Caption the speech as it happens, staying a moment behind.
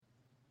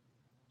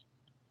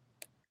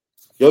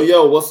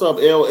Yo, what's up,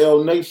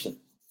 LL Nation?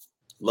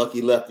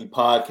 Lucky Lefty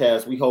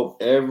Podcast. We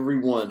hope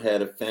everyone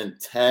had a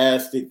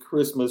fantastic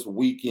Christmas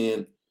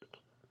weekend.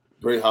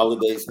 Great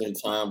holiday, spend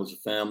time with your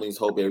families.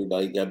 Hope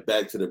everybody got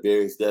back to the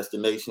various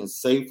destinations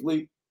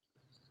safely.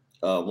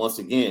 Once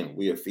again,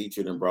 we are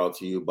featured and brought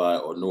to you by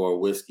Honora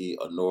Whiskey,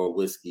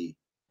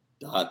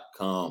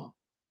 honorawhiskey.com,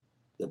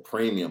 the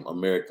premium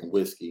American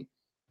whiskey.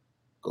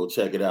 Go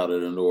check it out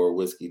at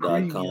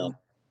honorawhiskey.com.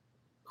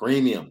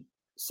 Premium,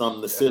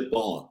 something to sip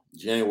on.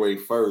 January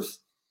 1st,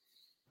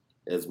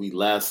 as we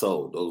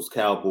lasso those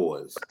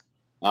Cowboys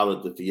out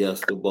at the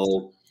Fiesta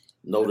Bowl.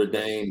 Notre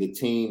Dame, the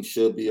team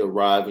should be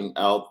arriving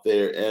out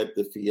there at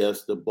the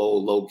Fiesta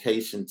Bowl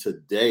location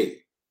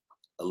today.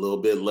 A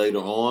little bit later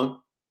on,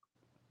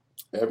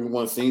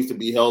 everyone seems to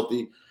be healthy.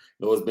 You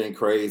know, it's been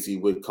crazy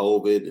with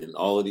COVID and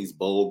all of these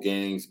bowl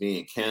games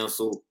being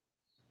canceled.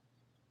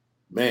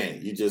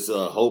 Man, you just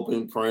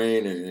hoping,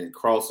 praying, and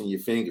crossing your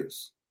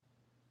fingers.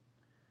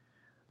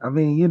 I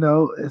mean,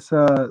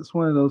 it's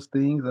one of those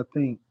things. I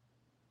think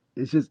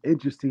it's just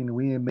interesting that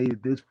we ain't made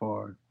it this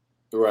far.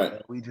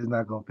 Right. We just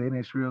not gonna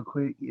finish real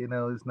quick.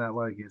 It's not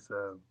like it's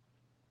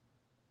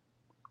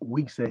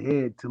weeks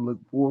ahead to look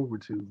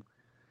forward to.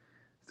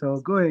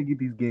 So go ahead and get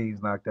these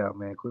games knocked out,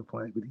 man. Quit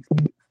playing with these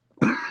kids.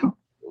 The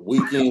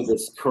weekend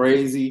was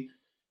crazy.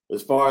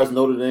 As far as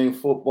Notre Dame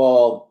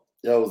football,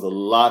 there was a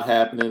lot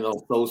happening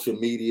on social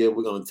media.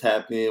 We're going to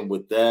tap in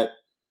with that.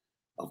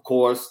 Of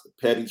course, the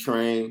petty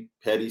train,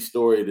 petty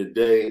story of the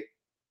day.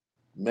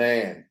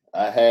 Man,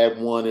 I had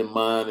one in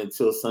mind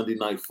until Sunday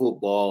Night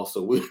Football,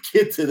 so we'll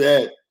get to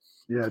that.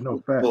 Yeah, no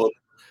fact. We'll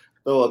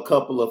throw a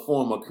couple of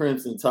former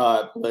Crimson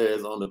Tide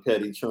players on the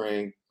petty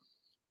train,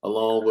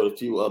 along with a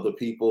few other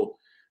people.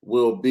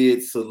 We'll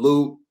bid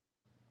salute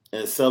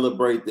and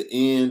celebrate the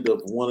end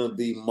of one of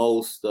the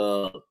most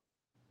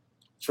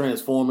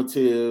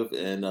transformative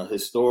and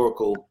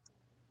historical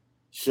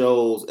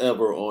shows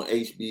ever on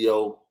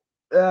HBO.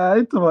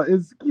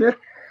 It's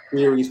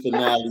Series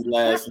finale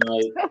last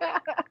night.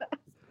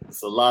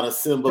 It's a lot of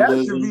symbolism.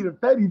 That should be the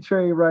petty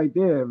train right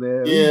there,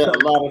 man. Yeah,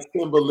 a lot of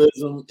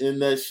symbolism in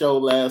that show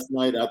last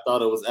night. I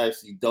thought it was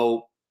actually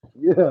dope.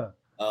 Yeah.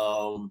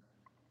 I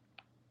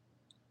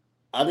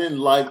didn't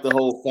like the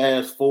whole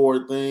fast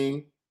forward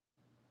thing.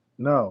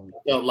 No. I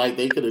felt like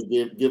they could have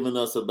given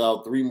us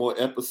about 3 more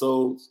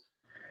episodes.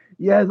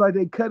 Yeah, it's like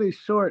they cut it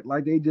short.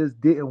 Like they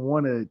just didn't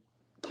want to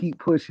keep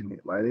pushing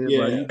it. Like it's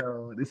like,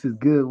 this is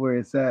good where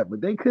it's at. But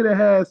they could have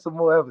had some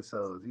more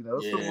episodes, some more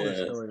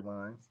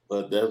storylines.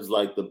 But that was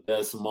like the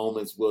best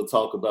moments. We'll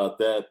talk about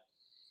that.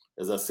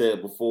 As I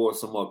said before,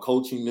 some more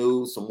coaching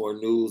news, some more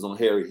news on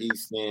Harry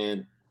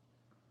Easton.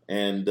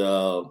 And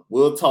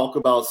we'll talk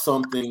about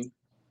something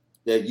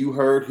that you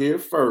heard here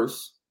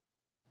first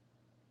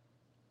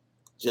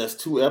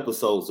just 2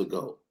 episodes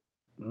ago.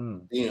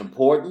 The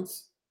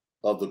importance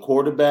of the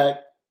quarterback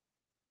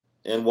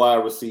and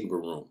wide receiver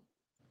room.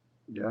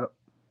 Yep.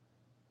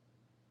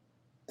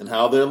 And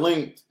how they're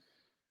linked.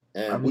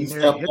 And we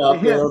stepped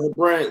out there on the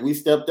brand. We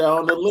stepped out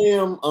on the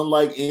limb,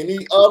 unlike any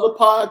other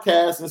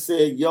podcast, and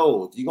said,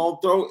 yo, if you're going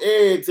to throw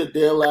eggs at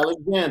Dale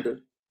Alexander,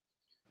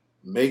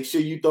 make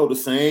sure you throw the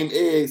same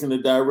eggs in the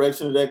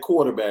direction of that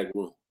quarterback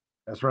room.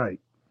 That's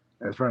right.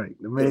 The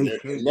man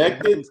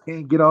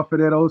can't get off of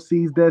that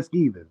OC's desk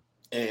either.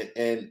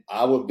 And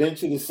I would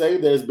venture to say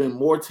there's been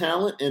more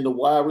talent in the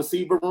wide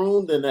receiver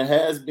room than there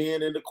has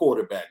been in the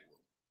quarterback room.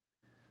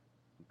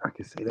 I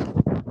can say that.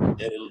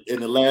 In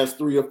the last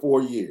 3 or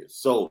 4 years.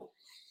 So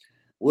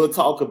we'll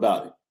talk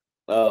about it.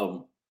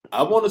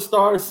 I want to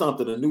start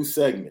something, a new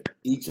segment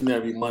each and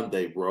every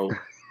Monday, bro.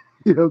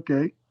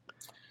 Okay.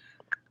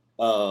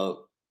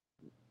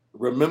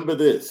 Remember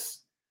this.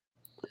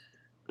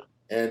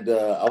 And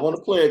I want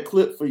to play a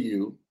clip for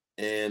you.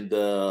 And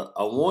I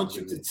want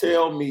you to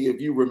tell me if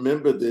you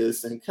remember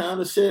this and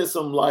kind of shed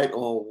some light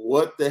on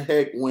what the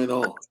heck went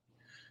on.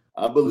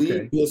 I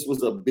believe this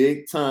was a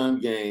big time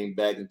game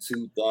back in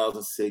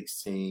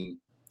 2015.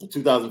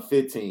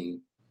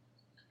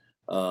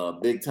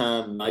 Big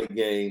time night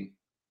game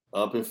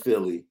up in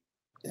Philly.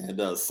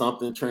 And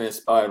something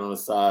transpired on the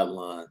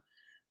sideline.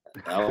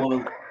 I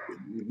want to,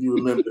 you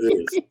remember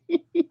this.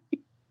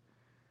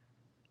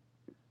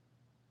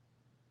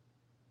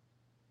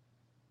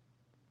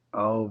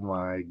 Oh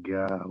my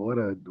God! What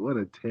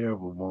a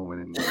terrible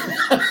moment in there.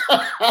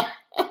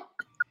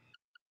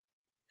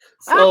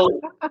 So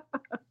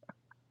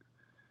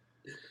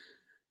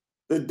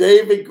the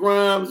David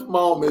Grimes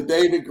moment.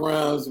 David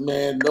Grimes,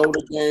 man, Notre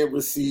Dame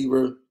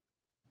receiver,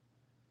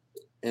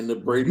 and the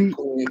Brady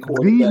Quinn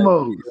quarterback.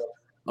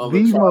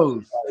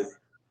 The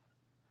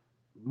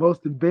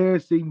most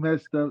embarrassing,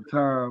 messed up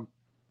time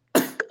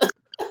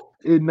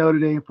in Notre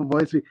Dame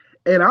football history.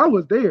 And I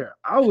was there.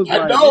 I was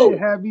like, they didn't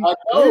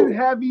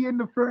have me in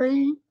the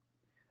frame,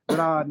 but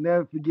I'll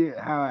never forget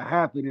how it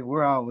happened and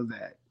where I was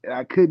at. And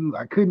I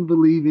couldn't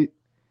believe it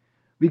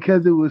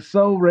because it was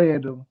so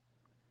random,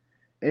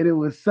 and it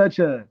was such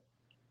a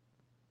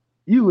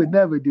you would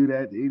never do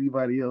that to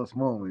anybody else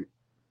moment.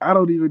 I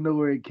don't even know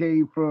where it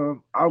came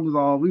from.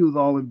 We was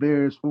all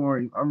embarrassed for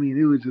him. I mean,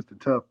 it was just a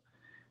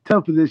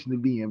tough position to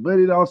be in. But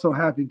it also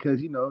happened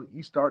because you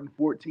starting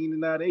 14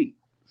 and not 8,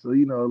 so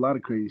a lot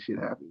of crazy shit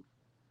happened.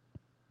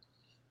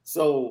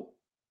 So,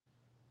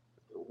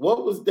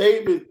 what was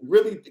David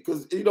really?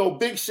 Because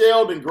Big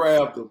Sheldon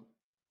grabbed him,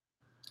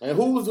 and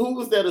who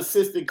was that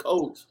assistant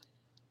coach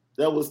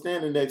that was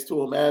standing next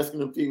to him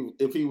asking him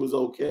if he was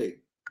okay?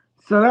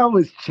 So that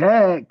was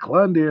Chad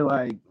Clunder.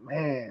 Like,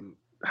 man,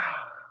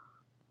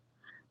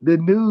 the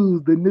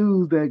news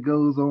that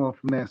goes on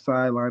from that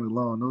sideline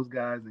alone, those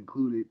guys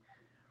included.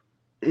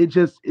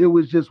 It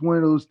was just one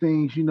of those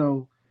things.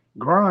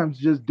 Grimes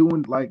just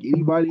doing like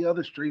anybody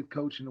other strength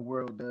coach in the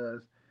world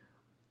does,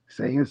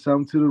 saying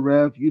something to the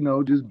ref.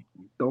 Just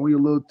throwing a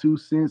little 2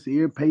 cents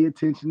here. Pay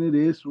attention to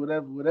this,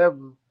 whatever,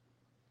 whatever.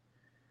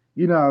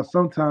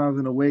 Sometimes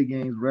in away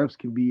games, refs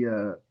can be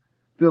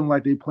feeling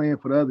like they playing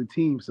for the other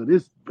team. So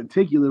this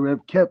particular ref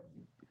kept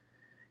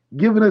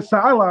giving us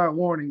sideline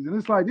warnings, and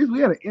it's like this. We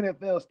had an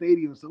NFL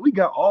stadium, so we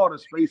got all the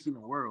space in the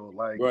world.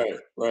 Like,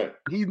 right.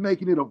 He's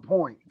making it a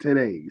point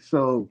today.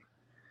 So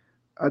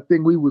I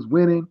think we was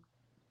winning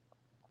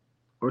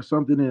or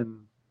something, and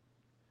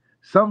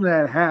something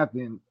that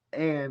happened,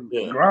 and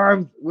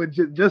Grimes would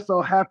just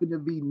so happen to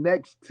be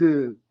next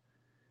to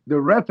the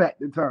ref at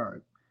the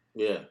time.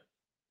 Yeah.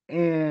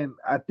 And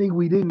I think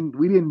we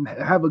didn't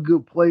have a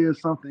good play or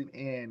something,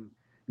 and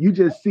you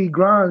just see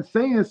Grimes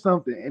saying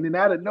something, and then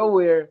out of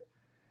nowhere,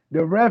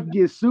 the ref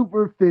gets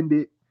super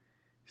offended,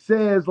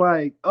 says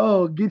like,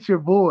 "Oh, get your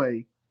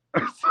boy,"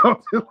 or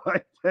something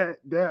like that.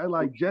 That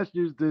like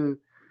gestures to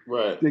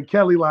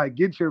Kelly like,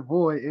 "Get your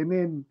boy," and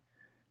then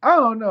I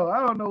don't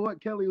know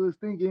what Kelly was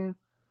thinking.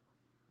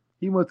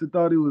 He must have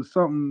thought it was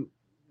something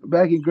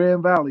back in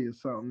Grand Valley or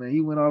something, man. He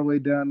went all the way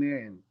down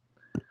there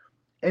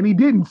and he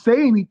didn't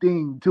say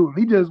anything to him.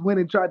 He just went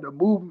and tried to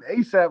move him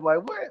ASAP.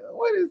 Like,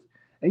 what is?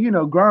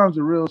 And Grimes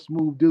a real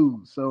smooth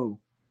dude, so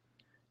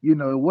it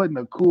wasn't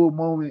a cool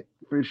moment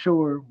for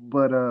sure.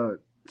 But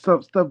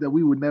some stuff that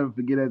we would never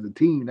forget as a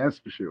team, that's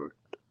for sure.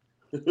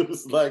 It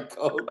was like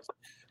coach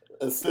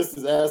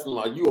assistants asked him,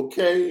 "Are you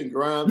okay?" And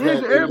Grimes,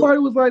 everybody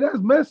was like, "That's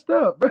messed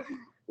up."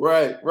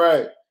 Right.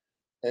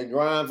 And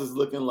Grimes is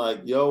looking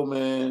like, "Yo,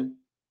 man,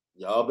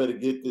 y'all better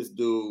get this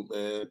dude,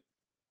 man."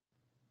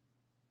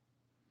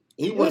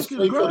 He went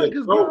straight for the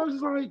throat.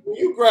 Like,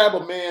 you grab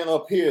a man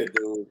up here,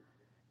 dude.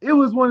 It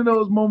was one of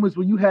those moments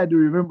where you had to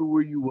remember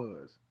where you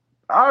was.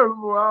 I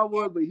remember where I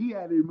was, but he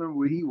had to remember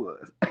where he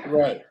was.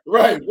 Right.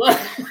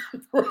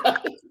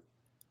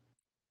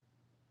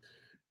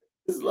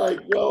 It's like,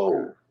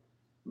 yo,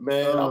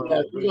 man, we're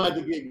gonna have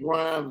to get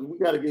Grimes. We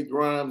got to get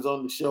Grimes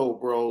on the show,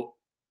 bro.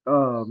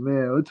 Oh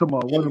man, we're talking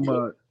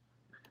about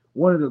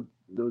one of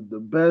the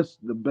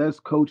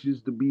best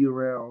coaches to be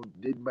around.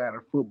 Didn't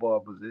matter football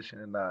position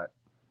or not.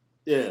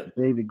 Yeah,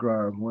 David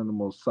Grimes, one of the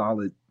most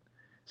solid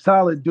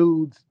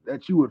dudes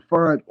that you would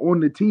find on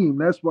the team.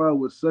 That's why it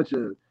was such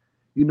a,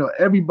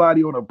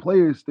 everybody on a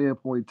player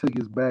standpoint took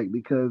his back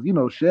because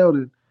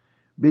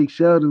Big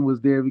Sheldon was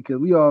there because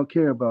we all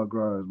care about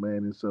Grimes, man.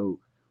 And so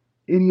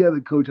any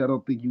other coach, I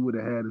don't think you would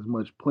have had as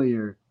much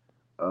player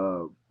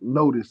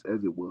notice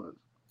as it was.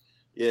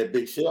 Yeah,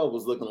 Big Sheldon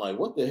was looking like,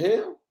 what the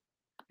hell?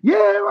 Yeah,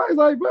 I was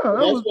like,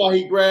 bro. That's why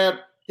he grabbed.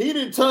 He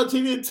didn't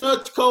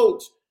touch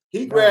Coach.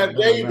 He grabbed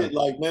David.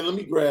 Like, man, let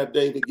me grab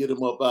David, get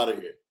him up out of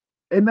here.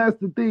 And that's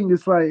the thing.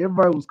 It's like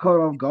everybody was caught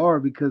off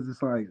guard because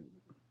it's like,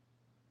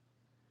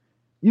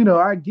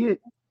 I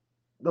get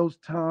those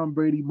Tom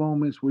Brady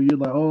moments where you're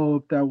like, oh,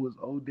 if that was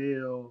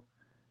Odell,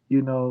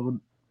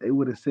 they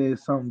would have said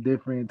something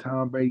different.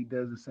 Tom Brady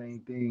does the same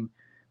thing.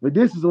 But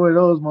this is one of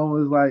those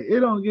moments like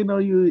it don't give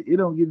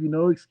you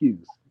no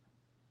excuse,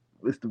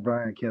 Mr.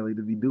 Brian Kelly,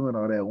 to be doing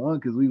all that. One,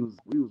 because we was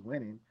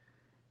winning.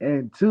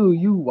 And two,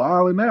 you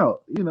wilding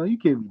out. You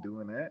can't be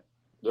doing that.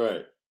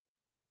 Right.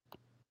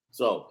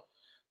 So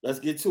let's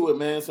get to it,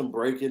 man. Some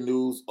breaking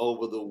news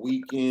over the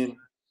weekend.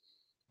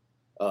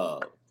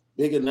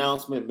 Big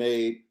announcement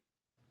made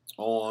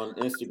on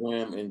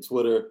Instagram and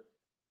Twitter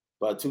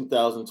by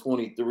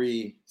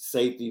 2023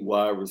 safety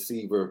wide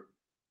receiver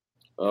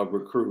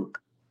recruit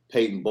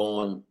Peyton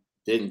Bourne,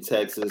 Denton,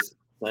 Texas.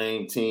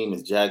 Same team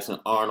as Jackson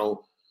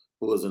Arnold,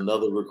 who is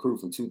another recruit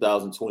from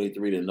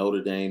 2023 that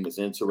Notre Dame is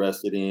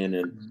interested in.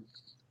 And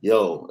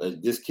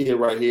this kid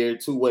right here,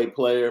 two-way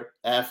player,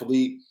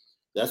 athlete,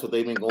 that's what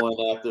they've been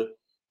going after.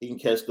 He can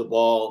catch the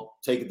ball,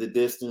 take it the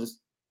distance,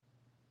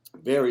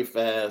 very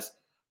fast.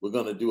 We're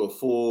going to do a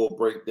full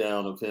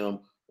breakdown of him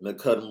in the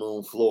cutting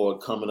room floor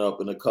coming up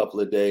in a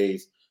couple of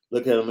days.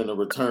 Look at him in the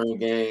return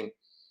game.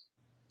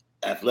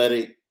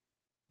 Athletic,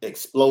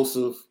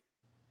 explosive,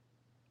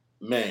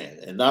 man.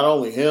 And not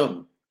only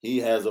him, he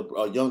has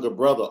a younger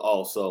brother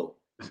also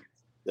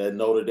that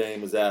Notre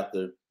Dame is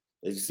after.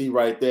 As you see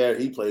right there,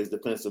 he plays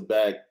defensive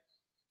back.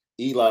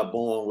 Eli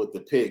Bourne with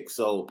the pick.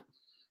 So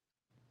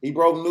he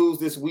broke news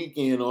this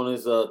weekend on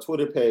his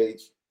Twitter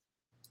page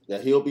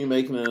that he'll be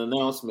making an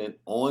announcement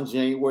on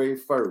January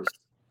 1st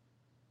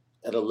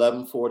at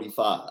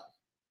 11:45.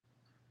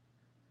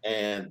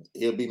 And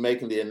he'll be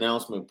making the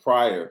announcement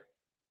prior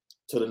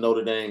to the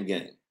Notre Dame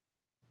game.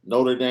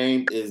 Notre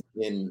Dame is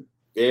in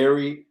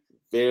Very,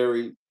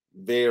 very,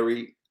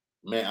 very,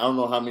 man, I don't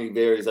know how many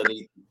varies I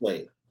need to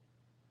say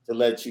to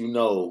let you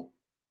know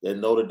that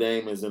Notre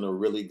Dame is in a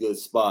really good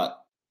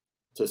spot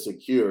to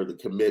secure the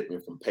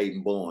commitment from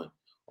Peyton Bowen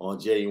on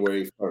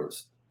January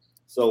 1st.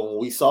 So when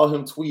we saw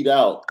him tweet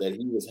out that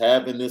he was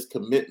having this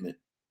commitment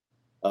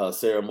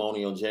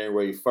ceremony on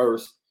January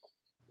 1st,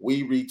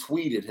 we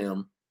retweeted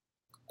him,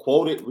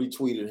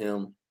 retweeted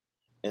him,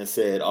 and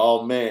said,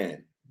 "Oh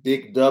man,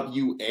 big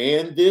W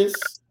and this."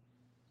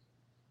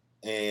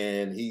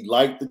 And he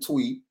liked the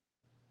tweet.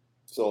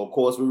 So of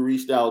course we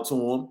reached out to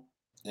him,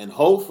 and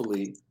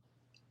hopefully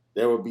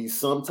there will be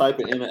some type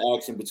of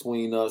interaction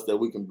between us that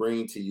we can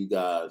bring to you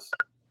guys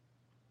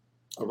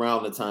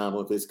around the time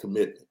of his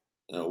commitment.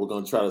 We're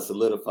going to try to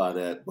solidify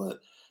that, but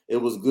it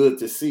was good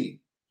to see.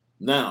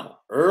 Now,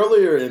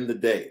 earlier in the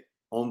day,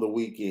 on the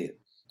weekend,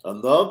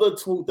 another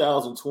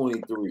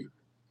 2023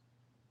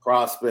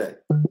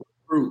 prospect,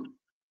 recruit,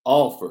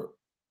 offer,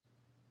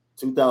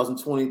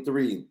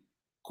 2023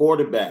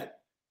 quarterback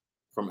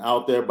from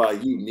Out There by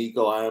You,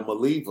 Nico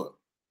Iamaleava,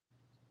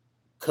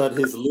 cut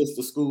his list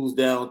of schools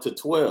down to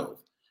 12,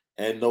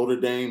 and Notre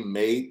Dame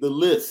made the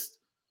list,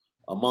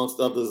 amongst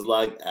others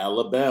like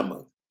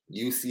Alabama,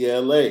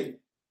 UCLA,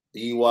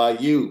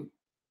 BYU.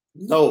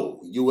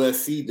 No,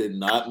 USC did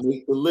not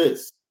make the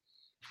list,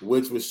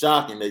 which was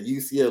shocking that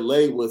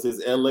UCLA was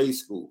his LA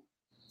school.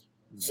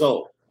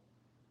 So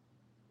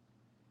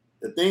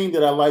the thing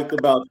that I liked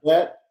about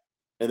that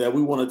and that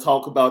we want to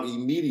talk about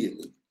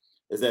immediately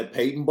is that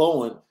Peyton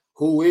Bowen,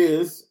 who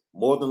is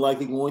more than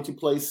likely going to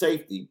play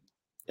safety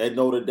at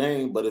Notre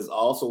Dame, but is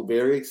also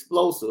very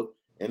explosive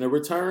in the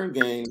return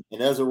game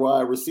and as a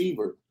wide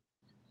receiver,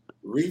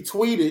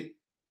 retweeted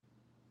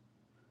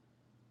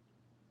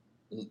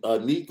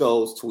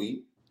Nico's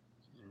tweet.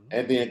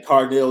 And then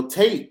Carnell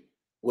Tate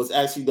was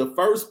actually the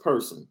first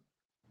person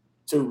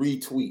to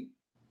retweet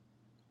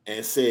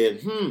and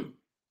said,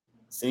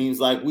 seems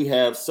like we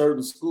have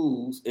certain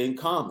schools in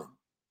common.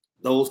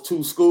 Those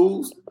two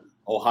schools,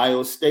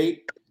 Ohio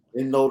State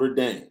and Notre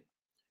Dame.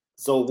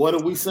 So what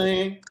are we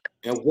saying?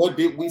 And what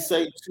did we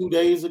say 2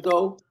 days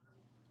ago?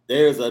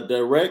 There's a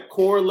direct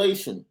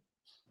correlation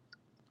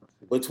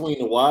between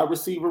the wide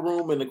receiver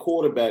room and the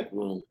quarterback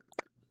room,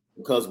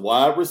 because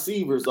wide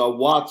receivers are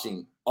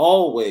watching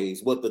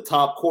always what the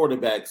top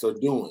quarterbacks are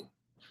doing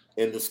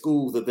in the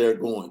schools that they're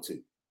going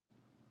to.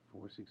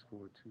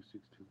 464-262.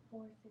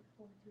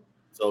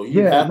 So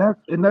you have,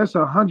 and that's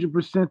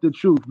 100% the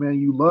truth, man.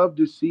 You love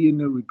to see in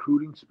the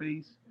recruiting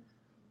space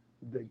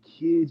the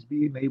kids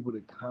being able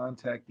to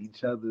contact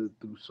each other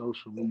through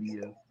social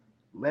media,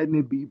 letting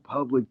it be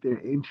public their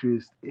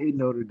interest in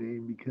Notre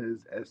Dame,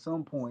 because at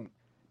some point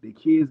the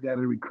kids got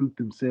to recruit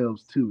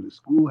themselves too. The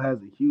school has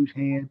a huge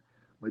hand,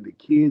 but the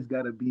kids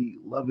got to be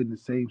loving the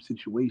same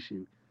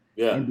situation.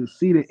 yeah, And to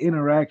see the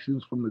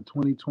interactions from the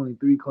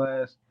 2023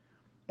 class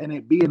and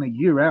it being a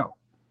year out,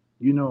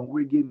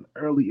 we're getting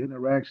early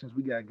interactions.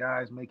 We got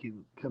guys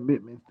making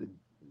commitments to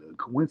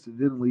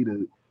coincidentally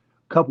the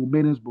couple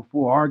minutes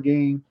before our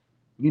game.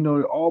 It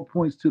all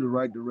points to the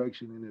right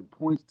direction, and it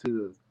points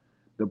to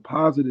the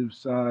positive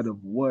side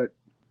of the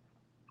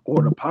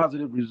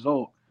positive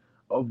result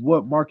of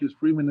what Marcus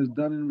Freeman has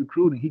done in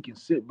recruiting. He can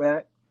sit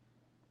back,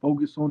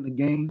 focus on the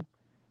game,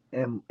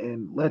 and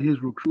let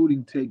his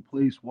recruiting take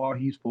place while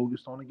he's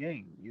focused on the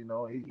game.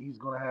 He's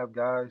going to have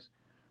guys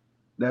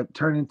that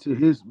turn into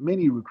his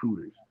mini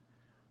recruiters.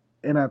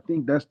 And I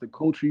think that's the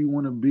culture you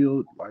want to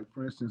build. Like,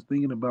 for instance,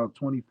 thinking about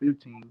the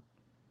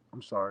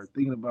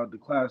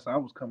class I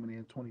was coming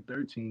in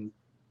 2013.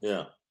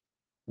 Yeah.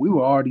 We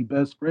were already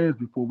best friends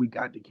before we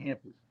got to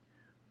campus.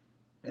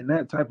 And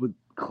that type of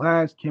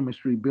class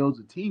chemistry builds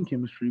a team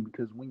chemistry,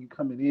 because when you're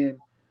coming in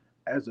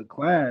as a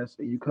class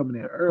and you're coming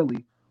in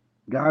early,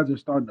 guys are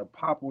starting to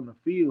pop on the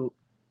field.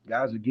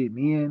 Guys are getting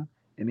in,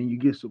 and then you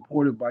get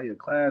supported by your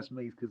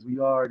classmates because we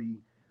already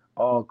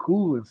all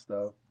cool and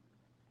stuff.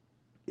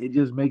 It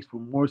just makes for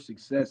more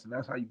success, and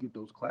that's how you get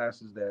those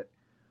classes that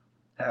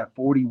have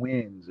 40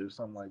 wins or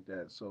something like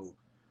that. So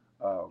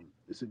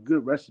it's a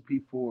good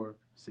recipe for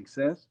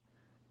success,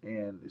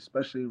 and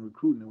especially in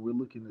recruiting. And we're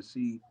looking to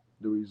see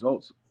the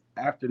results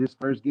after this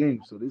first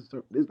game. So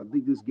I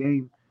think this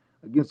game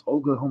against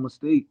Oklahoma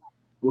State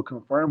will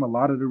confirm a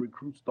lot of the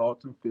recruits'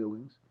 thoughts and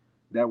feelings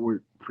that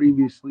were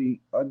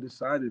previously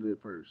undecided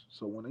at first.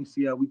 So when they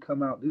see how we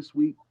come out this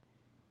week,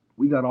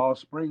 we got all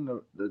spring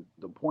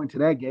the point to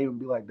that game and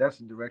be like, that's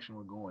the direction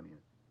we're going in.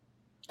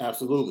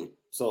 Absolutely.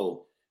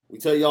 So we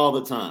tell you all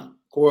the time,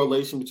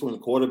 correlation between the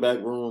quarterback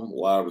room,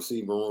 wide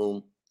receiver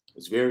room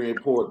is very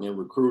important in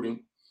recruiting.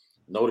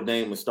 Notre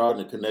Dame is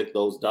starting to connect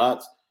those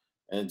dots.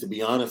 And to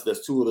be honest,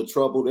 that's two of the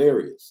troubled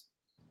areas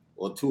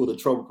or two of the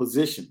troubled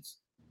positions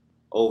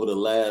over the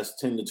last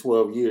 10 to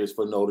 12 years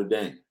for Notre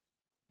Dame.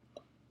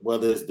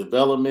 Whether it's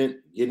development,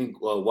 getting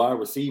wide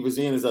receivers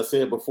in, as I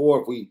said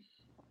before,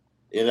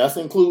 and that's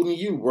including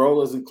you, bro.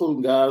 That's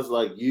including guys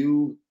like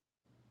you,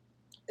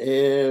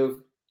 Ev,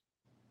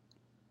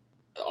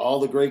 all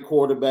the great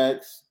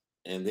quarterbacks,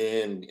 and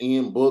then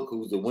Ian Book,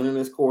 who's the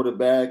winningest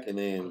quarterback, and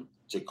then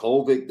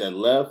Jakovic that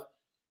left.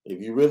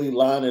 if you really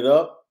line it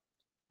up,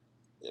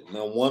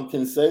 one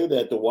can say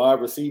that the wide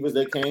receivers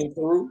that came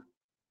through,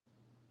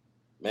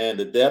 man,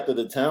 the depth of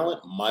the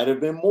talent might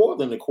have been more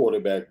than the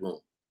quarterback room.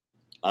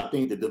 I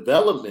think the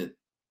development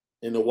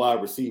in the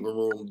wide receiver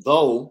room,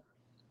 though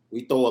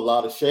we throw a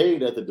lot of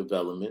shade at the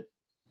development,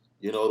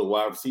 the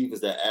wide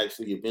receivers that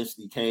actually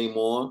eventually came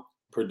on,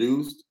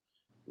 produced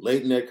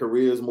late in their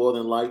careers more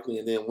than likely,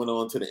 and then went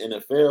on to the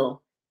NFL,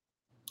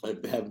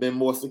 have been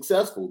more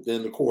successful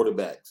than the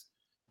quarterbacks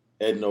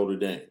at Notre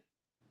Dame.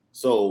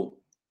 So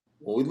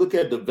when we look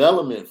at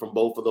development from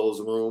both of those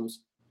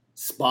rooms,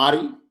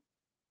 spotty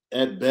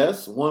at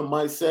best, one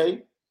might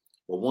say.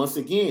 But once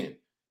again,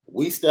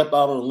 we step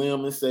out on a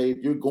limb and say, if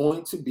you're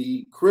going to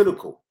be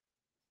critical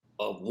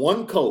of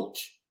one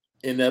coach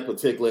in that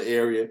particular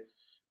area,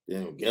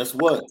 then guess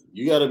what?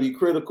 You got to be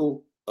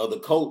critical of the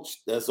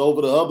coach that's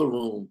over the other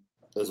room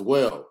as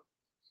well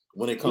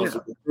when it comes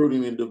to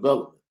recruiting and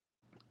development.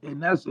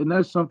 And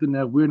that's something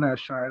that we're not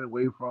shying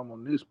away from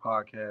on this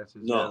podcast.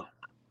 Is that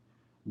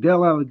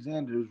Del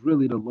Alexander is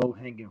really the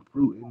low-hanging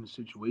fruit in the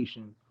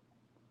situation,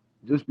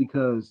 just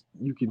because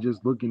you can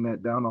just look in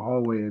that down the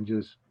hallway and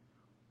just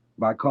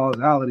by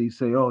causality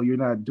say, oh, you're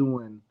not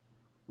doing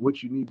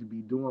what you need to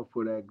be doing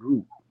for that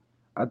group.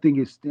 I think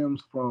it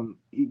stems from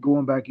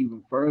going back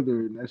even further,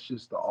 and that's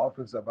just the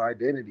offensive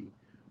identity.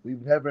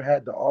 We've never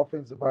had the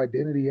offensive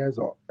identity as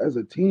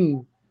a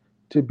team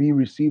to be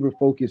receiver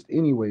focused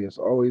anyway. It's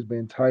always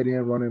been tight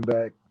end, running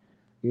back,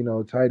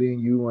 tight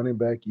end you, running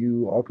back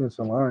you,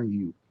 offensive line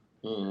you.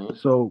 Mm-hmm.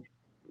 So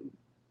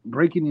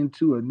breaking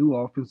into a new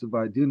offensive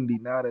identity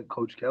now that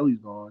Coach Kelly's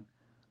gone,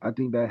 I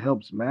think that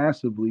helps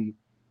massively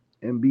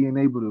in being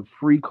able to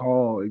free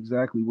call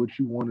exactly what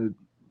you want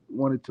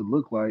it to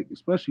look like,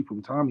 especially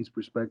from Tommy's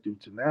perspective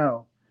to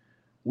now.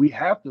 We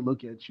have to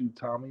look at you,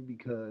 Tommy,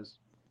 because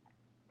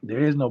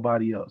there is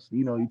nobody else.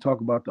 You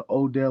talk about the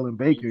Odell and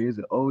Baker. Is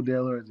it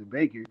Odell or is it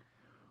Baker?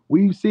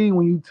 We've seen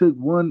when you took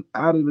one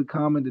out of the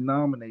common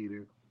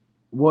denominator,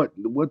 what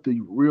the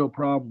real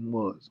problem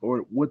was, or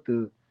what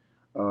the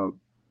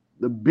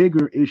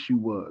bigger issue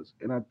was.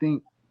 And I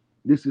think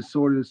this is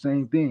sort of the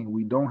same thing.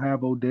 We don't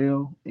have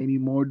Odell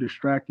anymore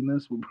distracting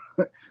us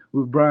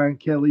with Brian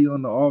Kelly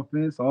on the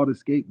offense. All the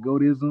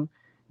scapegoatism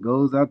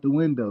goes out the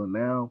window.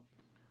 Now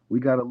we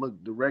got to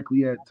look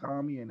directly at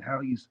Tommy and how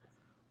he's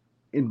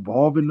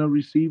involving the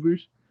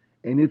receivers.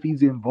 And if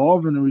he's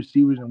involving the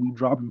receivers and we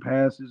dropping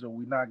passes or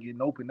we not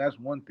getting open, that's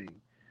one thing.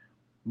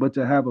 But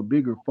to have a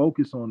bigger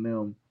focus on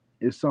them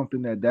is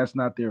something that's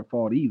not their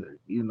fault either,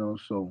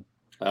 So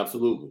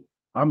absolutely,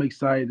 I'm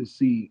excited to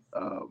see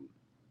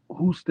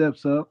who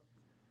steps up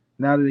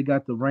now that they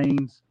got the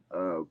reins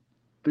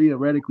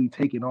theoretically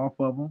taken off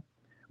of them.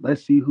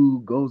 Let's see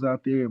who goes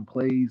out there and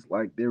plays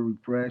like they're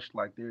refreshed,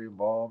 like they're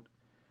involved.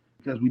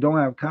 Because we don't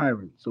have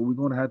Kyron, so we're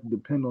going to have to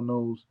depend on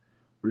those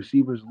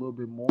receivers a little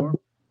bit more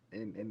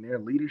in their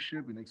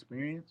leadership and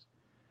experience.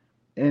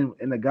 And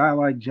a guy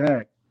like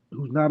Jack,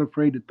 who's not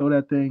afraid to throw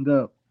that thing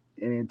up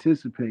and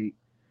anticipate,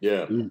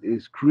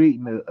 is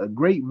creating a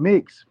great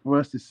mix for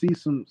us to see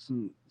some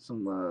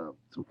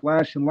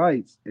flashing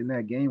lights in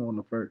that game on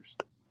the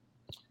first.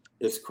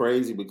 It's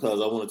crazy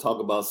because I want to talk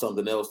about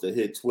something else that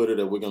hit Twitter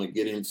that we're going to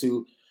get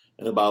into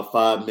in about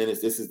 5 minutes.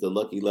 This is the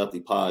Lucky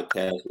Lefty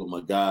podcast with my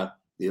guy,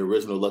 the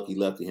original Lucky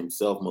Lefty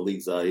himself,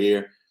 Malik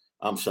Zaire.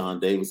 I'm Sean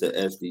Davis at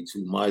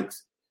SD2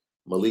 Mics.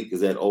 Malik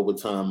is at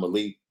Overtime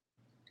Malik.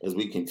 As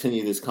we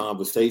continue this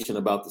conversation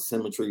about the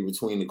symmetry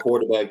between the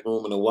quarterback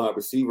room and the wide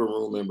receiver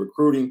room and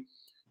recruiting,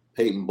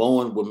 Peyton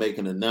Bowen will make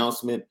an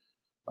announcement.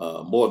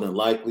 More than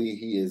likely,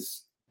 he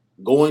is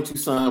going to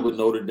sign with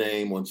Notre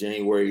Dame on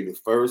January the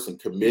 1st and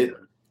commit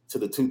to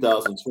the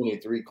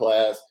 2023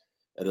 class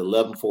at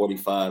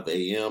 11:45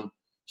 a.m.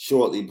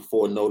 shortly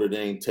before Notre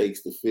Dame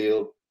takes the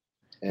field.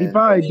 He's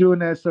probably doing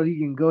that so he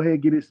can go ahead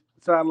and get his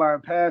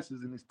sideline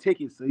passes and his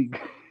tickets so he can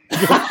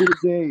go to the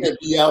game.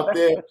 Be out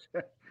there.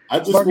 I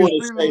just want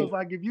to say, was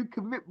like, if you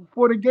commit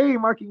before the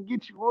game, I can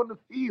get you on the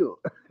field.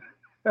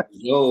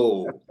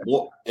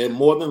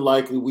 More than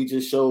likely, we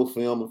just showed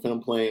film of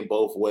him playing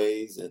both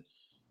ways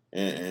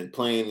and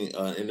playing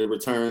in the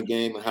return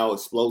game and how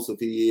explosive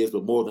he is.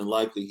 But more than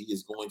likely, he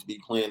is going to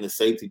be playing the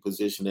safety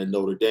position at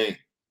Notre Dame.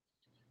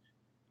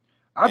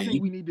 I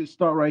think we need to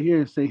start right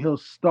here and say he'll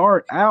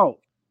start out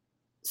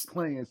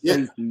playing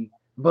safety,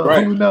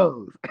 but who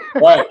knows?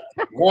 Right.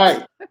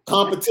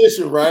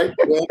 Competition, right?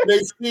 Well,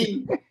 they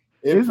see.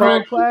 This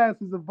whole class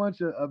is a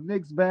bunch of a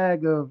mixed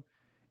bag of,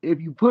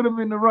 if you put them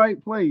in the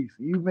right place,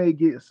 you may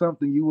get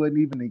something you wouldn't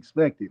even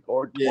expect it,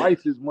 or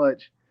twice as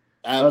much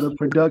of the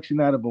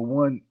production out of a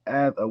one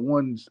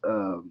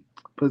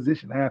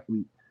position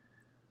athlete.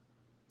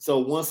 So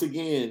once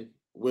again,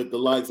 with the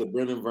likes of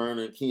Brendan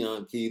Vernon,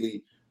 Keon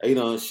Keeley,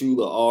 Adon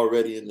Shula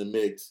already in the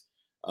mix,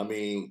 I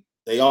mean,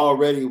 they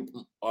already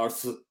are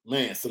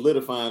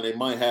solidifying they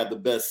might have the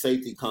best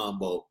safety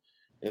combo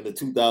in the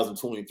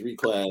 2023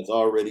 class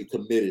already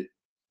committed.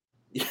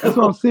 That's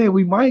what I'm saying.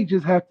 We might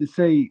just have to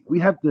say we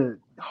have to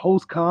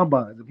host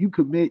combines. If you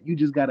commit, you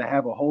just got to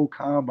have a whole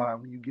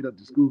combine when you get up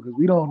to school because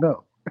we don't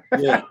know.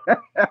 Yeah.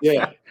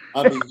 Yeah.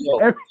 I mean,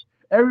 yo.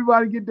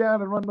 Everybody get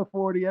down and run the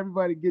 40.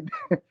 Everybody get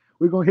down.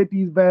 We're gonna hit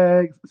these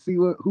bags, see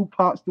who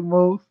pops the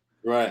most.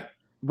 Right.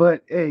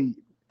 But hey,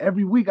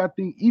 every week I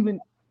think even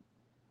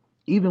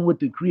with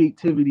the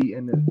creativity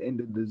and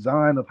the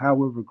design of how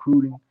we're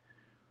recruiting,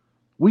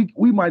 we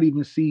might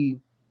even see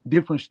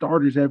different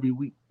starters every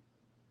week.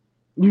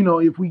 You know,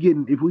 if we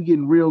getting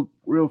real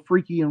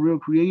freaky and real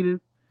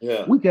creative,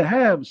 yeah, we could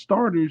have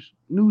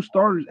new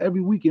starters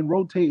every week and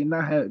rotate and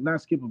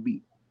not skip a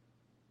beat.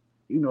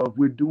 You know, if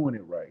we're doing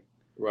it right.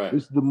 Right.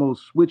 This is the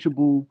most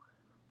switchable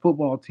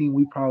football team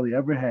we probably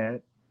ever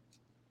had.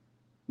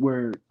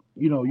 Where,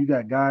 you know, you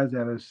got guys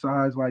that are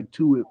size like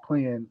Tuitt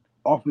playing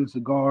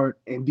offensive guard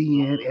and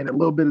DN and a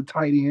little bit of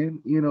tight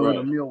end, you know, right.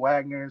 and Emil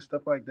Wagner and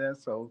stuff like that.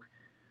 So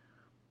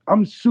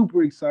I'm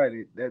super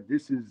excited that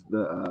this is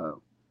the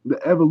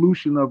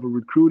evolution of a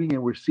recruiting,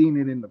 and we're seeing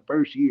it in the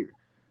first year.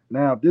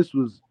 Now, if this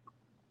was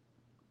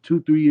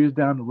 2-3 years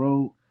down the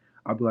road,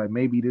 I'd be like,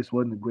 maybe this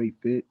wasn't a great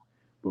fit.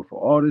 But for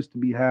all this to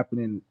be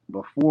happening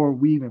before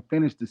we even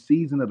finish the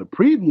season of the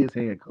previous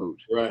head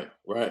coach, right,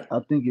 I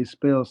think it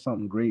spells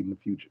something great in the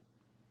future.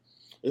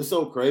 It's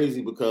so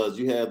crazy because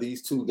you have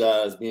these two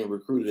guys being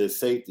recruited as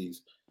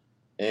safeties,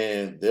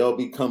 and they'll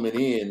be coming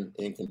in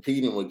and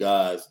competing with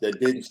guys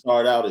that didn't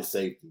start out as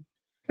safety,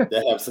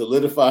 that have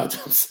solidified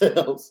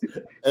themselves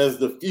as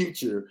the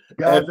future.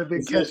 Guys have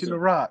been catching the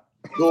rock.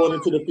 Going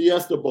into the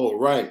Fiesta Bowl,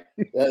 right?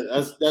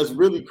 That's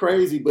really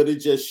crazy, but it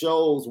just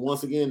shows,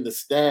 once again, the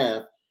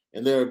staff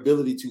and their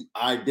ability to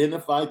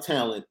identify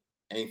talent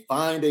and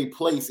find a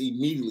place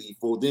immediately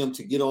for them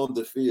to get on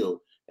the field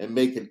and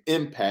make an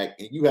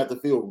impact. And you have to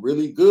feel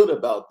really good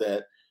about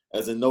that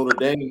as a Notre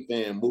Dame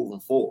fan moving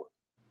forward.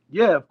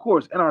 Yeah, of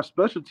course. And our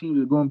special teams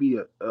are going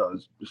to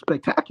be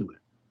spectacular.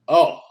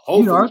 Oh, hopefully.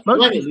 You know, our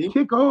special teams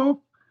kickoff,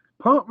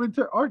 punt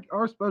return.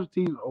 Our special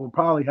teams will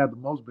probably have the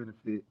most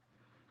benefit,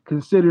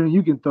 considering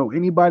you can throw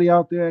anybody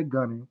out there at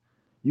gunning.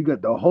 You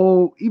got the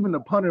whole, even the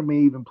punter may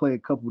even play a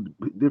couple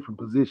of different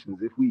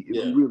positions if we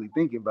really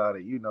think about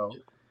it, you know.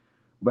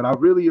 But I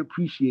really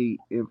appreciate,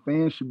 and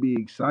fans should be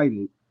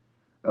excited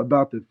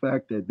about the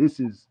fact that this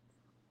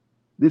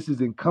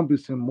is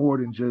encompassing more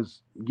than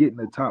just getting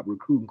a top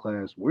recruiting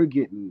class. We're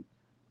getting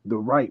the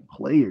right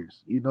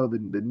players. You know, the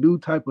new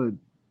type of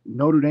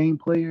Notre Dame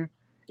player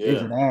is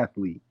an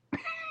athlete.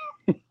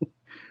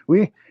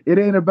 We ain't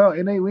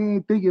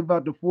thinking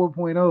about the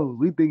 4.0s.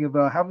 We thinking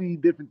about how many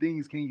different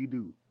things can you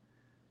do.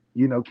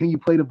 You know, can you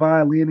play the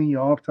violin in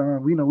your off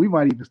time? We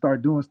might even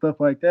start doing stuff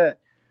like that,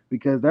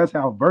 because that's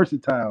how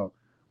versatile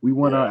we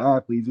want our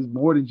athletes. It's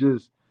more than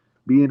just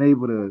being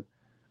able to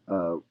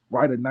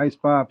write a nice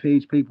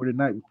 5-page paper the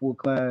night before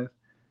class.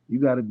 You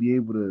got to be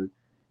able to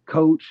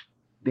coach,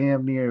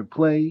 damn near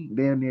play,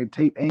 damn near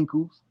tape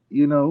ankles,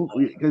 you know,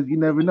 because you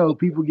never know.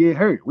 People get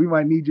hurt. We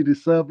might need you to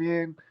sub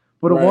in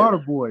for the water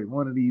boy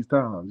one of these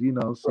times, you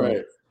know.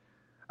 So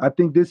I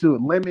think this will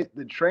limit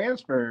the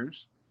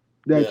transfers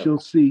that you'll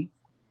see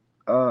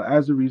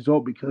as a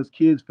result, because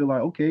kids feel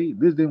like, okay,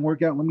 this didn't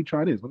work out. Let me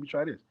try this.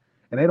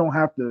 And they don't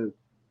have to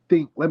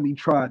think, let me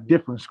try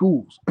different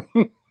schools.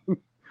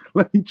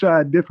 Let me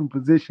try a different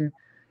position.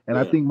 And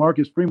I think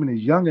Marcus Freeman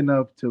is young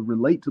enough to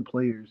relate to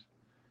players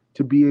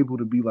to be able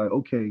to be like,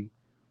 okay,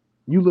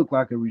 you look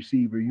like a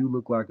receiver. You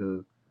look like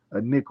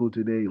a nickel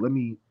today. Let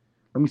me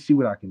see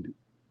what I can do.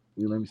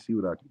 Let me see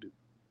what I can do.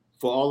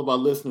 For all of our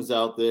listeners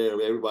out there,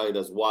 everybody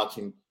that's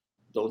watching,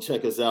 don't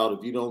check us out.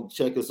 If you don't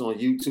check us on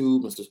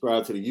YouTube and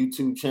subscribe to the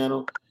YouTube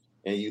channel,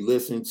 and you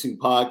listen to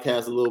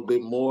podcasts a little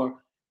bit more,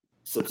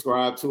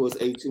 subscribe to us,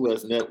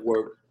 A2S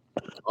Network,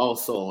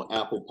 also on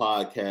Apple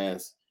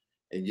Podcasts,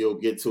 and you'll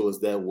get to us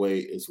that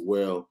way as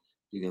well.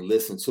 You can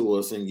listen to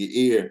us in your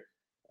ear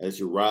as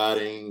you're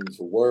riding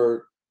to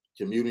work,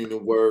 commuting to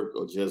work,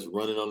 or just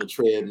running on the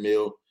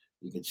treadmill.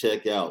 You can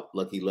check out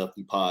Lucky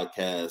Lefty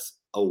Podcast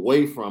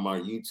away from our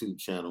YouTube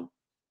channel.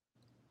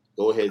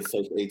 Go ahead and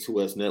search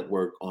A2S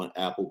Network on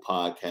Apple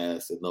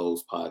Podcasts, and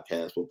those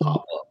podcasts will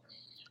pop up.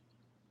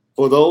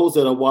 For those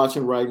that are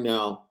watching right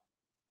now,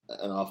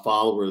 and our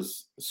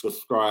followers,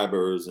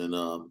 subscribers, and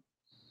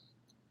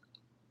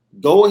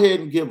go ahead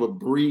and give a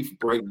brief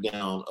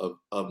breakdown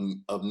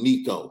of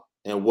Nico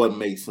and what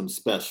makes him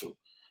special.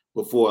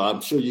 Before,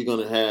 I'm sure you're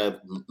going to have,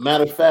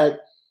 matter of fact,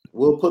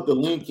 we'll put the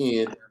link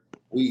in.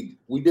 We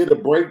did a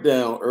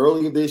breakdown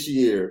earlier this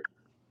year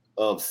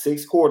of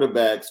 6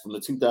 quarterbacks from the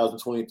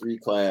 2023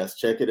 class.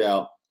 Check it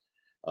out.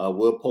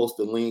 We'll post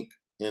the link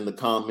in the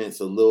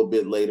comments a little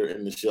bit later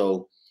in the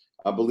show.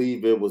 I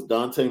believe it was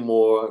Dante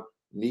Moore,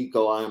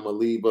 Nico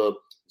Iamaleava,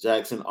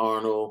 Jackson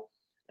Arnold,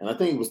 and I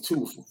think it was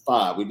 2 for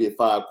 5. We did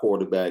 5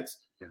 quarterbacks.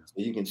 So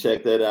you can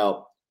check that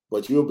out.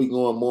 But you'll be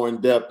going more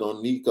in depth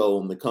on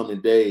Nico in the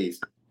coming days.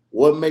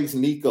 What makes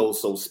Nico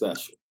so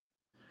special?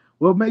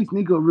 What makes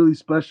Nico really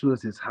special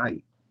is his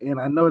height. And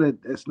I know that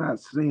it's not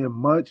saying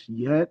much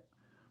yet,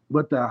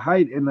 but the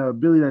height and the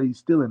ability that he's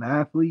still an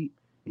athlete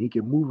and he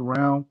can move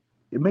around,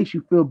 it makes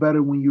you feel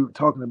better when you're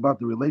talking about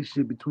the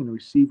relationship between the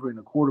receiver and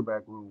the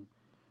quarterback room.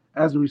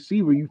 As a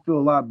receiver, you feel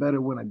a lot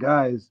better when a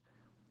guy is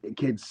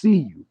can see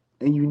you,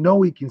 and you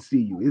know he can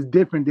see you. It's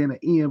different than an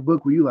Ian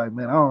Book where you like,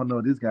 man, I don't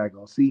know this guy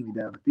gonna see me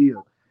down the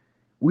field.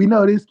 We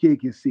know this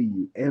kid can see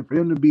you, and for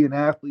him to be an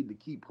athlete to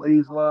keep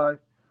plays alive,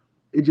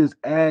 it just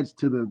adds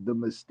to the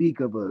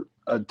mystique of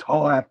a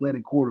tall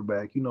athletic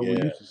quarterback. You know,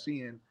 we're used to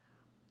seeing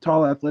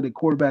tall athletic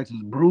quarterbacks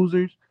as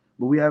bruisers,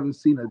 but we haven't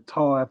seen a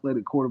tall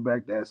athletic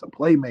quarterback that's a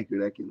playmaker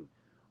that can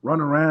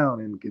run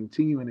around and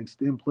continue and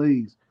extend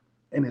plays.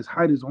 And his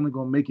height is only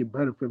going to make it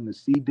better for him to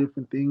see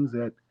different things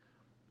that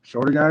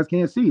shorter guys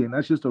can't see, and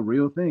that's just a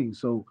real thing.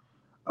 So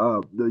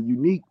the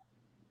unique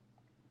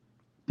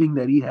thing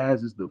that he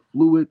has is the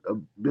fluid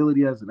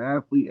ability as an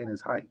athlete and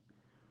his height.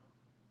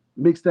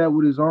 Mix that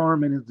with his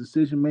arm and his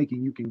decision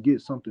making, you can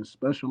get something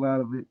special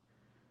out of it.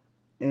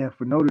 And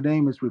for Notre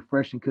Dame, it's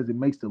refreshing because it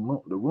makes the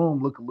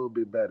room look a little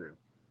bit better.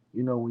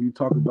 You know, when you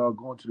talk about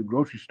going to the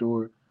grocery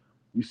store,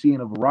 you're seeing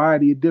a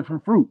variety of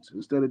different fruits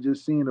instead of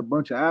just seeing a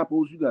bunch of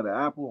apples. You got an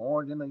apple,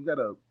 orange, and then you got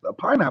a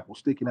pineapple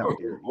sticking out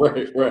there.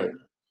 Right.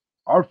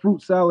 Our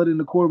fruit salad in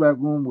the quarterback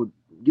room would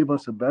give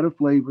us a better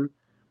flavor,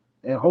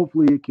 and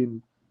hopefully it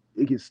can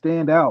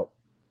stand out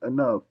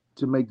enough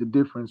to make the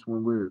difference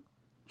when we're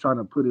trying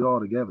to put it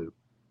all together.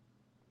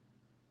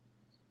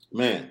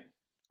 Man,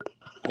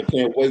 I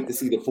can't wait to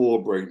see the full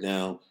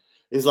breakdown.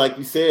 It's like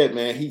you said,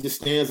 man, he just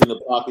stands in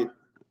the pocket,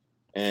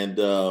 and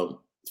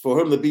for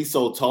him to be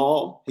so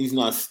tall, he's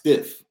not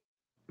stiff.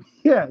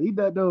 Yeah, he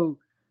does no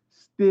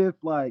stiff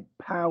like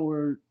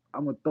power.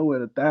 I'm gonna throw it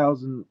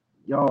 1,000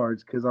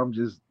 yards because I'm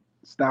just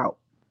stout.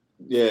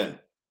 Yeah,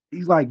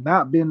 He's like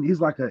not been.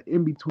 He's like a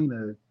in between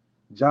a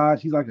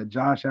Josh. He's like a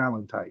Josh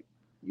Allen type.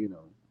 You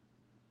know.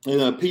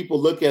 People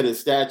look at his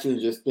stature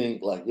and just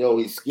think like, "Yo,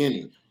 he's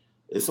skinny."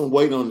 There's some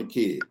weight on the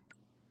kid.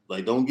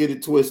 Like, don't get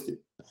it twisted.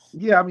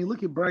 Yeah, I mean,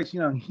 look at Bryce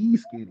Young.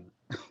 He's skinny.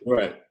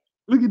 Right.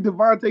 Look at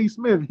Devontae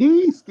Smith.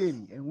 He's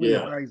skinny and wins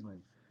Yeah. Heisman.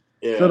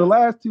 Yeah. So the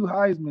last two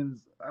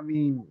Heismans, I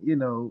mean, you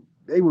know,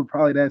 they were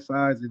probably that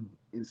size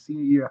in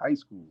senior year of high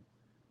school.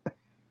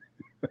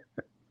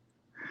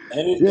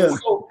 And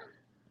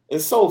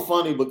it's so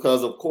funny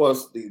because, of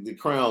course, the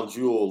crown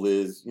jewel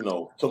is, you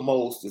know, to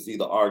most is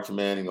either Arch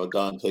Manning or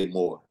Dante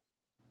Moore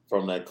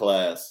from that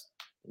class.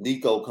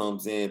 Nico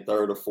comes in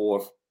third or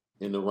fourth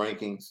in the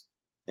rankings,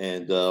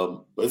 and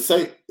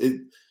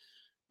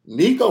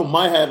Nico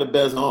might have the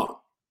best arm.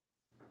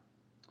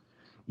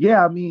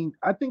 Yeah, I mean,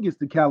 I think it's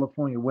the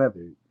California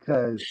weather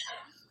because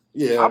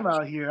I'm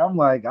out here. I'm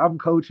like, I'm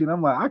coaching.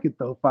 I'm like, I could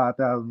throw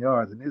 5,000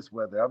 yards in this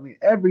weather. I mean,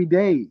 every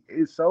day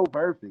is so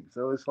perfect.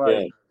 So it's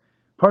like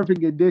perfect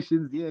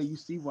conditions. Yeah, you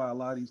see why a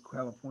lot of these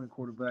California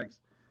quarterbacks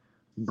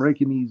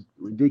breaking these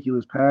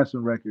ridiculous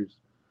passing records.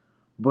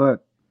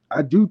 But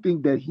I do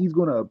think that he's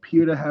going to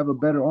appear to have a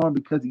better arm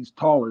because he's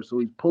taller. So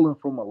he's pulling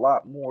from a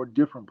lot more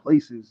different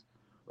places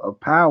of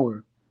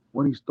power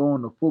when he's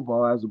throwing the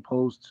football as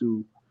opposed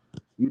to,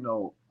 you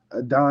know,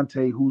 a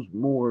Dante who's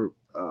more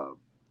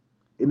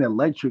an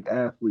electric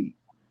athlete.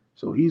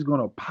 So he's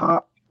going to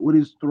pop with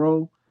his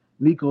throw.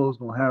 Nico's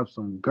going to have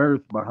some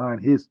girth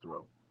behind his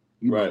throw.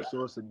 You know,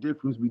 so it's a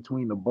difference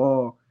between the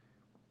ball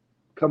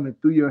coming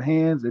through your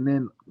hands and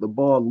then the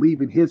ball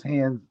leaving his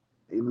hands.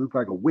 It looks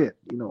like a whip,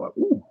 you know, like,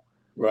 ooh.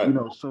 Right. You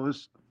know, so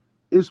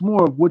it's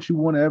more of what you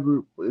want to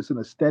ever, it's an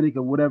aesthetic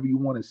of whatever you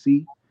want to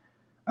see.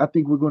 I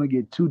think we're going to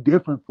get two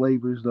different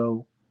flavors,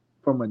 though,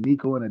 from a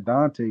Nico and a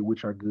Dante,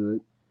 which are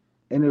good.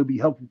 And it'll be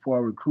helpful for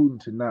our recruiting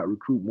to not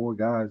recruit more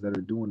guys that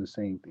are doing the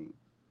same thing.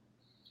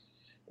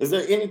 Is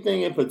there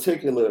anything in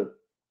particular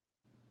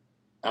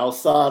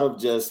outside of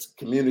just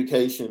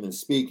communication and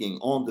speaking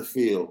on the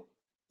field,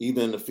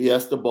 either in the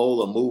Fiesta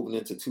Bowl or moving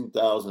into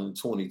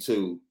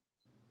 2022,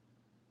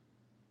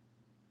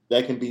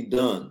 that can be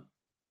done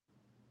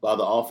by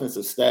the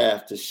offensive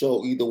staff to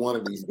show either one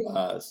of these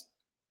guys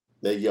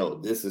that, yo,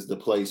 this is the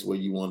place where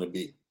you want to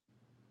be?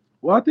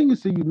 Well, I think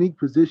it's a unique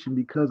position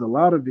because a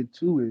lot of it,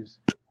 too, is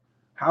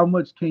how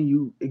much can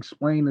you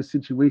explain the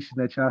situation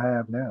that y'all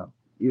have now?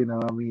 You know,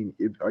 I mean,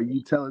 are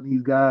you telling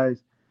these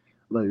guys,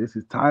 look, this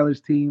is Tyler's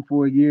team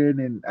for a year, and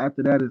then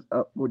after that is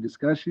up for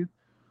discussion?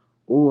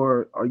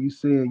 Or are you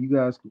saying you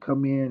guys can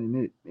come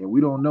in and we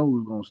don't know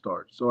who's going to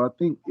start? So I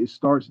think it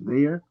starts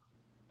there.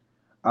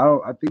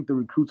 I think the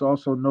recruits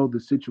also know the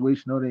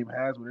situation Notre Dame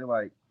has where they're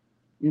like,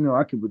 you know,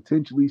 I could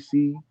potentially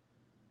see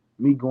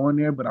me going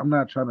there, but I'm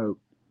not trying to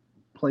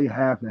play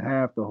half and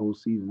half the whole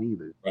season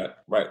either.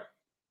 Right.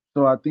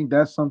 So I think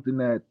that's something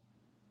that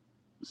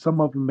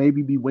some of them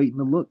maybe be waiting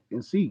to look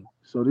and see.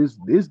 So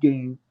this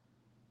game,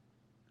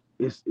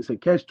 it's a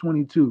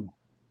catch-22.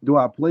 Do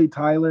I play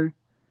Tyler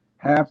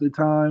half the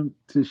time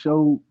to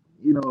show,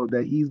 you know,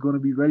 that he's going to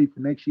be ready for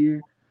next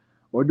year?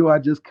 Or do I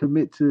just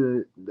commit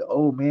to the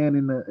old man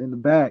in the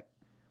back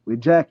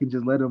with Jack and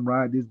just let him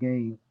ride this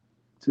game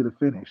to the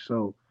finish?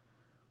 So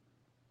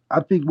I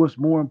think what's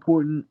more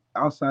important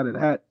outside of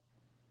that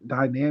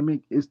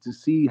dynamic is to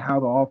see how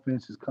the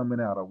offense is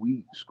coming out. Are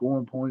we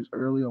scoring points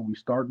early? Are we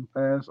starting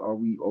fast? Or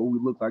we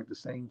look like the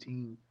same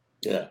team,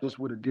 just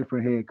with a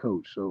different head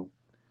coach? So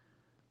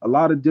a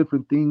lot of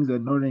different things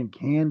that Notre Dame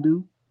can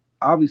do.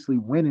 Obviously,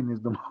 winning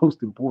is the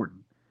most important.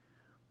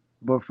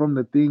 but from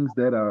the things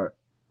that are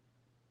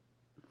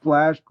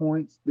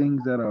flashpoints,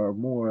 things that are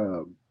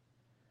more,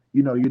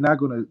 you're not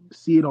going to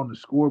see it on the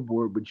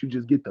scoreboard, but you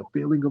just get the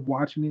feeling of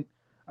watching it.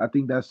 I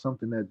think that's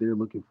something that they're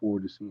looking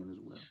forward to seeing as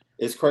well.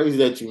 It's crazy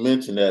that you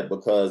mentioned that,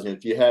 because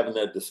if you're having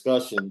that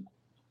discussion,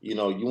 you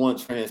want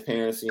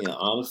transparency and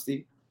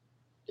honesty.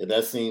 And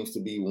that seems to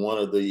be one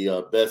of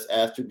the best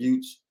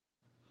attributes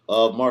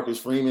of Marcus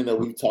Freeman that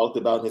we've talked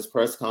about in his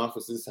press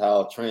conferences,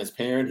 how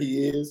transparent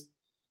he is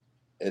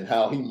and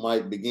how he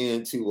might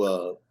begin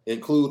to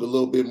include a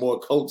little bit more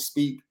coach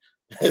speak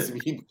as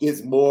he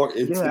gets more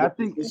into I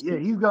think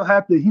he's gonna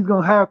have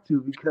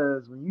to,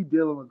 because when you're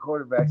dealing with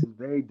quarterbacks, it's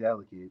very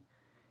delicate.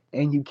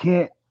 And you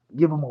can't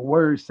give them a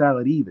word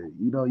salad either.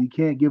 You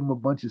can't give them a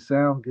bunch of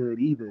sound good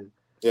either.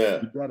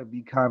 Yeah. You got to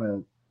be kind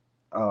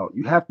of,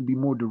 you have to be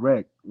more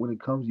direct when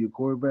it comes to your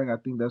quarterback. I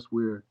think that's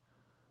where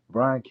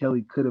Brian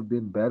Kelly could have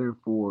been better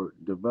for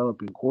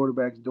developing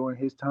quarterbacks during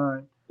his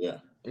time. Yeah.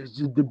 It's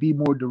just to be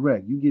more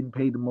direct. You're getting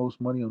paid the most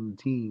money on the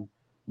team.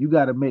 You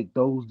got to make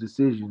those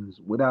decisions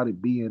without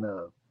it being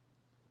a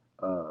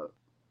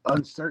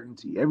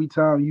uncertainty. Every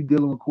time you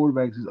dealing with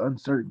quarterbacks, is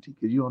uncertainty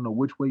because you don't know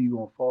which way you're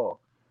gonna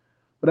fall.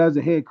 But as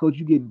a head coach,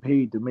 you're getting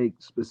paid to make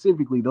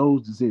specifically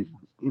those decisions.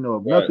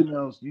 If nothing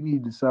else, you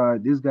need to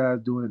decide this guy's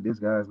doing it, this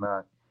guy's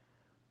not.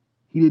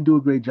 He didn't do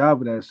a great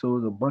job of that, so it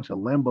was a bunch of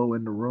limbo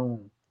in the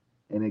room,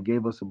 and it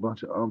gave us a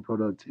bunch of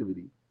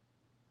unproductivity.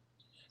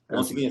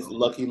 Once again, it's the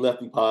Lucky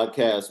Lefty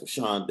podcast with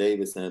Sean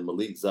Davis and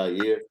Malik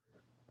Zaire,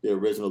 the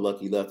original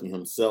Lucky Lefty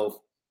himself.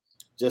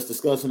 Just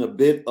discussing a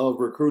bit of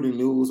recruiting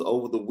news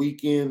over the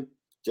weekend.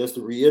 Just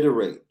to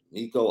reiterate,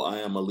 Nico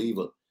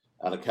Iamaleava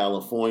out of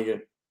California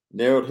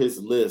narrowed his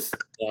list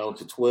down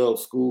to 12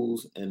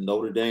 schools, and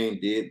Notre Dame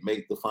did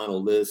make the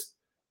final list,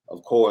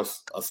 of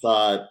course,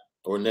 aside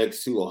or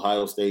next to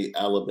Ohio State,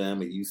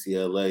 Alabama,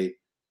 UCLA,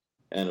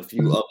 and a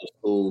few other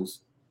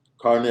schools.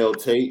 Carnell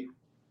Tate,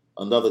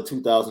 another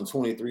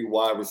 2023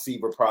 wide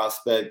receiver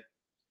prospect,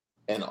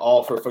 an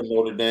offer for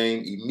Notre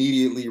Dame,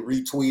 immediately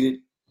retweeted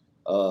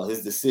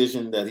his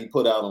decision that he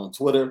put out on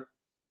Twitter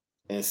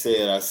and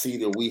said, I see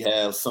that we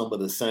have some of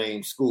the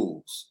same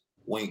schools.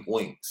 Wink,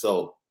 wink.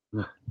 So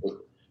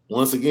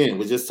once again,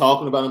 we're just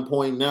talking about and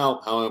pointing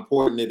out how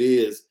important it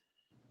is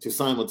to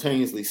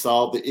simultaneously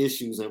solve the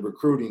issues in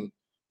recruiting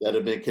that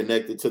have been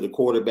connected to the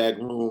quarterback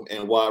room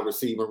and wide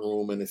receiver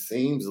room. And it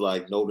seems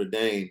like Notre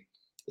Dame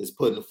is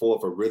putting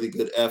forth a really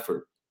good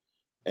effort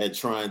at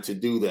trying to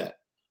do that.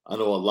 I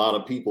know a lot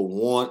of people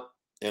want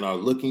and are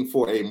looking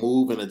for a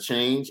move and a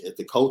change at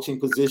the coaching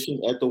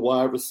position at the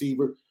wide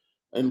receiver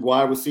and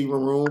wide receiver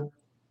room.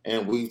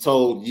 And we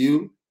told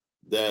you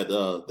that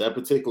that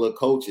particular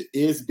coach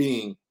is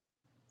being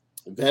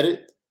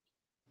vetted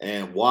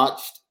and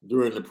watched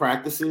during the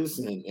practices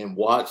and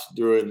watched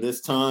during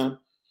this time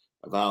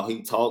of how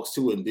he talks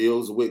to and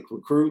deals with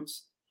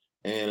recruits.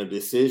 And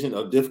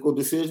a difficult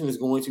decision is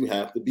going to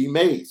have to be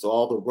made. So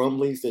all the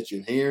rumblings that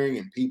you're hearing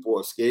and people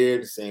are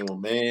scared and saying, well,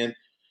 man,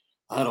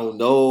 I don't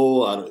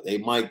know. They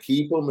might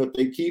keep him. If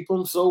they keep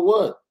him, so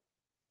what?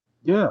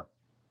 Yeah.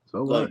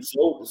 So what?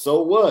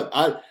 So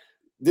what?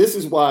 This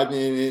is why,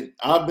 man,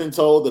 I've been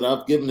told that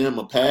I've given him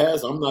a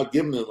pass. I'm not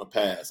giving him a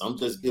pass. I'm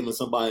just giving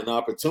somebody an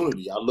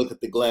opportunity. I look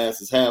at the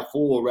glass as half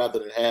full rather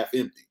than half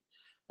empty.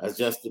 That's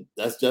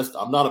just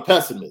I'm not a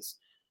pessimist.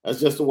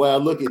 That's just the way I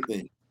look at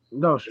things.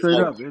 No,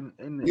 straight up.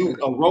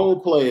 A role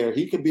player,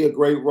 he could be a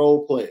great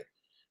role player,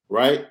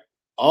 right?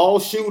 All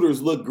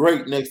shooters look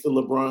great next to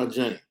LeBron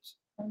James.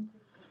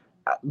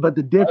 But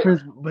the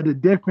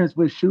difference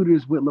with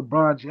shooters with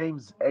LeBron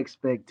James'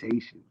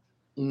 expectations.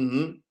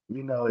 Mm-hmm.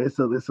 It's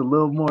a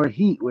little more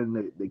heat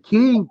when the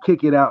king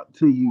kick it out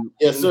to you.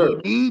 Yes, sir. You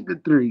need the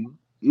three.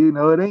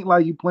 It ain't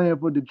like you playing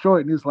for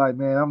Detroit and it's like,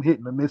 man, I'm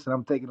hitting and missing.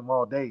 I'm taking them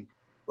all day.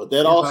 But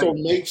that also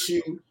makes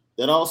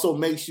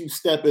you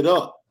step it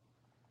up.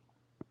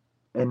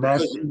 And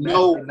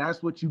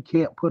that's what you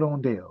can't put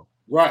on Dale.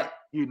 Right.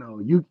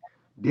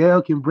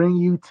 Dale can bring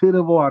you to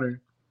the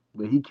water,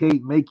 but he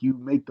can't make you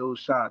make those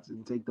shots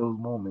and take those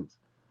moments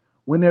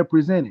when they're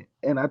presented.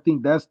 And I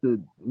think that's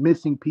the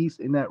missing piece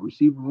in that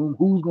receiver room.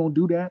 Who's going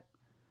to do that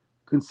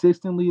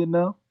consistently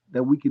enough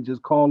that we can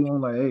just call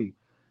on like, hey,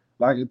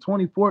 like in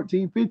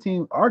 2014,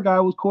 15, our guy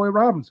was Corey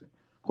Robinson.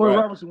 Corey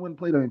Robinson wouldn't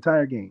play the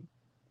entire game.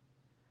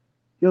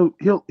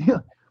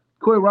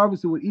 Corey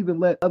Robinson would even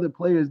let other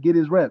players get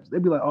his reps.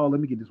 They'd be like, oh, let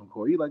me get this one,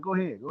 Corey. He's like, go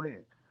ahead.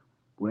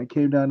 When it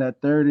came down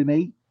that 3rd and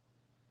 8,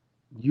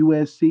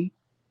 USC,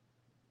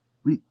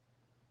 we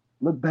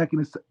look back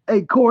and say,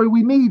 hey, Corey,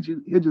 we need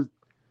you. He'll just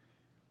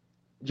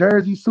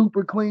jersey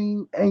super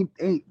clean, ain't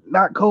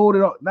not cold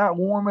at all, not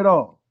warm at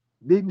all.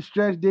 Didn't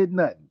stretch, did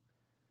nothing.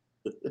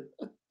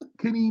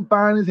 Couldn't even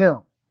find his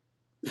helmet.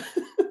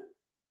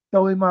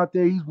 Throw him out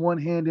there. He's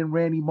one-handing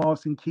Randy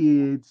Moss and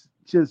kids.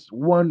 Just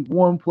one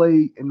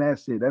play, and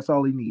that's it. That's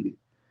all he needed.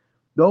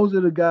 Those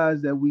are the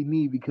guys that we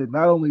need because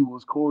not only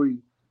was Corey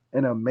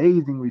an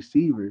amazing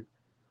receiver,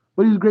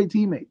 but he was a great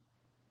teammate.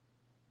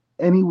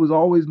 And he was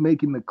always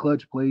making the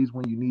clutch plays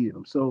when you needed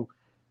him. So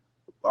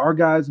our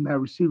guys in that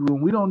receiver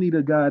room, we don't need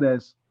a guy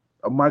that's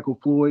a Michael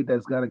Floyd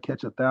that's got to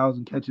catch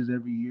 1,000 catches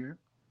every year.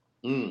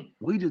 Mm.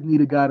 We just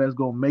need a guy that's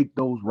going to make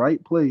those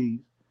right plays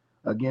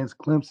against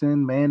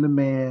Clemson, man to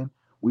man.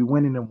 We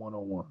winning them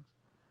 1-on-1s.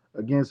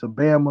 Against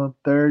Alabama,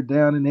 3rd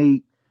down and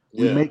 8,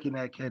 we making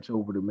that catch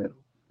over the middle.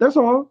 That's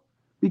all.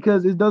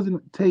 Because it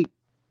doesn't take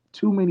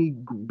too many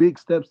big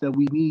steps that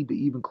we need to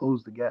even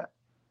close the gap.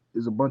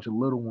 There's a bunch of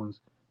little ones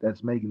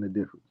that's making the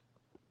difference.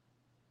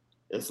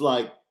 It's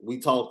like we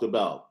talked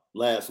about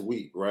last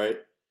week, right?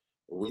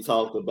 We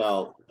talked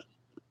about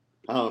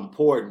how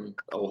important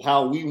or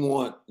how we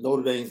want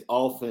Notre Dame's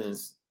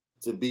offense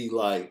to be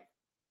like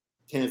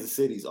Kansas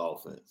City's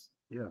offense.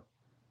 Yeah.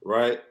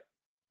 Right?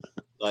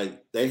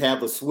 Like they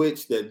have a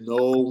switch that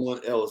no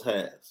one else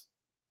has.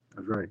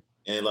 That's right.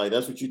 And like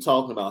that's what you're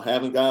talking about.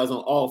 Having guys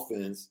on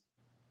offense,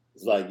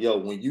 it's like, yo,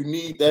 when you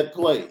need that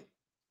play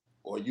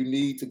or you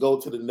need to go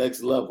to the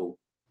next level,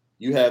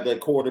 you have that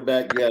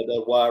quarterback, you have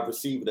that wide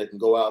receiver that can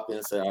go out there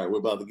and say, all right, we're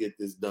about to get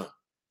this done.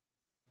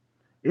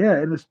 Yeah,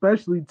 and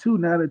especially too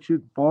now that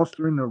you're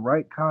fostering the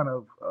right kind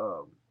of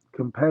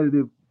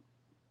competitive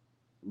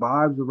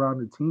vibes around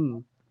the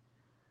team,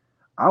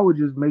 I would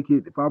just make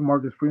it, if I'm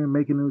Marcus Freeman,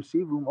 making the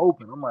receiver room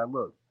open. I'm like,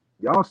 look,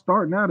 y'all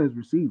starting out as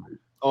receivers.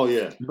 Oh,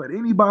 yeah. But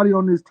anybody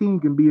on this team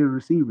can be a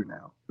receiver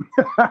now.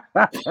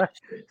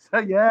 So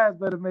your ass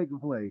better make a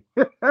play.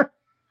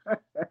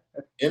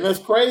 And that's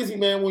crazy,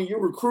 man, when you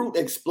recruit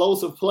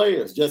explosive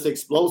players, just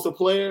explosive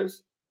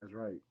players. That's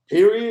right.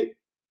 Period.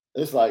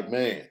 It's like,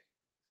 man.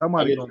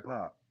 Somebody gonna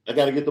pop. I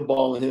got to get the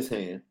ball in his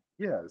hand.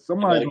 Yeah,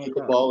 somebody gonna get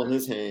the ball in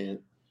his hand.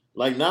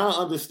 Like now I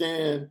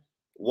understand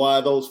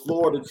why those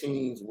Florida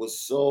teams was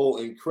so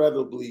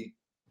incredibly.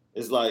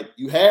 It's like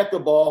you had the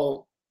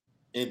ball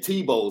in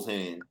Tebow's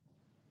hand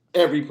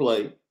every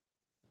play,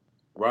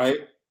 right?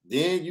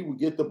 Then you would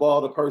get the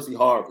ball to Percy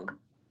Harvin.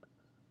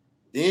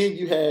 Then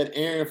you had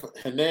Aaron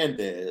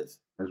Hernandez.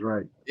 That's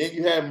right. Then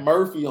you had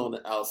Murphy on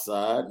the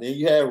outside. Then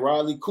you had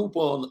Riley Cooper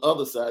on the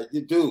other side.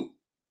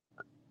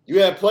 You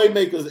had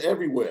playmakers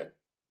everywhere.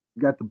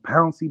 You got the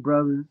Pouncey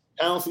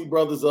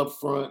brothers up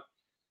front.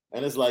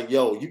 And it's like,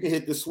 yo, you can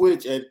hit the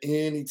switch at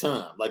any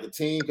time. Like a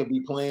team can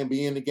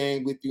be in the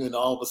game with you, and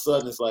all of a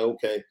sudden it's like,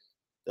 okay,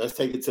 let's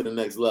take it to the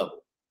next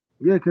level.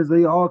 Yeah, because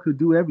they all could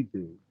do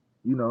everything.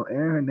 You know,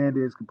 Aaron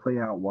Hernandez can play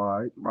out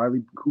wide.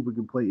 Riley Cooper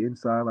can play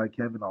inside like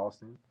Kevin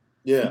Austin.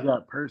 Yeah. You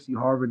got Percy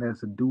Harvin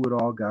that's a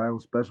do-it-all guy on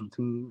special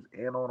teams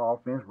and on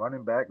offense,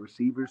 running back,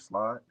 receiver,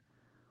 slot.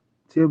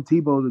 Tim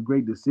Tebow is a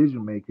great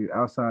decision maker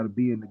outside of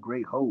being the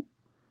great hope.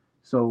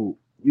 So,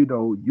 you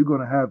know, you're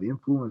going to have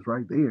influence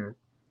right there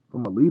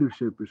from a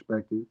leadership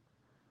perspective.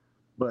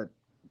 But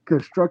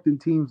constructing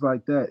teams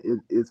like that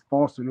is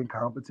fostering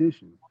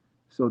competition.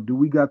 So do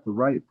we got the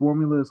right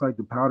formula? It's like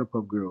the Powder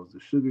Puff Girls, the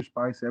sugar,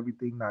 spice,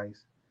 everything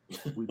nice.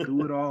 We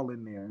threw it all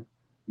in there.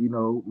 You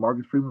know,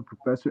 Marcus Freeman,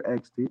 Professor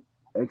X'd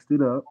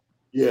it up.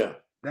 Yeah.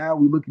 Now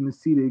we're looking to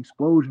see the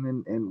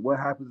explosion and what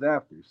happens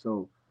after.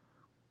 So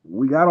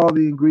we got all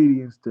the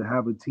ingredients to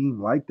have a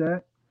team like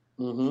that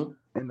and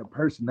the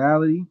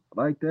personality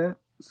like that.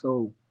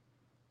 So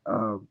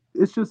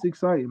it's just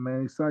exciting,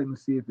 man. Exciting to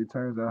see if it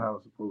turns out how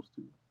it's supposed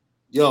to.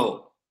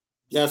 Yo,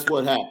 guess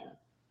what happened?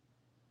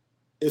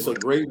 It's a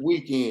great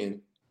weekend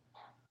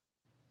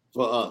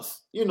for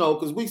us, you know,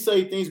 because we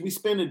say things, we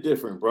spin it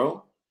different,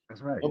 bro.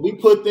 That's right. And we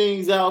put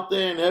things out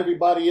there, and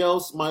everybody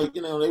else might,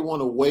 you know, they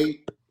want to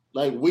wait.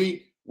 Like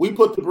we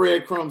put the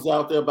breadcrumbs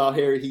out there about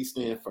Harry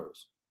Heastand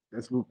first.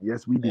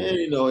 Yes, we did. And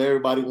you know,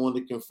 everybody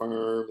wanted to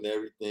confirm and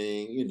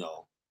everything, you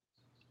know.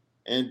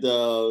 And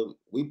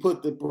we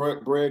put the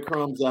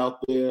breadcrumbs out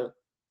there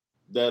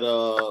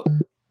that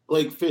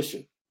Blake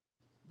Fisher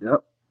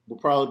will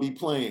probably be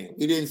playing.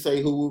 We didn't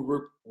say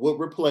who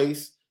would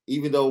replace,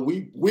 even though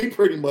we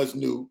pretty much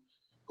knew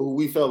who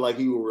we felt like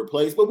he would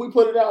replace, but we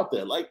put it out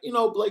there. Like, you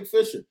know, Blake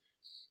Fisher.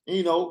 And,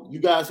 you know, you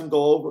guys can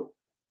go over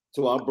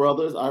to our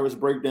brothers,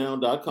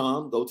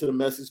 irishbreakdown.com. Go to the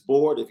message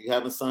board. If you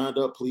haven't signed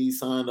up, please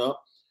sign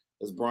up.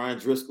 As Brian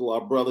Driscoll,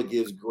 our brother,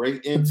 gives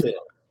great intel.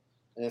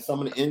 And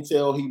some of the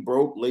intel he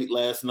broke late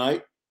last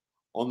night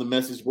on the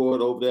message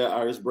board over there,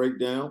 Irish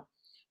Breakdown,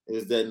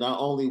 is that not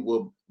only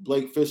will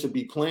Blake Fisher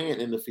be playing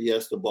in the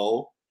Fiesta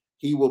Bowl,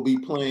 he will be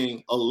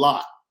playing a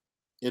lot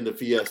in the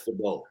Fiesta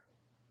Bowl.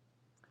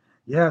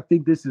 Yeah, I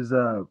think this is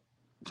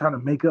trying to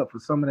make up for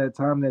some of that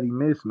time that he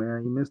missed,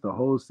 man. He missed the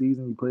whole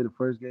season. He played the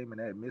first game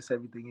and that missed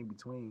everything in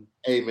between.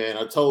 Hey, man,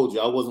 I told you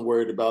I wasn't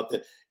worried about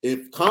that.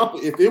 If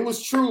it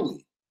was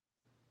truly,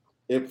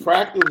 if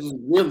practice was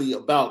really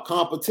about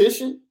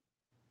competition,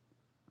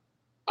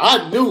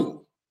 I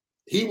knew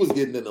he was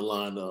getting in the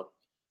lineup.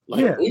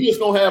 Like we just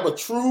gonna have a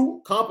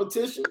true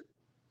competition.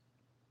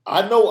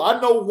 I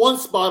know one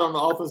spot on the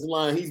offensive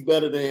line he's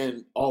better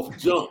than off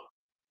jump.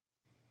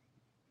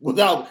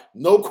 Without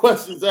no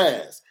questions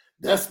asked.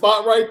 That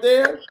spot right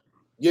there,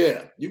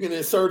 yeah, you can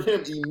insert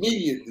him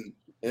immediately.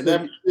 And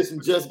that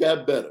position just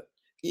got better.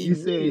 You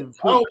saying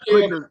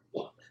putting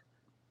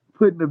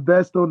the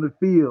best on the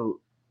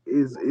field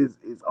is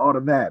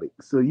automatic.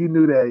 So you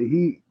knew that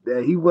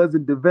he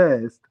wasn't the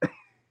best.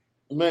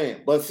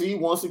 Man, but see,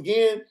 once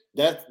again,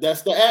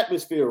 that's the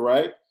atmosphere,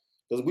 right?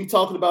 Because we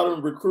talking about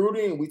in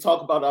recruiting and we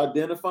talk about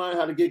identifying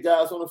how to get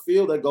guys on the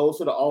field. That goes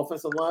to the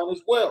offensive line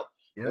as well.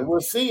 Yeah. And we're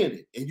seeing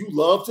it. And you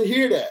love to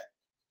hear that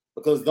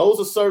because those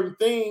are certain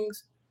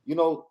things. You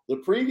know, the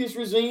previous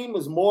regime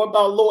was more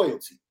about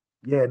loyalty.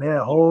 Yeah,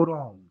 now hold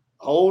on.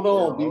 Hold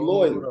on, be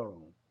loyal.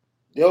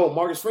 Yo,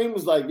 Marcus Freeman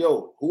was like,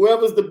 yo,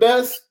 whoever's the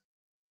best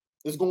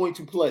is going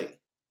to play.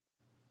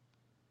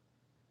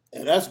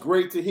 And that's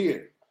great to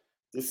hear,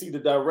 to see the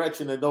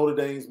direction that Notre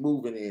Dame's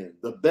moving in.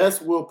 The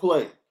best will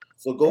play.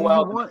 So go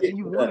out and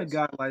you want a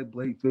guy like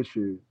Blake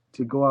Fisher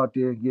to go out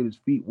there and get his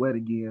feet wet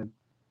again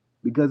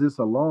because it's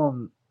a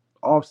long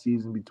off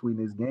season between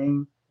this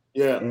game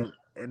and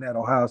that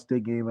Ohio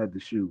State game at the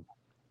shoe.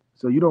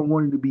 So you don't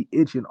want him to be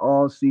itching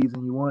all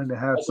season. You want him to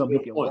have something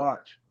he can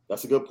watch.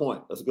 That's a good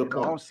point. That's a good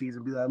point. Off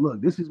season, be like,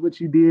 look, this is what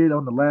you did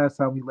on the last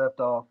time we left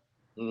off.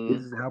 Mm-hmm.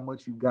 This is how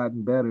much you've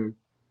gotten better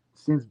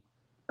since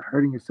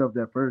hurting yourself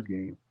that first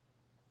game.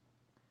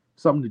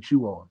 Something to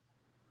chew on.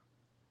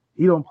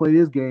 He don't play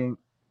this game.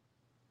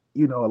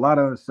 You know, a lot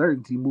of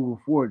uncertainty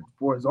moving forward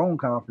for his own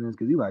confidence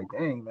because he's like,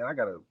 dang, man, I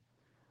got to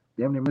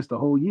damn near missed a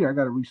whole year. I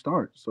got to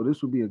restart. So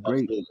this would be a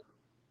great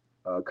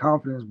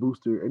confidence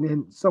booster. And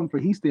then something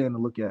for Hiestand to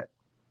look at.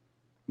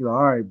 You know,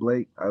 all right,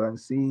 Blake, I done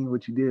seen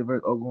what you did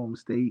versus Oklahoma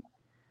State.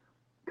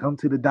 Come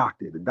to the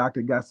doctor. The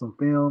doctor got some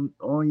film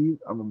on you.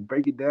 I'm going to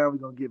break it down. We're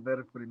going to get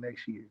better for the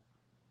next year.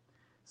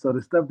 So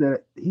the stuff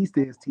that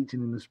Hiestand's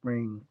teaching in the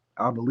spring,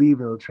 I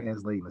believe it'll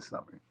translate in the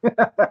summer.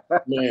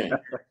 Man,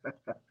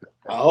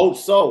 I hope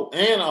so.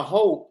 And I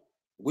hope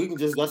we can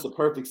just, that's a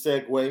perfect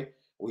segue.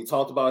 We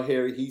talked about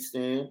Harry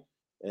Hiestand,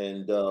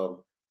 and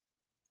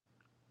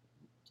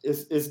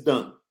it's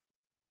done.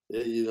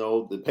 You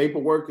know, the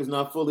paperwork is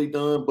not fully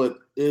done, but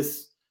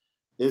it's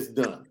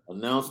done.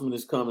 Announcement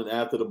is coming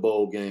after the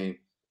bowl game.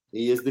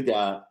 He is the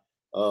guy.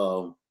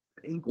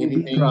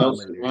 Anything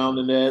else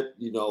surrounding that,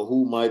 you know,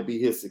 who might be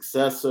his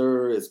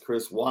successor? Is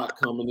Chris Watt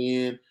coming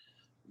in?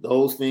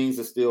 Those things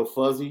are still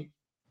fuzzy,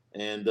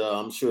 and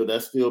I'm sure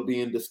that's still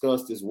being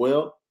discussed as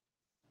well.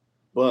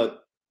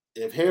 But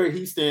if Harry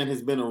Hiestand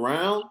has been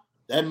around,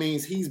 that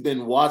means he's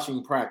been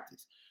watching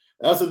practice.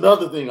 That's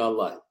another thing I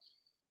like.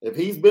 If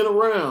he's been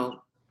around,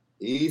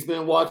 he's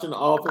been watching the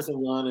offensive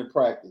line in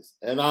practice.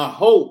 And I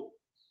hope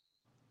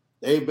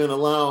they've been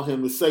allowing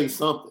him to say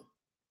something.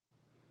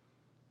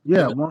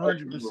 Yeah,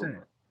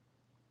 100%.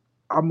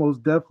 I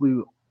most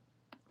definitely,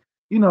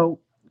 you know,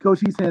 Coach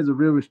Hiestand's a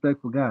real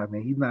respectful guy,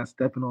 man. He's not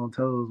stepping on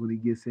toes when he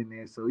gets in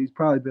there. So he's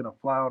probably been a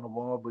fly on the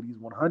wall, but he's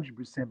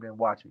 100% been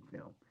watching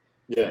film.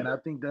 Yeah. And I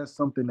think that's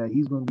something that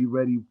he's going to be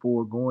ready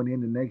for going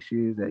into next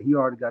year, is that he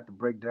already got the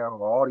breakdown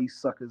of all these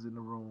suckers in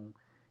the room.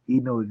 He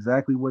knows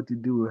exactly what to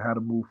do and how to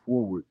move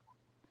forward.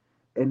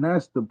 And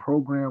that's the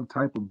program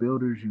type of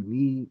builders you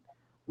need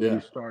when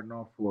you're starting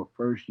off for a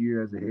first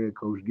year as a head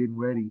coach, getting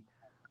ready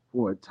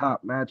for a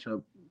top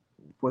matchup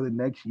for the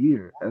next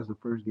year as the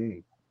first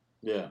game.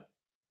 Yeah,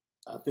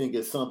 I think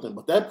it's something.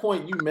 But that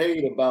point you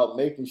made about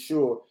making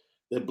sure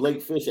that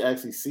Blake Fisher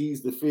actually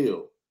sees the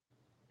field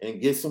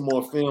and gets some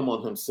more film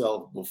on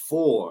himself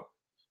before,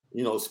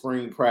 you know,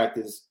 spring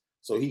practice,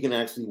 so he can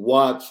actually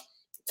watch,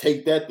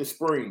 take that to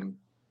spring,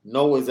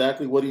 know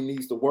exactly what he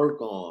needs to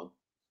work on,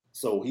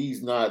 so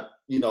he's not,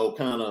 you know,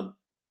 kind of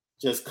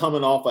just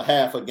coming off a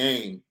half a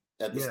game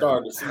at the start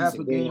of the season. Half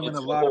a game and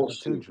a lot of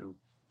potential.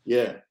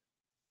 Yeah.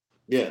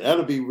 Yeah,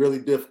 that'll be really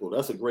difficult.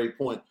 That's a great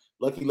point.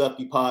 Lucky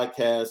Lefty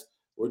podcast.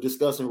 We're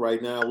discussing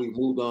right now. We've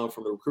moved on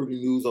from the recruiting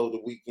news over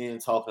the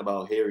weekend, talking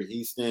about Harry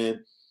Hiestand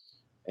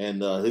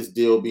and his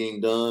deal being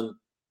done.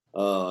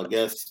 I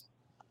guess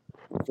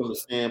from the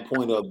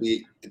standpoint of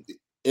the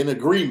in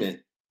agreement,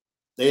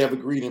 they have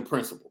agreed in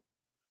principle.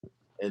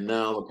 And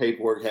now the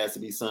paperwork has to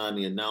be signed.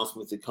 The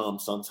announcement to come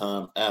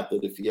sometime after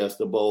the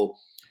Fiesta Bowl.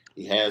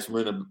 He has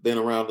been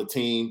around the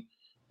team,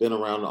 been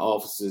around the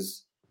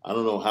offices. I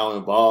don't know how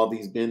involved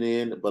he's been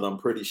in, but I'm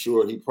pretty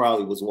sure he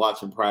probably was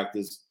watching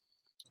practice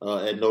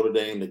at Notre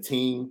Dame. The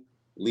team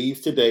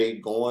leaves today,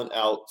 going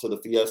out to the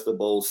Fiesta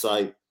Bowl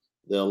site.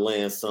 They'll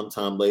land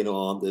sometime later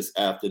on this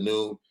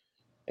afternoon.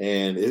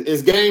 And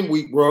it's game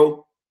week,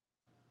 bro.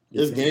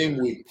 It's game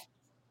week.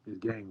 It's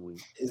game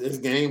week. It's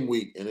game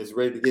week, and it's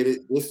ready to get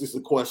it. This is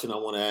the question I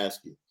want to ask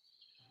you.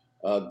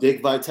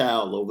 Dick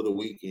Vitale over the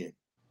weekend.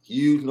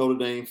 Huge Notre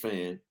Dame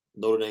fan,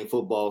 Notre Dame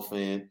football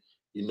fan.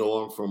 You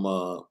know him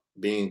from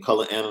being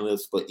color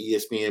analyst for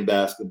ESPN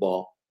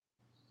basketball.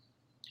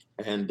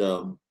 And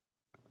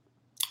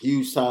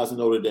huge ties to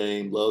Notre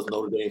Dame, loves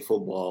Notre Dame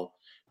football.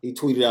 He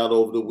tweeted out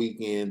over the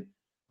weekend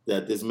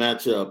that this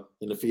matchup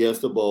in the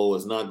Fiesta Bowl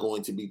is not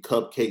going to be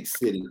Cupcake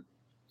City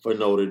for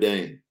Notre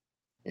Dame.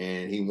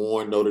 And he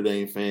warned Notre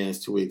Dame fans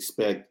to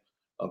expect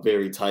a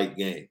very tight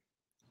game.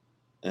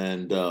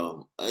 And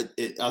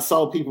I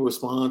saw people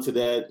respond to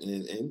that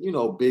and you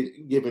know,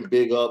 giving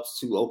big ups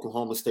to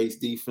Oklahoma State's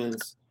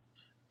defense.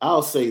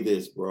 I'll say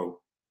this, bro.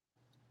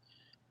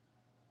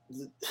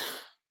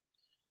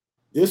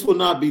 This will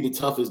not be the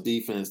toughest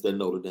defense that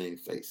Notre Dame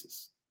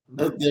faces.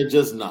 They're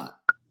just not.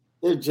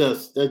 They're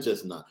just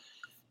not.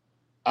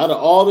 Out of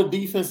all the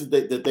defenses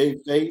that they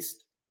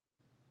faced,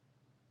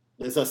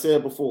 as I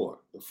said before,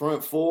 the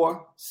front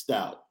four,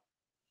 stout.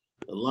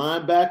 The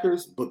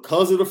linebackers,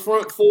 because of the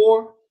front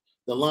four,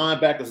 the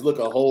linebackers look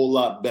a whole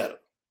lot better.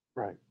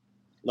 Right.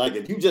 Like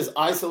if you just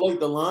isolate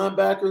the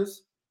linebackers,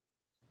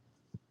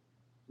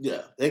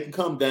 yeah, they can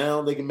come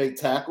down, they can make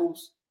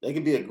tackles, they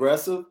can be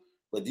aggressive,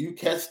 but do you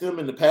catch them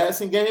in the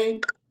passing game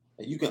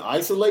and you can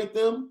isolate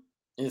them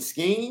and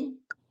scheme,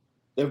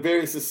 they're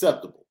very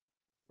susceptible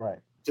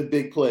to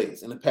big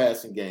plays in the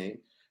passing game.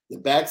 The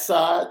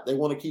backside, they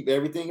want to keep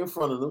everything in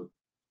front of them.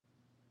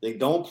 They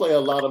don't play a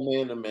lot of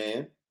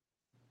man-to-man,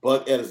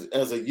 but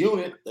as a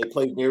unit, they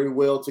play very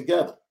well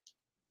together.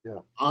 Yeah.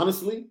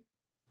 Honestly,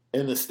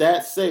 and the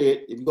stats say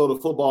it. If you go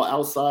to Football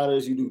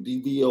Outsiders, you do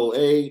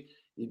DVOA,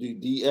 you do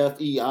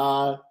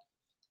DFEI,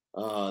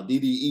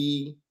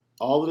 DDE,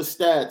 all of the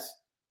stats.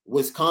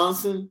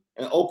 Wisconsin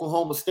and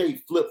Oklahoma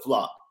State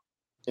flip-flop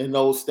in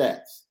those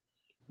stats.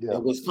 Yeah.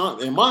 And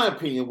Wisconsin, in my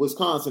opinion,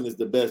 Wisconsin is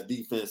the best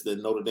defense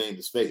that Notre Dame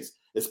has faced.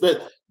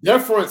 Especially their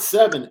front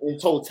seven in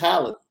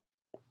totality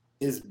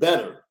is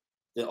better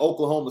than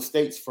Oklahoma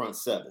State's front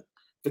seven.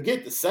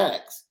 Forget the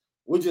sacks.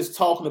 We're just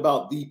talking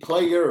about the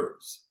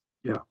players.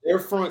 Yeah. Their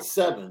front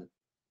seven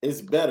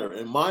is better,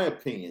 in my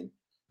opinion,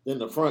 than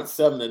the front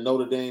seven that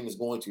Notre Dame is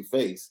going to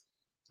face.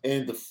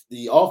 And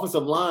the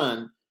offensive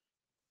line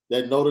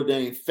that Notre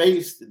Dame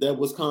faced that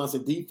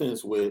Wisconsin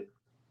defense with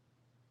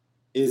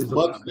is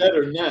much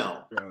better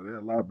now. Yeah, they're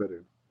a lot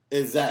better.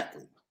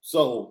 Exactly.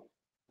 So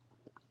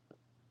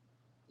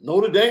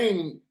Notre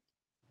Dame,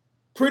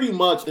 pretty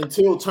much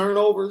until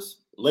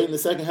turnovers late in the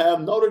second half,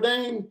 Notre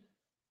Dame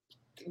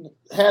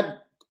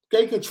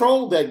they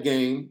controlled that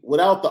game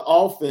without the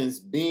offense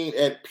being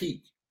at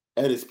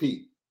its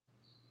peak.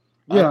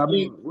 Yeah, I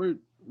mean, we're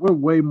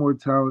way more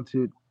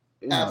talented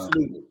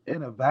absolutely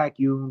in a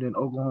vacuum than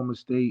Oklahoma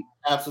State.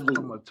 Absolutely.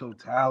 From a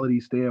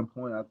totality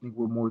standpoint, I think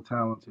we're more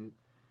talented.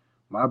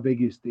 My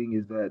biggest thing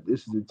is that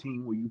this is a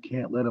team where you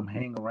can't let them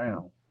hang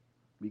around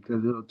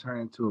because it'll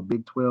turn into a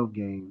Big 12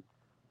 game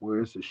where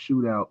it's a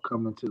shootout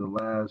coming to the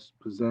last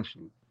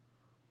possession.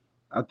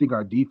 I think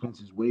our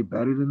defense is way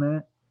better than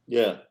that.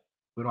 Yeah.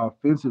 But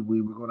offensively,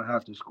 we're going to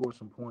have to score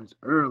some points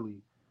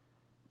early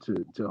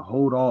to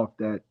hold off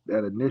that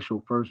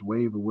initial first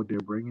wave of what they're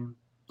bringing.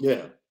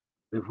 Yeah.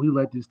 If we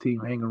let this team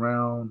hang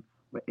around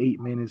with 8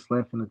 minutes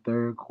left in the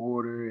third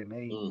quarter and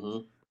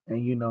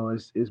and you know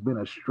it's been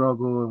a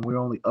struggle and we're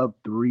only up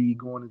 3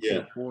 going into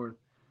the fourth,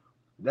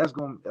 that's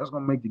gonna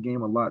make the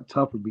game a lot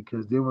tougher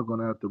because then we're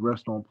gonna have to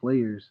rest on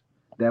players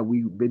that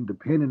we've been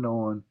depending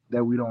on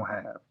that we don't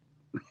have.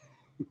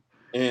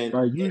 And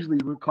usually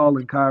we're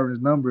calling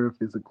Kyron's number if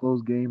it's a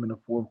close game in the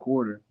fourth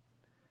quarter.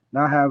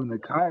 Not having the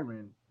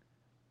Kyron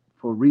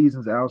for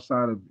reasons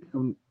outside of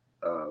him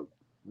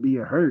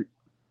being hurt,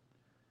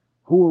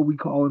 who are we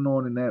calling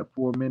on in that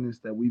 4 minutes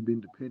that we've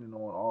been depending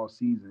on all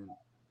season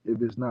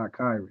if it's not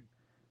Kyron?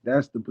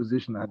 That's the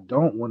position I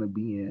don't want to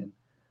be in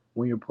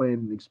when you're playing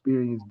an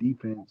experienced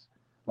defense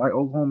like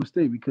Oklahoma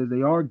State because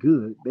they are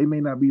good. They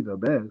may not be the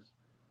best,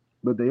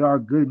 but they are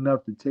good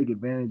enough to take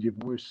advantage if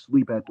we're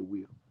asleep at the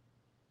wheel.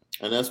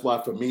 And that's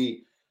why, for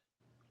me,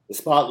 the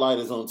spotlight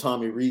is on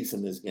Tommy Rees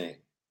in this game.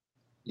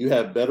 You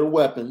have better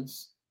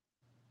weapons.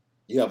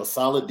 You have a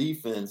solid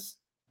defense.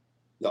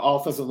 Your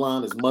offensive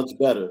line is much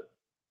better.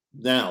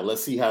 Now,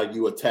 let's see how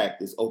you attack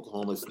this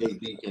Oklahoma State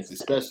defense,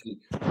 especially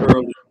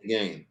early in the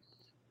game,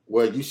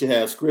 where you should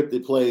have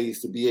scripted plays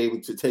to be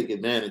able to take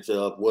advantage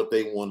of what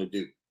they want to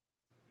do.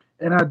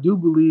 And I do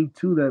believe,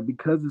 too, that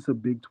because it's a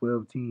Big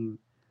 12 team,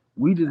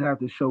 we just have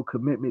to show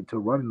commitment to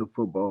running the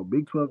football.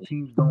 Big 12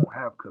 teams don't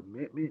have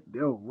commitment.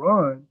 They'll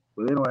run,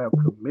 but they don't have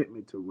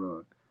commitment to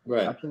run.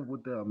 Right. I think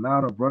with the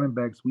amount of running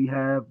backs we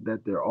have,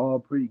 that they're all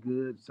pretty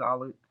good,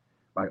 solid.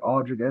 Like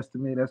Audric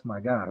Estime, that's my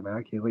guy, man.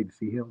 I can't wait to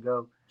see him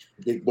go.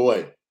 Big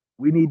boy.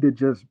 We need to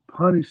just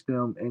punish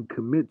them and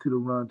commit to the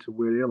run to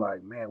where they're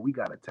like, man, we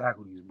got to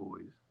tackle these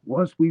boys.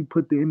 Once we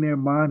put in their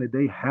mind that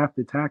they have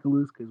to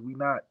tackle us because we're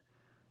not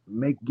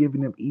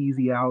giving them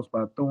easy outs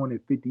by throwing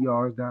it 50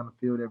 yards down the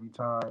field every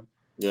time.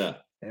 Yeah.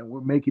 And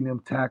we're making them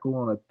tackle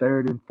on a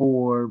 3rd and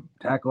 4,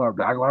 tackle our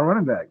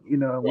running back. You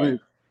know, right. We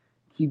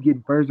keep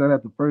getting first down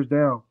after first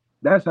down.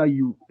 That's how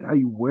you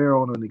wear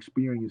on an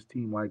experienced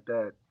team like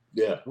that.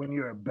 Yeah. When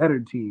you're a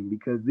better team,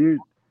 because they're,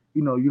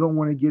 you know, you don't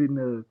want to get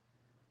in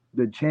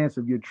the chance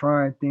of you're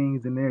trying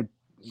things and they're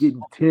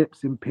getting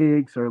tips and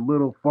picks or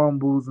little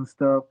fumbles and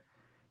stuff.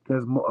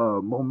 Because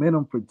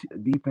momentum for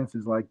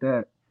defenses like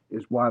that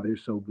is why they're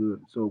so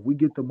good. So if we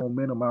get the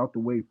momentum out the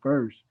way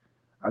first,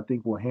 I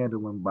think we'll handle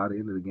them by the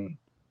end of the game.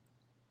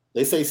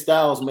 They say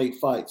styles make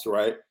fights,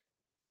 right?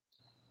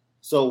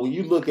 So when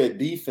you look at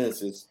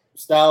defenses,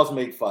 styles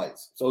make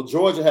fights. So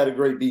Georgia had a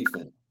great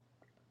defense,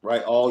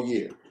 right, all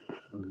year.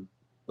 Mm-hmm.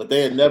 But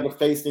they had never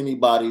faced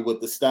anybody with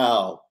the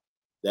style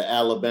that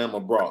Alabama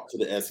brought to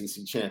the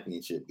SEC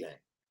championship game.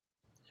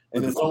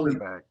 And there's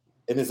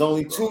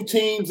only 2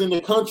 teams in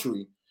the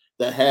country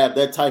that have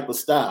that type of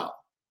style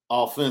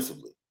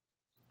offensively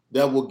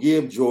that will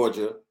give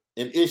Georgia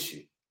an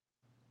issue.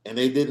 And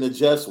they didn't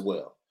adjust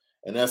well.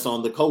 and that's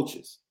on the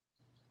coaches.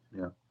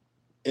 Yeah.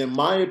 In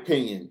my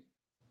opinion,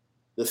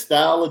 the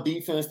style of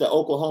defense that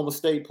Oklahoma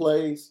State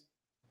plays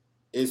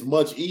is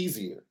much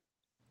easier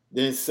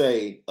than,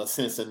 say, a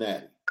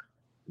Cincinnati.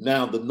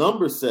 Now, the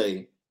numbers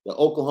say that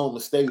Oklahoma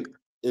State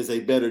is a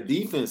better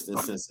defense than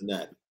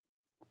Cincinnati.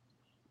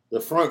 The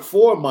front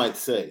four might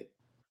say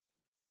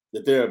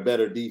that they're a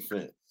better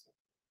defense.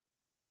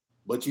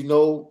 But you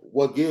know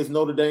what gives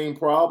Notre Dame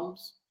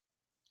problems?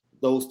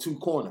 Those two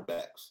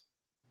cornerbacks.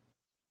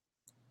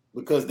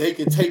 Because they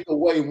can take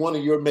away one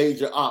of your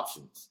major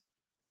options.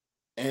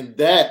 And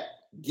that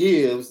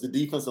gives the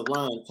defensive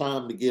line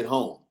time to get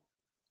home.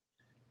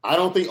 I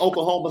don't think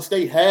Oklahoma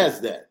State has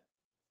that.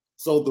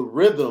 So the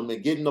rhythm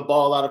and getting the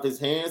ball out of his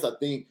hands, I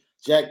think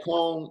Jack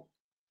Coan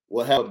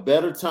will have a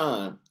better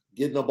time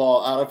getting the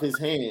ball out of his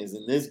hands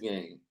in this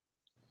game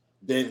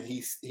than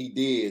he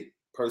did,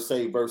 per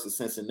se, versus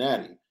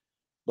Cincinnati,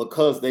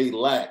 because they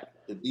lack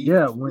the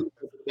defensive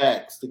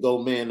backs to go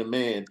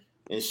man-to-man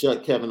and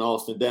shut Kevin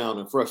Austin down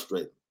and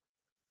frustrate him.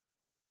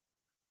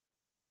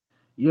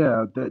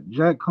 Yeah, that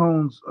Jack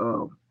Coan's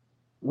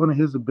one of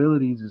his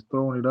abilities is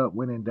throwing it up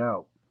when in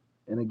doubt.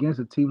 And against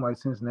a team like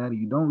Cincinnati,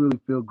 you don't really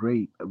feel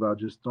great about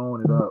just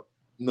throwing it up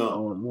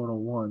on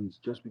one-on-ones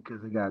just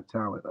because they got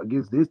talent.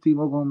 Against this team,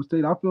 Oklahoma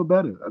State, I feel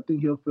better. I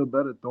think he'll feel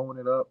better throwing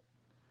it up.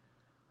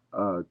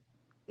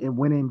 And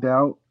when in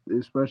doubt,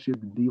 especially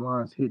if the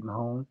D-line's hitting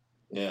home.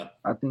 Yeah.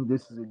 I think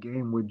this is a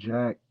game where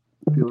Jack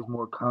feels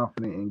more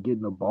confident in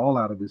getting the ball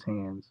out of his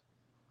hands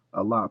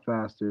a lot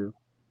faster,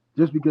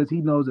 just because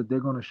he knows that they're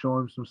going to show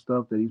him some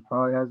stuff that he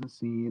probably hasn't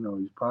seen, or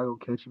he's probably going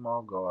to catch him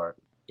off guard.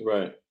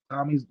 Right.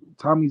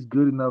 Tommy's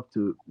good enough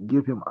to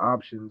give him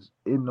options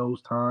in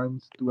those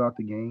times throughout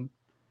the game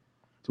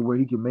to where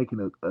he can make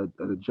an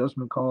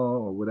adjustment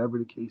call or whatever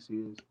the case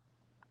is.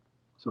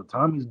 So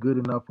Tommy's good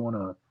enough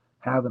on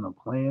having a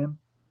plan.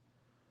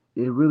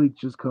 It really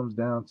just comes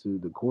down to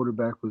the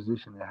quarterback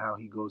position and how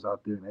he goes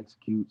out there and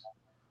executes.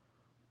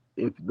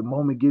 If the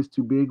moment gets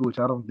too big, which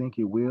I don't think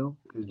it will,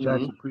 because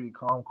Jack's a pretty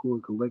calm, cool,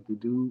 collected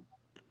dude,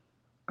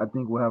 I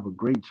think we'll have a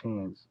great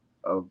chance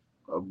of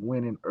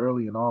winning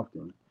early and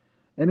often.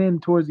 And then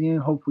towards the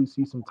end, hopefully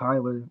see some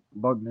Tyler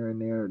Buchner in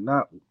there.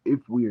 Not if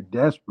we are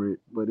desperate,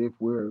 but if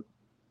we're,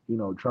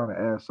 trying to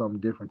add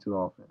something different to the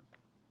offense.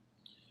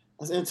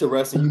 That's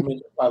interesting. You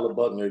mentioned Tyler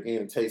Buchner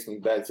again. It takes me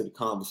back to the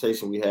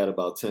conversation we had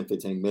about 10,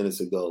 15 minutes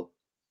ago.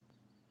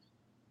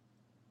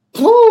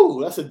 Whew,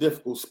 that's a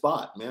difficult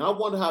spot, man. I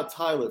wonder how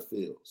Tyler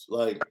feels.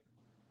 Like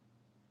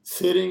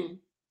sitting,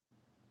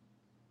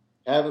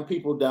 having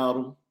people doubt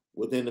him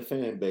within the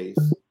fan base,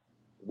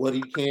 what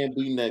he can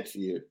be next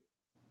year,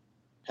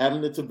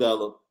 having to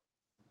develop,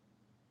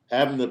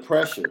 having the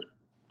pressure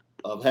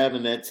of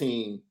having that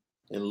team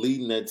and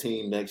leading that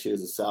team next year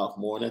as a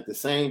sophomore, and at the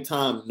same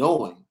time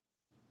knowing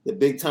the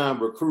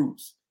big-time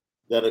recruits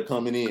that are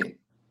coming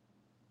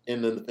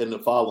in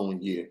the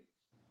following year.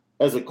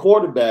 As a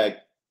quarterback,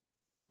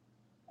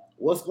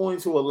 what's going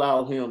to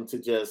allow him to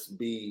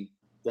to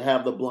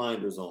have the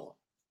blinders on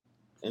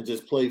and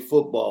just play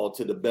football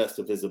to the best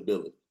of his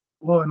ability?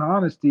 Well, in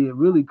honesty, it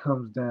really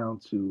comes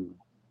down to,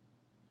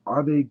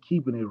 are they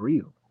keeping it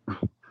real?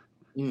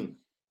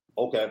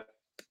 Okay.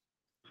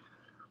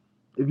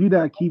 If you're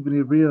not keeping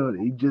it real,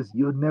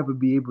 you'll never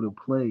be able to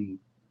play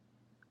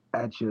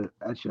at your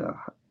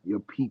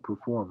peak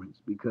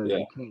performance, because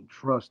you can't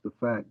trust the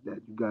fact that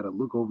you got to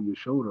look over your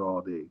shoulder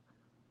all day.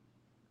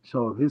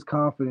 So if his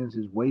confidence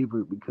is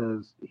wavered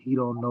because he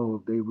don't know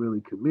if they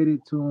really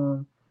committed to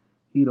him,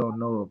 he don't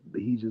know if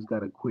he just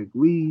got a quick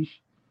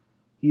leash,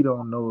 he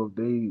don't know if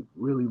they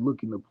really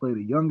looking to play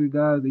the younger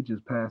guys, they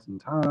just passing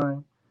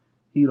time.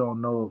 He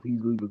don't know if he's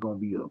either going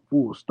to be a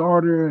full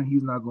starter and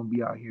he's not going to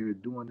be out here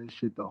doing this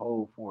shit the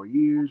whole 4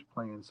 years,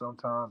 playing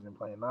sometimes and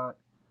playing not.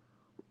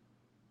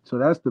 So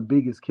that's the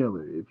biggest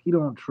killer. If he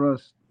don't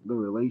trust the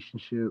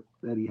relationship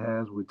that he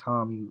has with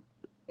Tommy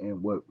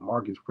and what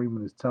Marcus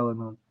Freeman is telling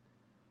him,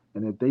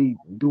 and if they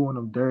doing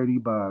him dirty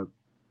by,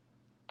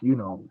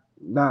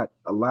 not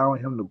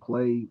allowing him to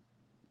play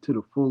to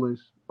the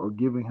fullest or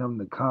giving him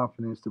the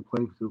confidence to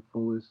play to the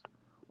fullest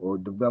or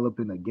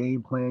developing a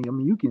game plan. I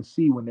mean, you can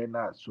see when they're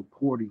not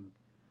supporting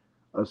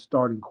a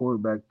starting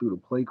quarterback through the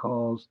play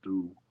calls,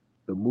 through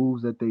the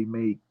moves that they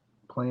make,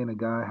 playing a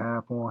guy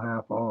half on,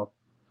 half off.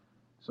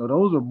 So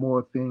those are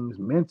more things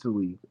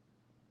mentally,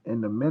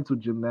 and the mental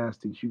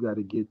gymnastics you got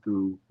to get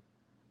through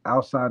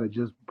outside of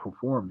just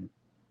performing.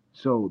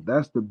 So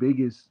that's the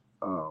biggest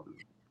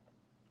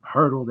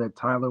hurdle that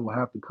Tyler will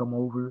have to come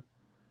over,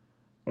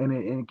 and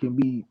it can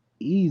be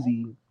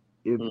easy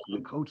if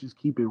the coaches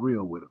keep it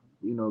real with him.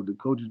 The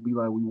coaches be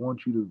like, we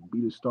want you to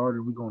be the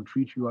starter. We're going to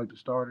treat you like the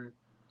starter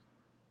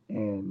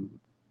and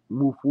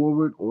move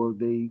forward. Or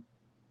they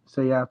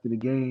say after the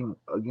game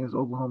against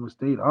Oklahoma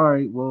State, all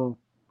right, well,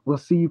 we'll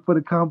see you for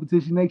the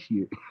competition next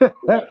year.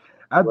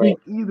 I think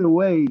either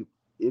way,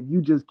 if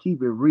you just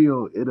keep it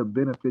real, it'll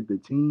benefit the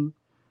team.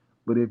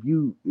 But if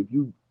you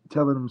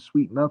telling him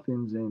sweet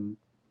nothings and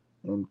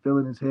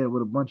filling his head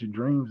with a bunch of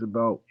dreams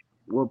about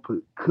what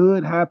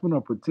could happen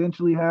or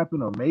potentially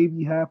happen or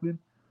maybe happen,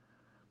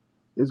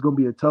 it's going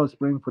to be a tough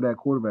spring for that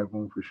quarterback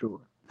room for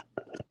sure.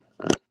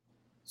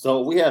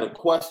 So we had a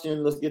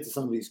question. Let's get to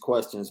some of these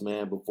questions,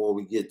 man, before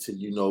we get to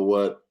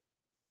what.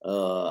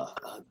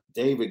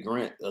 David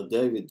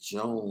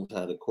Jones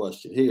had a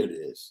question. Here it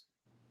is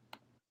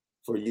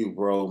for you,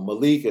 bro.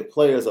 Malik, if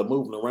players are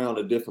moving around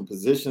to different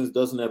positions,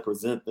 doesn't that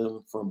prevent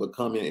them from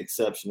becoming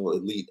exceptional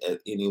elite at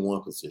any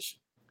one position?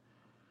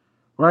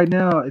 Right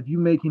now, if you're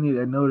making it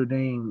at Notre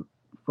Dame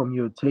from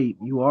your tape,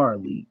 you are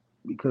elite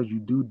because you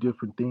do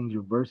different things.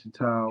 You're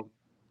versatile.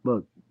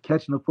 Look,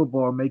 catching the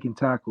football, making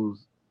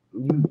tackles,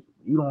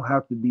 you don't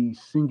have to be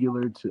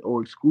singular to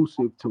or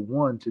exclusive to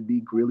one to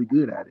be really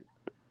good at it.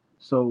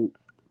 So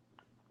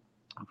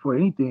for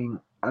anything,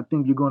 I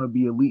think you're going to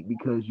be elite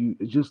because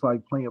it's just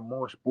like playing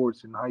more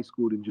sports in high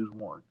school than just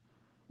one.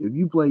 If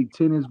you play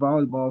tennis,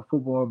 volleyball,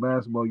 football,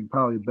 basketball, you're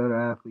probably a better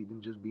athlete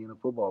than just being a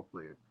football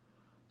player.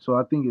 So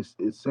I think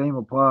it's same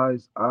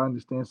applies. I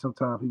understand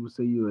sometimes people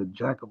say you're a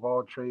jack of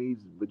all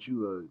trades, but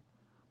you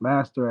a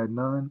master at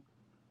none.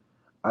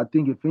 I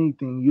think if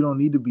anything, you don't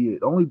need to be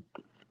only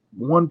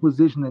one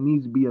position that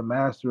needs to be a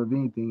master of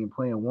anything and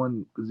playing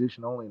one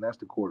position only, and that's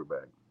the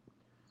quarterback.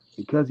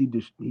 Because he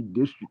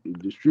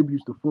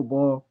distributes the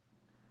football,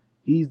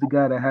 he's the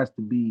guy that has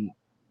to be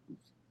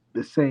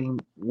the same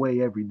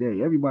way every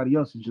day. Everybody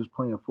else is just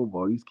playing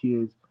football. These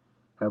kids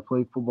have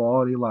played football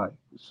all their life.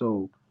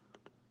 So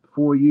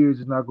 4 years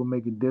is not going to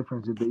make a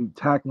difference if they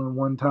tackling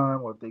one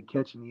time or if they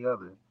catching the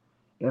other.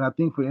 And I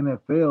think for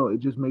NFL, it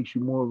just makes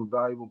you more of a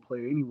valuable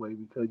player anyway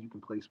because you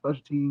can play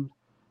special teams,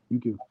 you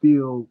can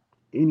fill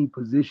any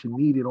position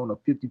needed on a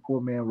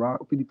 53-man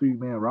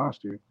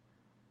roster.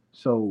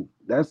 So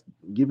that's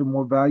giving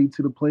more value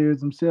to the players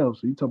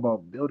themselves. So you talk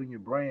about building your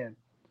brand,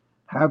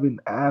 having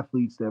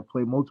athletes that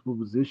play multiple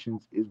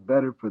positions is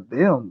better for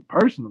them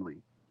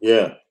personally.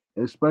 Yeah.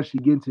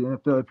 Especially getting to the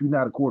NFL if you're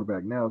not a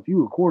quarterback. Now, if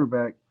you're a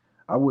quarterback,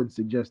 I wouldn't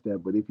suggest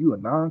that. But if you're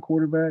a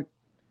non-quarterback,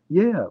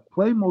 yeah,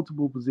 play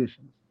multiple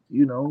positions.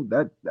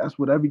 That's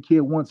what every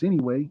kid wants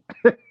anyway.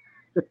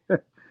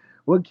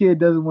 What kid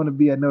doesn't want to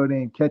be at Notre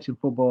Dame catching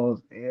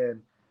footballs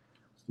and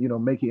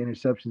making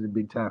interceptions and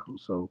big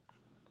tackles? So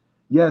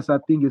yes, I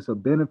think it's a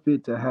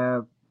benefit to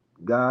have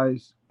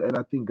guys, and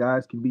I think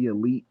guys can be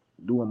elite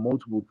doing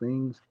multiple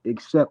things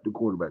except the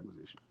quarterback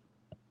position.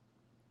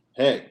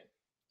 Hey,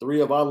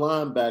 3 of our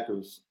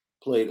linebackers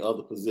played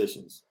other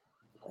positions,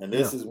 and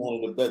this is one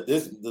of the best.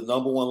 This is the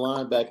number one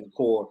linebacking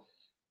core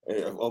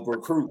of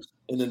recruits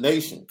in the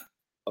nation.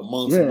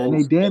 Amongst and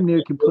they damn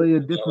near can play a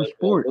different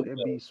sport and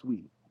be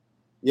sweet.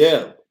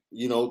 Yeah,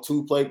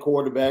 2 play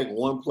quarterback,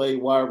 1 play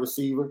wide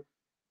receiver.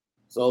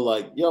 So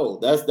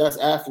that's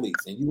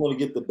athletes, and you want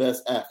to get the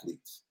best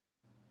athletes.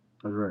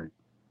 That's right.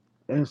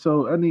 And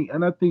so I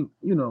think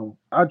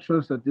I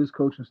trust that this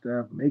coaching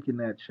staff making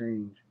that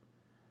change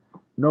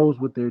knows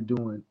what they're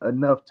doing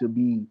enough to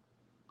be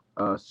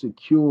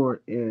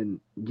secure in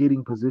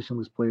getting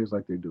positionless players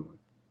like they're doing.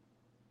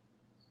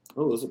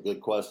 Oh, that's a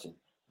good question.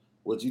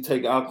 Would you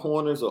take our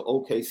corners or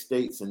OK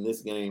States in this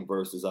game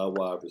versus our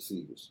wide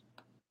receivers?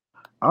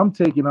 I'm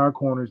taking our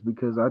corners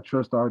because I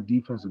trust our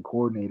defensive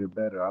coordinator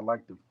better. I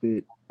like the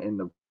fit and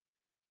the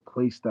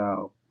play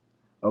style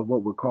of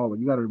what we're calling.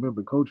 You got to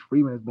remember, Coach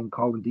Freeman has been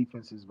calling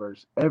defenses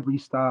versus every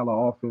style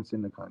of offense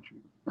in the country.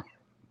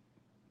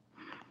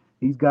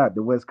 He's got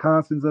the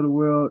Wisconsins of the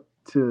world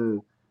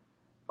to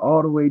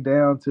all the way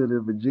down to the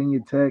Virginia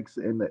Techs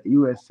and the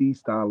USC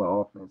style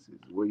of offenses,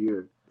 where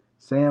you're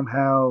Sam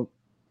Howell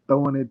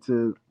throwing it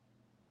to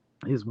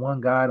his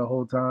one guy the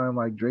whole time,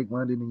 like Drake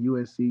London in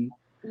USC.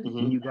 Mm-hmm.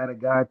 And you got a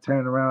guy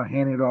turning around,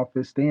 handing it off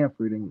at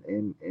Stanford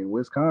in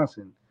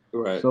Wisconsin.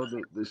 Right. So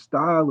the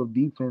style of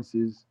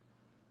defenses,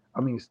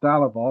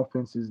 style of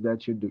offenses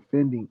that you're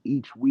defending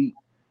each week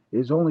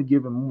is only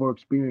giving more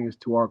experience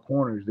to our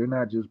corners. They're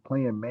not just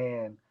playing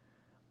man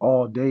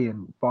all day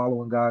and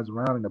following guys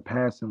around in the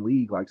passing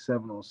league like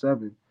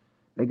 7-on-7.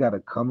 They got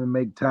to come and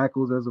make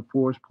tackles as a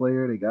force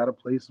player. They got to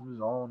play some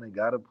zone. They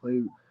got to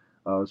play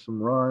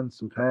some runs,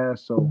 some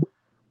pass. So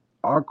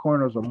our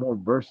corners are more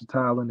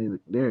versatile in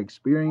their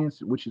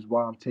experience, which is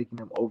why I'm taking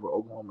them over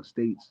Oklahoma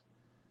State's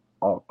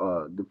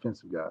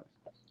defensive guys.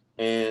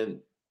 And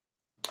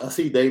I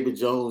see David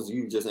Jones.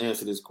 You just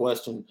answered this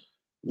question.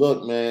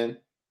 Look, man,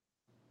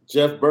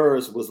 Jeff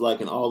Burris was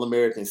like an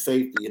All-American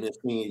safety in his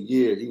senior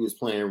year. He was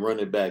playing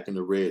running back in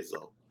the red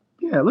zone.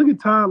 Yeah, look at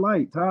Todd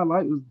Light. Todd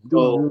Light was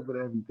doing good with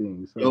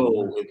everything.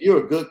 So, if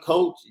you're a good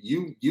coach,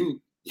 you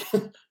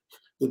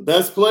the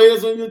best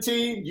players on your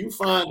team, you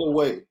find a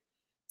way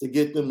to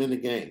get them in the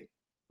game.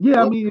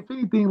 Yeah, if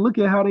anything, look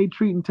at how they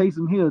treating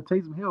Taysom Hill.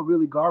 Taysom Hill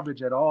really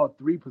garbage at all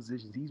 3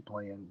 positions he's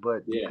playing,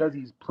 but because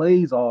he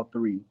plays all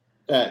 3,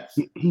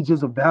 he's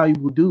just a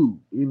valuable dude,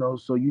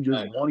 so you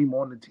just want him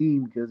on the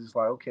team because it's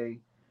like, okay,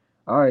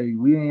 all right,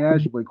 we ain't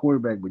asked you to play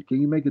quarterback, but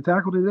can you make a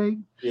tackle today?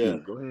 Yeah.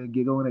 Go ahead and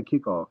get going at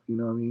kickoff. You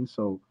know what I mean?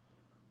 So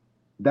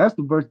that's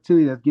the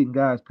versatility that's getting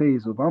guys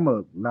paid. So if I'm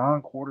a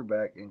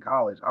non-quarterback in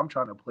college, I'm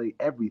trying to play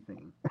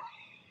everything.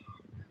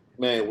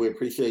 Man, we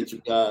appreciate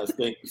you guys.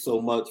 Thank you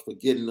so much for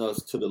getting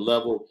us to the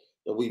level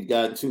that we've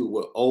gotten to.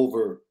 We're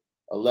over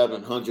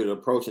 1,100,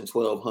 approaching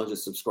 1,200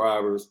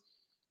 subscribers.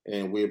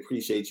 And we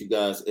appreciate you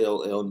guys,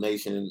 LL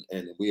Nation,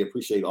 and we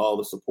appreciate all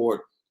the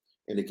support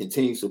and the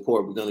continued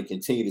support. We're going to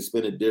continue to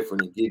spin it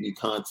different and give you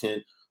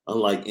content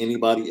unlike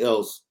anybody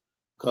else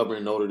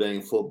covering Notre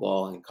Dame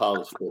football and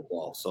college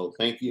football. So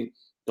thank you.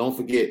 Don't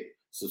forget,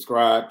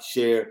 subscribe,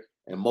 share,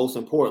 and most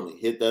importantly,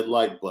 hit that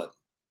like button.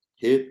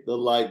 Hit the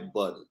like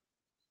button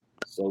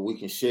so we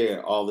can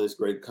share all this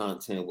great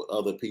content with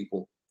other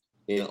people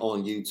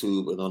on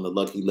YouTube and on the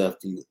Lucky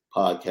Lefty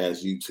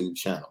podcast YouTube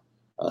channel.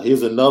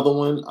 Here's another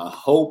one. I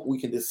hope we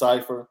can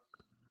decipher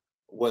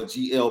what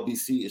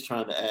GLBC is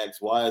trying to ask.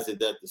 Why is it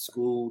that the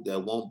school that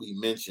won't be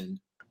mentioned,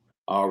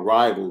 our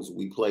rivals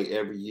we play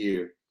every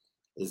year,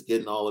 is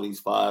getting all of these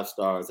 5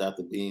 stars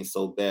after being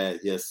so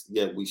bad? Yes,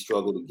 yet we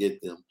struggle to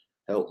get them.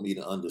 Help me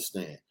to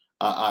understand.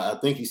 I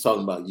think he's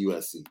talking about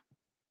USC.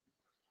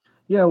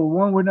 Yeah, well,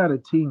 one, we're not a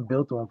team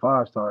built on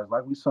 5 stars.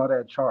 Like we saw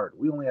that chart.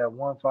 We only have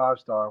 1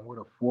 5-star, and we're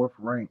the 4th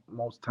ranked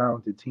most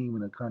talented team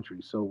in the country.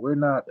 So we're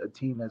not a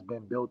team that's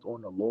been built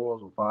on the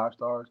laurels of 5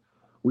 stars.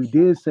 We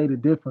did say the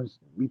difference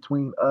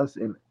between us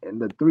and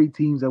the 3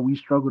 teams that we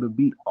struggle to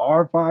beat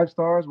are 5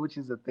 stars, which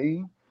is a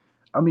thing.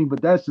 I mean,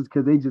 but that's just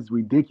because they just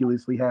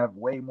ridiculously have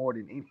way more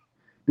than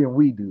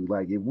we do.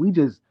 Like if we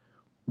just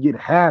get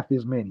half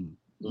as many,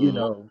 you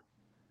know,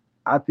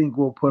 I think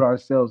we'll put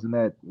ourselves in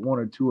that 1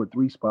 or 2 or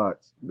 3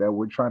 spots that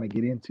we're trying to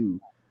get into.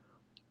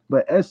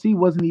 But SC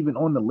wasn't even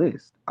on the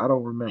list. I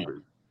don't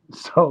remember.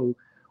 So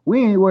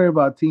we ain't worried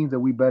about teams that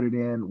we better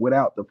than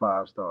without the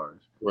 5 stars.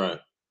 Right.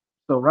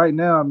 So right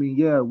now, I mean,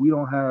 yeah, we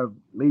don't have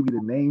maybe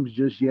the names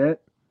just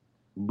yet,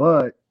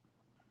 but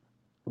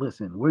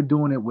listen, we're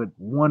doing it with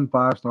 1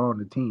 5-star on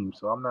the team.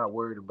 So I'm not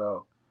worried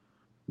about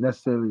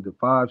necessarily the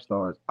 5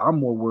 stars. I'm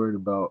more worried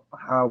about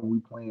how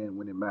we playing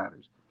when it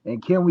matters.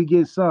 And can we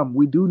get some?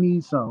 We do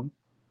need some.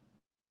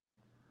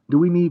 Do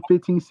we need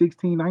 15,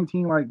 16,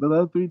 19 like the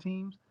other 3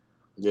 teams?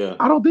 Yeah.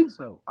 I don't think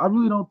so. I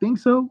really don't think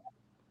so.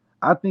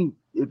 I think,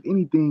 if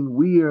anything,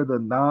 we're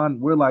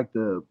like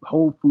the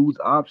Whole Foods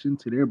option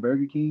to their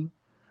Burger King.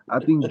 I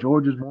think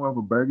Georgia's more of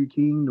a Burger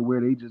King to where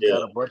they just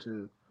got a bunch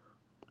of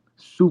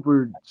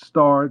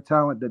superstar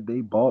talent that they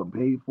bought and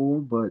paid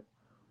for. But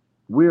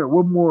we're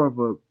more of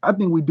a, I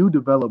think we do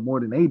develop more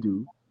than they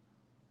do.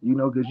 You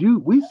know, because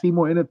we see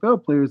more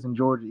NFL players in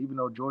Georgia, even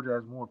though Georgia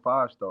has more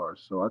 5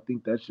 stars. So I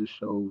think that just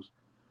shows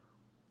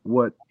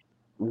what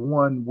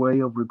one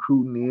way of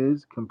recruiting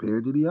is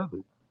compared to the other.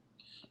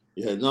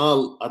 Yeah,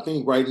 no, I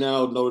think right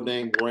now Notre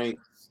Dame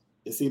ranks,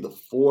 it's either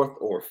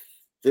 4th or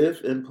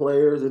 5th in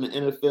players in the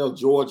NFL.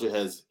 Georgia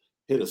has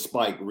hit a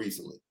spike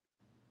recently.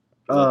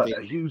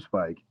 A huge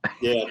spike.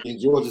 Yeah, I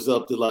think Georgia's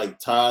up to like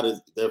tied.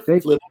 They're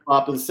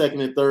flip-flopping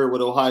 2nd and 3rd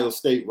with Ohio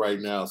State right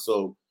now.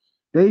 So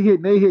They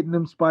hitting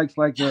them spikes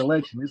like the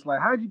election. It's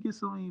like, how'd you get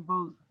so many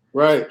votes?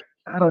 Right.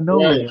 I don't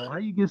know. Right. How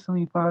you get so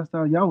many 5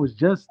 stars? Y'all was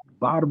just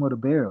bottom of the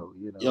barrel,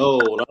 you know. Yo,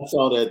 when I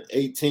saw that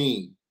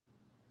 18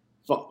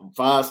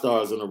 5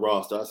 stars in the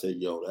roster, I said,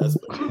 yo, that's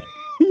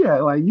yeah,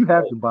 like you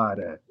have to buy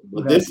that.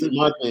 But this is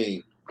my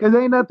thing. Because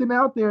ain't nothing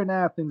out there in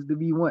Athens to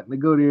be wanting to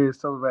go there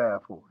so bad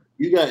for.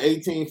 You got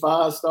 18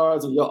 5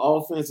 stars and your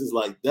offense is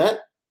like that?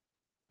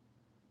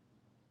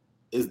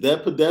 Is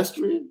that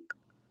pedestrian?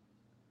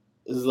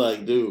 It's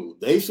like, dude,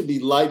 they should be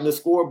lighting the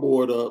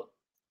scoreboard up.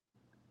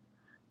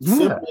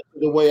 Yeah.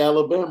 The way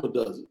Alabama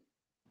does it.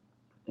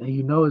 And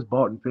you know it's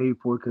bought and paid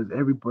for because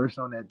every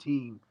person on that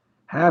team,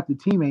 half the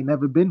team ain't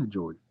never been to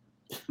Georgia.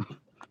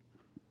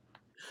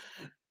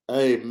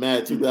 Hey,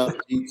 Matt,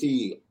 2000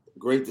 GT,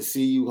 great to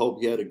see you.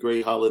 Hope you had a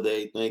great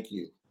holiday. Thank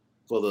you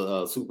for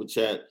the Super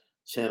Chat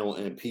channel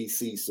and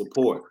PC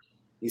support.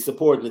 He's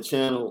supporting the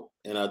channel,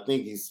 and I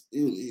think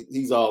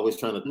he's always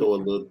trying to throw a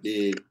little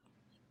dig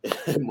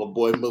at my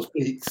boy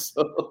Malik.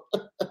 So.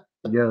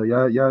 Yeah,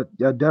 y'all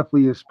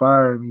definitely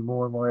inspire me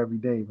more and more every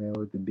day, man,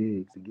 with the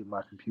digs to get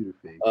my computer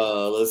fixed.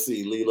 Let's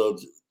see, Lilo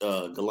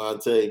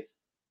Galante.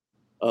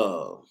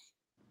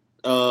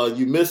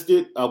 You missed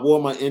it. I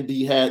wore my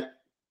ND hat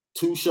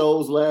 2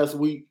 shows last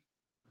week.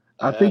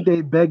 I think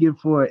they begging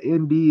for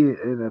an ND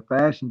and a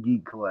Fashion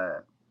Geek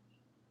collab.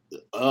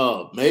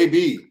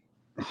 Maybe.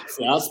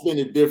 See, I spin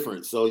it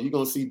different, so you're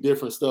gonna see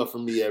different stuff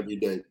from me every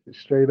day.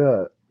 Straight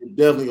up. You're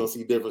definitely gonna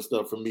see different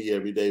stuff from me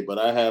every day. But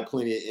I have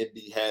plenty of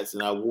ND hats,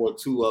 and I wore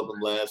 2 of them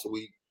last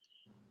week,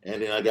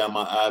 and then I got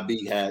my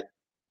IB hat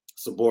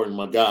supporting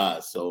my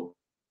guys. So,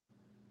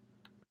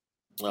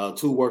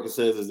 2 Worker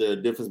says, "Is there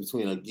a difference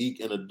between a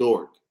geek and a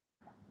dork?"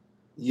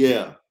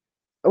 Yeah.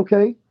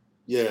 Okay.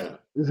 Yeah.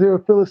 Is there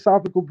a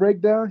philosophical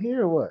breakdown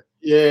here or what?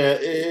 Yeah,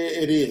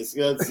 it is.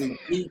 You gotta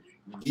see,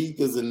 geek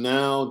is a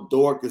noun,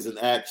 dork is an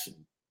action.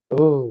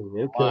 Oh,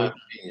 okay. In my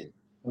opinion.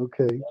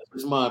 Okay.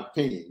 That's my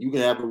opinion. You can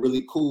have a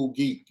really cool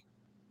geek.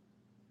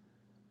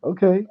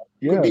 Okay.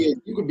 You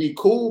can be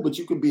cool, but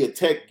you can be a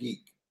tech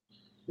geek.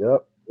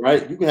 Yep.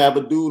 Right? You can have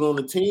a dude on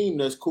the team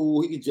that's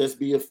cool. He could just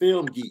be a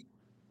film geek.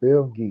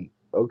 Film geek.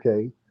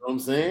 Okay. You know what I'm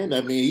saying?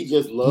 I mean, he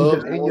just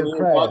loves in your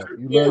craft.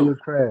 You love your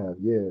craft.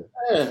 Yeah.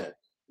 Yeah.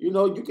 you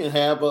know, you can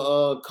have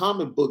a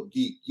comic book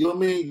geek. You know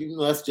what I mean? You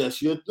know, that's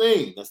just your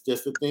thing. That's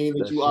just the thing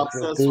that you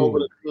obsess over,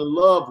 that you're in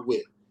love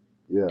with.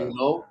 Yeah. You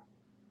know,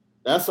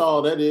 that's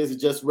all that is. It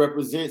just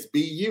represents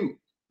be you.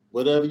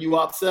 Whatever you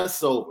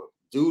obsess over,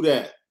 do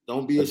that.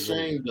 Don't be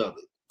ashamed of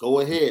it.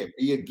 Go ahead,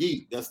 be a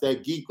geek. That's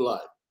that geek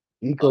life.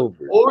 Geek over.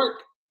 Dork?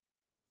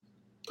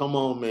 Come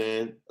on,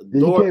 man.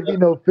 You can't be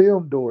no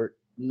film dork.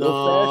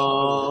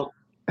 No,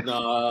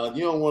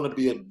 you don't want to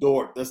be a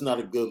dork. That's not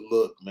a good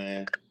look,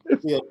 man.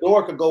 See, a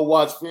dork could go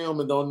watch film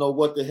and don't know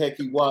what the heck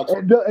he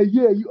watching.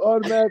 Yeah, you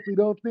automatically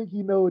don't think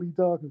he know what he's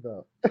talking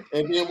about.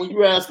 And then when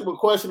you ask him a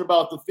question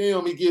about the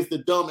film, he gives the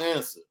dumb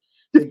answer,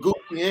 the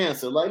goofy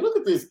answer. Like, look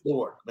at this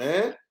dork,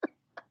 man.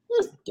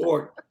 This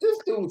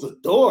dude's a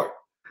dork.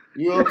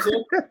 You know what I'm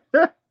saying?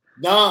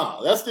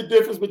 Nah, that's the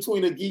difference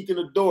between a geek and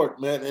a dork,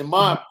 man, in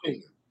my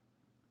opinion.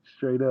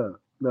 Straight up.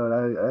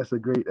 No, that's a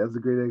great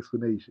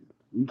explanation.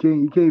 You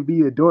can't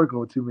be a dork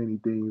on too many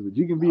things, but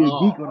you can be a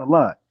geek on a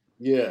lot.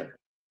 Yeah.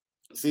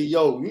 See,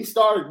 you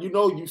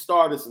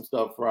started some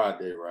stuff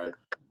Friday, right?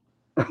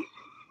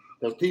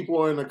 Because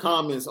people are in the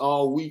comments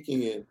all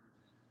weekend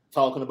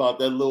talking about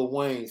that Lil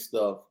Wayne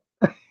stuff.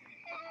 And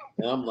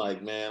I'm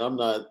like, man, I'm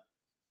not.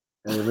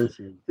 Hey,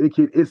 listen,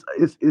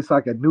 it's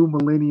like a new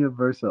millennium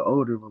versus an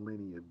older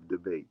millennium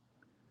debate.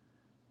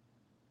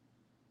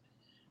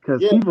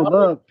 Because people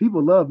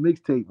love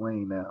mixtape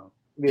Wayne now.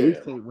 Yeah.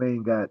 Mixtape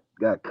Wayne got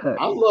cut.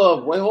 I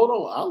love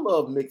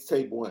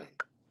mixtape Wayne.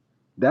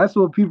 That's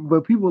what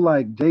people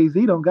like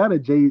Jay-Z don't got a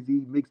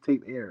Jay-Z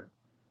mixtape era.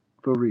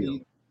 For real.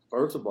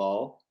 First of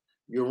all,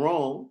 you're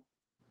wrong.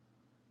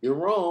 You're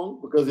wrong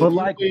because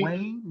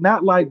Wayne,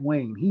 not like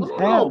Wayne. He's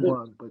had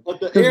one,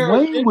 but the era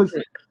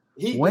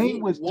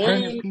Wayne was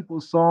turning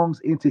people's songs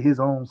into his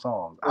own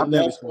songs. And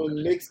that's when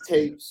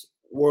mixtapes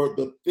were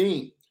the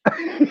thing.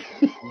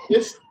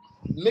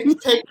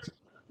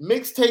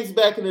 Mixtapes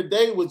back in the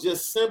day was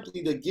just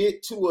simply to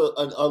get to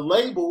a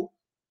label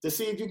to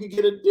see if you could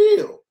get a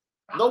deal.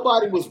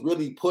 Nobody was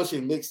really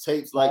pushing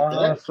mixtapes like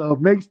that. So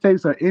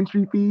mixtapes are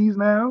entry fees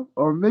now,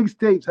 or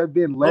mixtapes have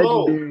been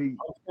legendary? No,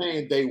 I'm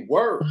saying they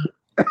were.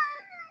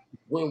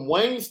 When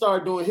Wayne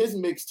started doing his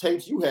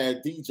mixtapes, you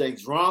had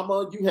DJ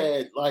Drama. You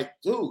had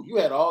you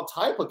had all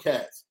type of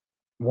cats.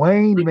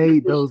 Wayne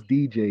made those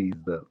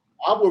DJs though.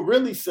 I would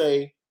really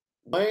say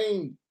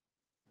Wayne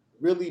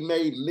really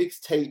made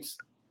mixtapes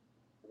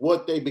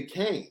what they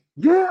became.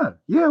 Yeah,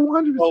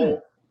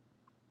 100%.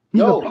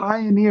 He's a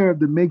pioneer of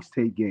the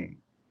mixtape game.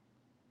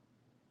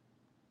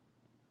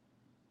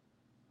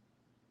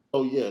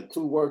 Oh yeah,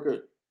 two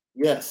worker.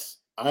 Yes,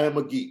 I am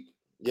a geek.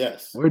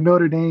 Yes, we're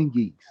Notre Dame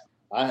geeks.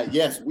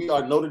 Yes, we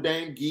are Notre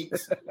Dame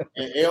geeks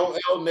and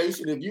LL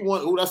Nation. If you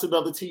want, that's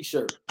another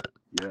T-shirt.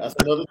 Yeah. That's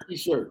another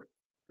T-shirt.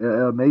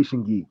 LL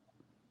Nation geek.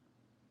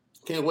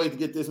 Can't wait to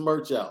get this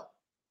merch out.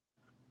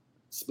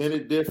 Spin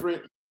it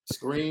different.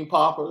 Screen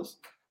poppers.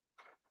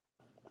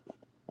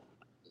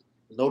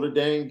 Notre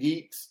Dame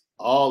geeks.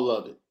 All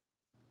of it.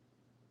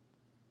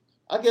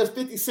 I guess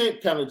 50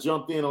 Cent kind of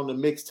jumped in on the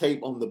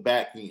mixtape on the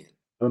back end.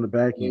 On the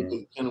back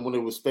end. And when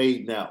it was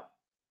fading out.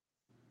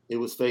 It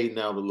was fading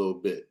out a little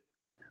bit.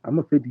 I'm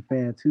a 50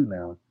 fan too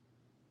now.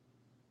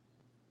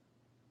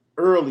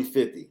 Early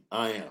 50,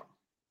 I am.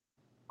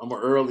 I'm an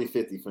early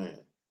 50 fan.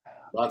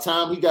 By the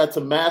time he got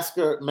to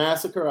Massacre,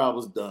 I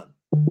was done.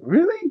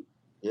 Really?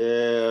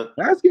 Yeah.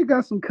 Massacre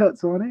got some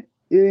cuts on it.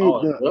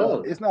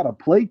 It's not a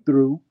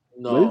playthrough.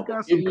 No, but it's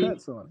got some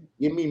cuts on it.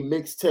 Give me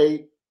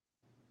mixtape,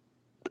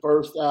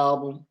 first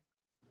album.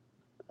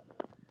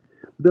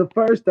 The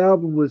first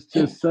album was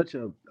just such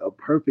a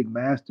perfect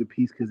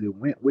masterpiece because it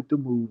went with the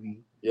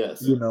movie.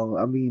 Yes. You know,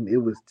 I mean, it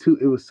was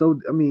so,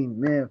 I mean,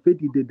 man,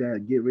 50 did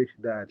that Get Rich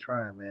or Die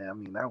Trying, man. I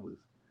mean, that was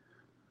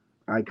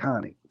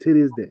iconic to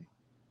this day.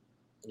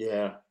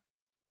 Yeah.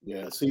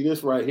 Yeah. See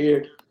this right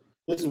here?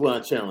 This is when I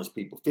challenge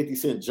people. 50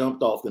 Cent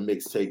jumped off the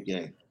mixtape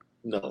game.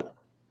 No.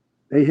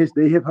 They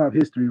hip hop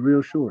history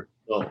real short.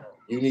 No.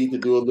 You need to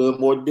do a little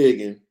more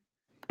digging.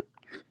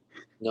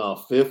 No,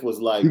 Fifth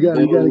was like you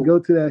gotta go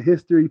to that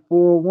history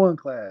 401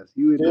 class.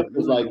 Fifth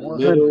was like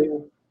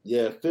middle.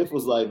 Yeah, Fifth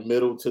was like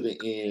middle to the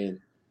end.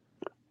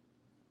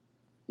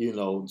 You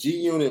know, G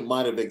Unit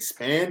might have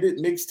expanded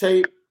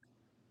mixtape,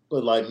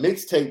 but like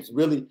mixtapes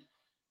really,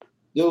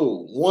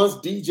 once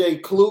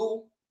DJ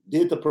Clue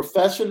did The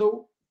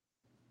Professional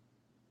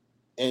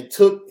and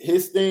took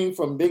his thing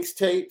from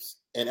mixtapes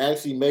and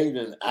actually made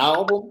an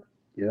album.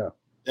 Yeah.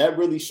 That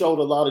really showed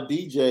a lot of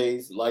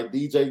DJs like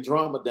DJ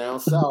Drama down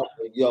south.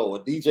 A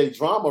DJ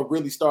Drama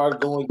really started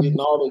getting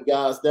all the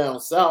guys down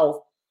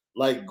south,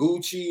 like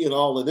Gucci and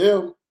all of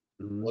them,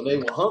 when they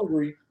were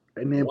hungry.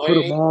 And then put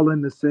them all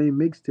in the same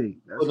mixtape.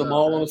 Put them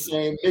all on the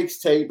same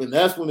mixtape, and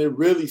that's when it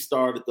really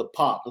started to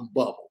pop and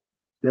bubble.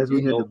 That's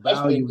when you had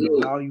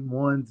the volume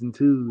 1s and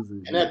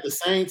 2s. And at the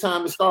same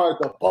time it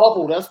started to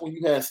bubble, that's when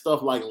you had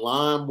stuff like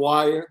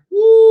LimeWire.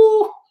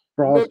 Woo!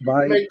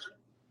 Frostbite.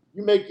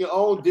 You make your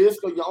own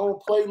disc or your own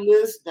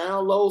playlist,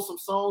 download some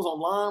songs on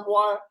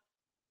LimeWire.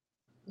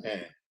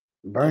 Man.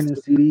 Burning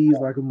CDs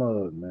like a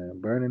mug, man.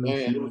 Burning them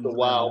CDs. It was the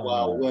wild,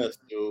 wild west,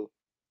 dude.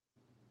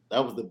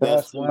 That was the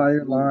best.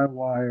 Wire,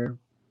 LimeWire.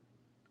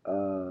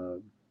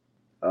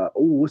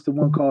 What's the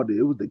one called?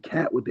 It was the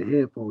cat with the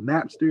headphone.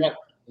 Napster.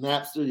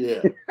 Napster,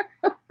 yeah.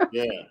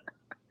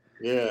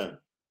 Yeah.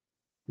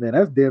 Man,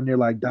 that's damn near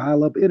like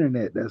dial-up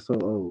internet. That's so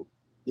old.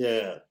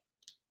 Yeah.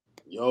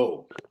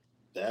 Yo,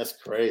 that's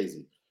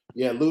crazy.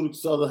 Yeah, Ludic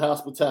Southern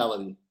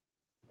Hospitality.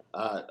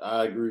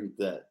 I agree with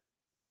that.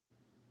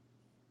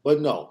 But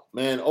no,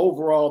 man,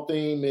 overall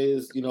theme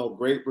is,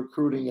 great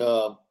recruiting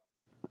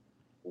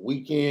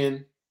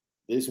weekend,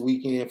 this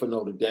weekend for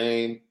Notre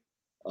Dame.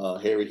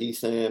 Harry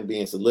Hiestand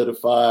being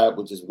solidified,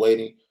 which is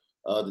waiting.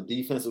 The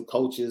defensive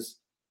coaches,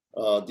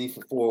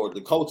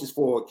 the coaches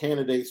for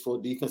candidates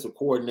for defensive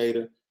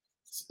coordinator.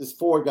 It's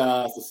 4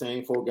 guys, the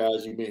same 4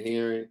 guys you've been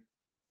hearing,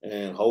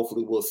 and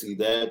hopefully we'll see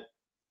that.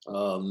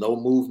 No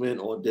movement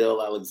on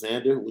Dale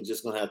Alexander. We're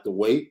just gonna have to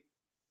wait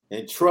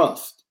and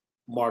trust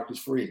Marcus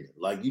Freeman.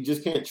 Like, you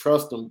just can't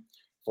trust him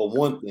for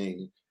one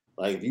thing.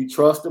 Like, if you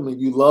trust him and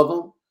you love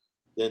him,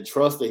 then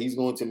trust that he's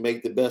going to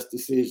make the best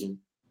decision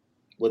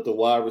with the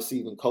wide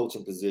receiving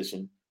coaching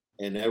position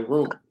in that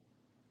room.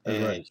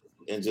 And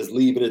just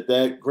leave it at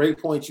that. Great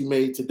point you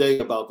made today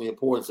about the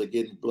importance of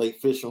getting Blake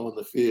Fisher on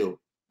the field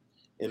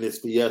in this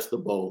Fiesta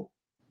Bowl,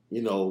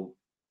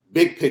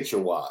 big picture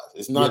wise.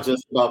 It's not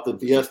just about the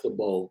Fiesta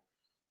Bowl,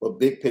 but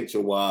big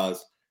picture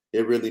wise,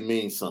 it really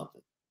means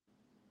something.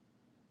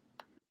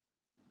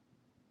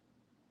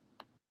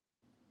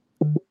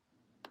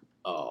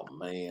 Oh,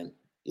 man.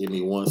 Give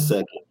me 1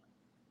 second.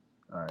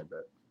 All right, bet.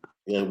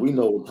 Yeah, we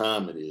know what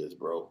time it is,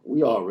 bro.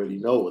 We already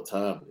know what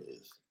time it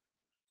is.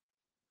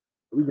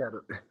 We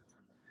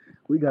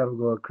gotta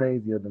go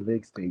crazy on the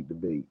Vic State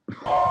debate.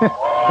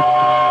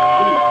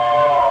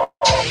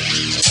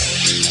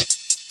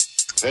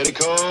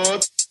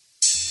 Petticoat,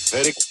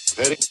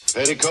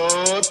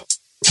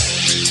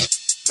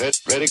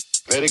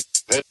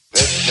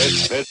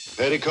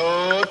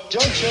 Petticoat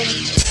Junction.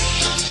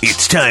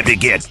 It's time to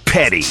get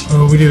petty.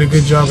 Oh, we did a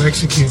good job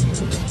executing.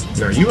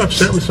 Are you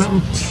upset with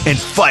something? And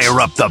fire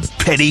up the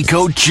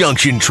Petticoat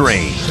Junction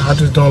train. I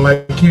just don't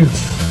like you.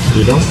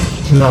 You don't?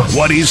 No.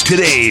 What is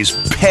today's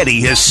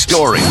pettiest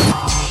story?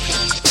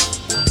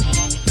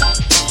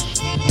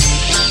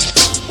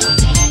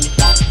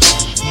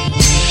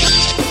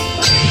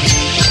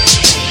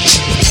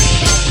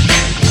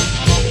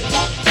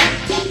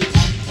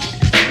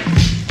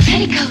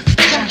 Petticoat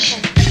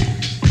Junction.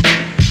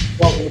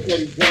 Welcome to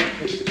Petty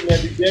Junction.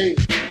 Every day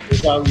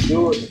is how we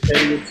do it. The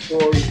pettiest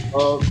story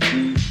of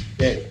the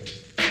day.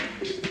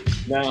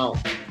 Now,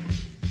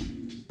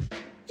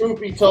 truth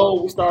be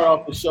told, we start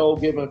off the show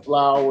giving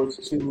flowers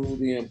to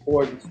the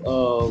importance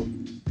of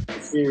the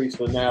series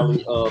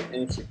finale of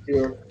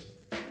Insecure.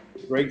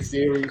 Great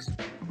series.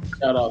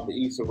 Shout out to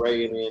Issa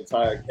Rae and the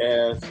entire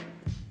cast.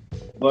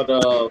 But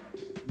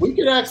we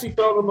could actually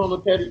throw them on the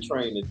petty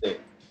train today.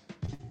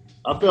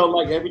 I felt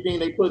like everything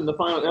they put in the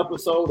final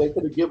episode, they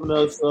could have given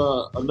us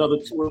another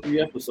 2 or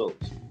 3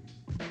 episodes.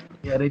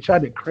 Yeah, they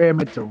tried to cram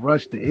it to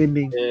rush the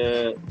ending.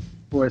 Yeah.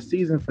 For a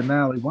season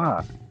finale.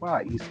 Why,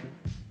 Issa?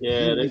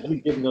 Yeah, they could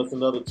have given us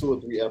another 2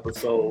 or 3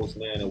 episodes,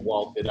 man, and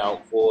walked it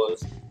out for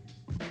us.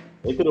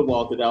 They could have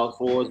walked it out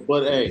for us.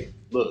 But, hey,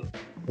 look,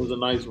 it was a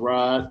nice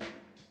ride.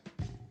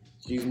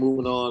 She's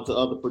moving on to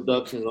other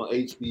productions on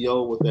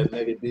HBO with that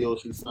mega deal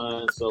she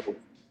signed. So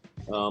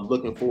I'm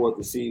looking forward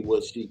to see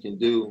what she can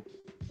do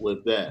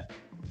with that.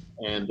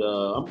 And, it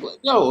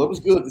was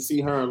good to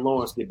see her and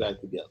Lawrence get back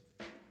together.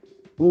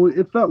 Well,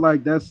 it felt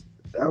like that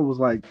was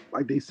like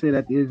they said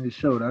at the end of the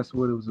show, that's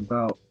what it was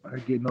about. Her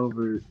getting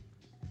over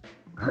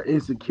her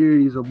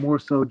insecurities, or more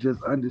so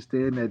just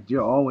understand that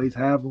you'll always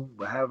have them,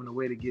 but having a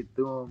way to get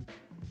through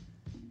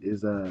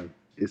them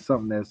is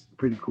something that's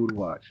pretty cool to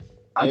watch.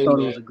 I thought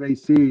it was a great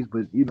series,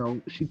 but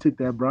she took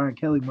that Brian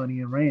Kelly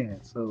money and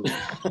ran, so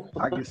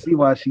I can see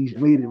why she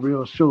made it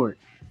real short,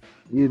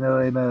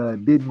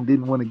 and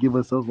didn't want to give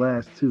us those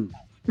last 2.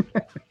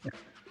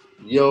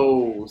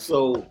 Yo,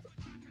 so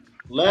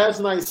last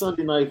night,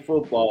 Sunday Night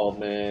Football,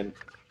 man,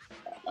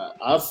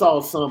 I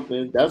saw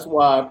something. That's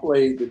why I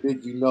played the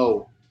Did You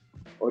Know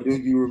or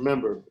Did You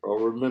Remember or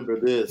Remember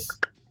This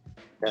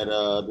at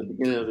the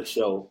beginning of the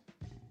show.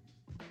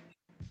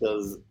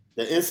 Because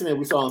the incident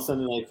we saw on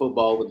Sunday Night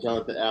Football with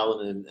Jonathan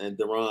Allen and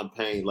Deron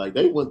Payne, like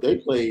they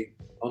played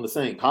on the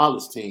same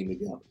college team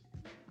together.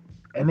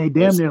 And they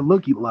damn near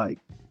look alike.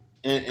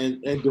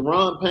 And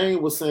Deron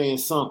Payne was saying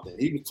something.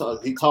 He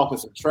talking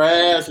some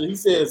trash, and he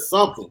said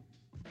something.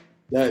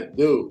 That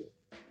dude,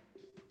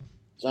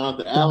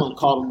 Jonathan Allen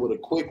caught him with a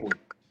quick one.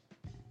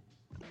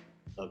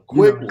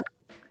 One.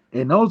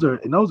 And those are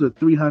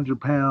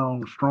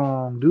 300-pound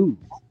strong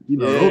dudes.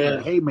 Those are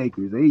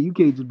haymakers. Hey, you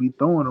can't just be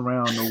throwing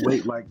around no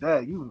weight like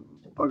that. You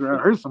fuck around,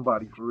 hurt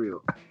somebody for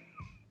real.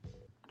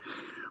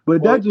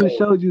 But that just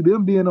shows you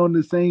them being on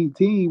the same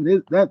team.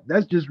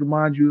 That just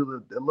reminds you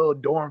of the little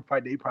dorm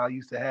fight they probably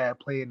used to have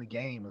playing the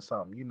game or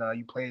something.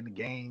 You playing the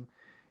game,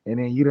 and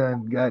then you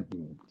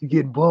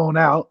getting blown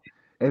out.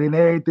 And then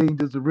everything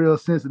just a real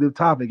sensitive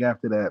topic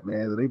after that,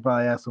 man. So they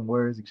probably had some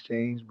words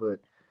exchanged, but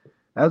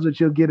That's what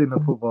you'll get in a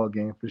football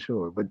game for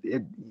sure. But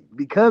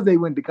because they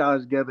went to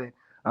college together,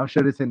 I'm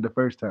sure this isn't the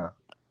first time.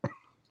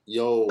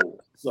 Yo,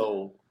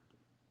 so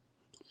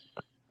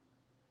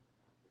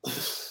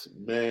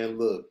man,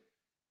 look,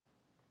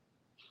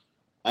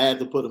 I had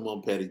to put him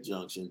on Petty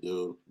Junction,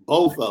 dude.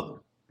 Both of them.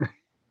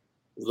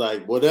 It's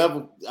like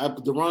whatever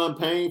Deron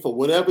Payne, for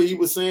whatever he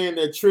was saying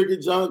that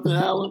triggered Jonathan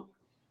Allen,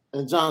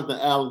 and Jonathan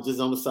Allen just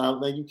on the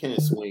sideline. You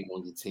can't swing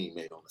on your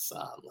teammate on the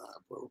sideline,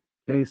 bro.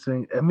 Okay,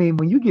 so I mean,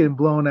 when you getting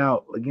blown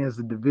out against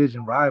a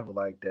division rival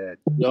like that,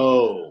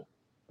 yo,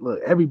 look,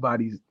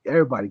 everybody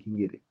can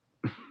get it.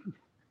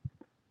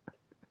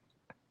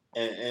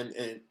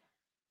 and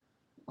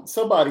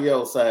somebody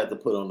else I had to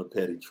put on the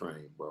Petty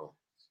train, bro.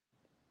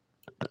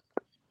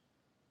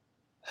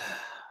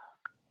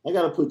 I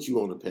gotta put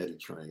you on the Petty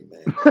train,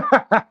 man.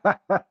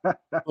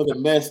 For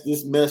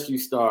this mess you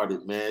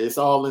started, man. It's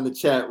all in the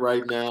chat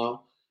right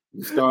now.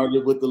 You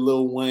started with the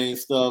Lil Wayne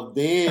stuff,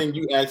 then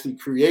you actually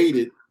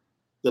created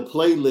the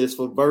playlist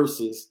for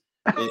Versus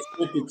and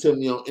sent it to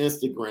me on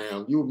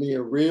Instagram. You were being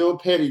real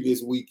petty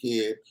this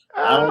weekend.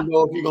 I don't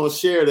know if you're gonna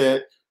share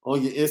that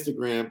on your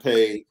Instagram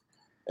page.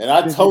 And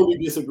I totally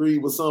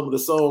disagreed with some of the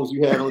songs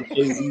you had on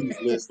Jay-Z's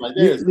list. Like,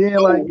 there's yeah,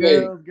 no like way.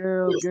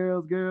 girls.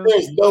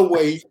 There's no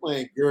way he's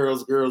playing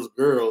girls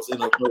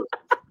in a verse.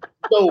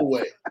 No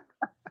way.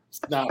 He's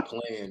not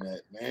playing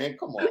that, man.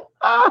 Come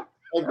on.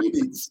 Like, you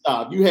need to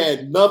stop. You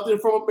had nothing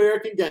from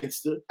American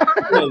Gangster.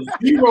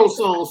 You had 0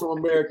 songs from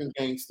American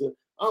Gangster.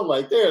 I'm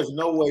like, there's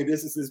no way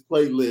this is his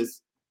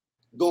playlist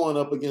going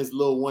up against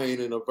Lil Wayne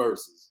in the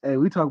verses. Hey,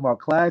 we talk about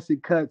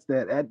classic cuts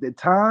that at the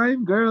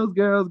time, girls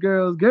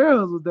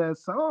was that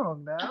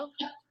song now.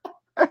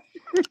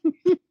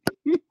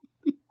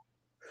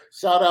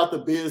 Shout out to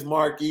Biz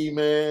Markie,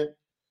 man,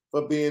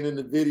 for being in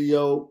the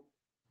video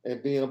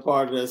and being a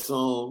part of that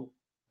song.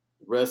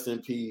 Rest in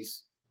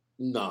peace.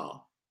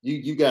 No,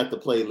 you got the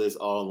playlist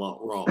all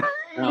wrong.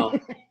 Now,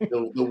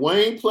 the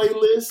Wayne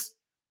playlist,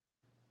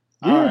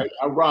 all right,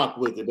 I rock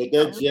with it, but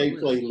that Jay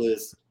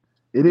playlist,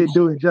 it didn't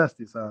do it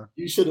justice, huh?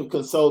 You should have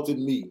consulted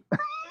me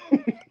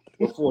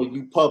before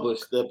you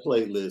published that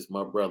playlist,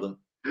 my brother.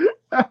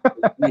 That's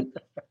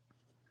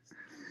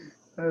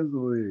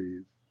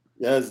hilarious.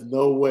 There's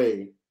no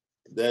way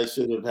that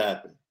should have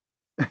happened.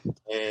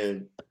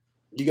 And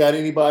you got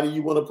anybody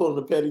you want to put on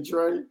the Petty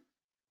train?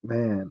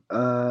 Man,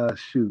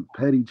 shoot,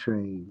 Petty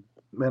train.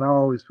 Man, I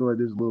always feel like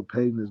there's a little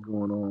pettiness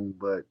going on,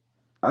 but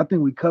I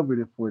think we covered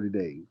it for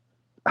today.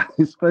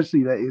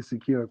 Especially that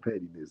insecure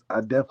pettiness.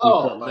 I definitely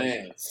felt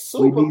like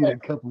we needed a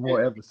couple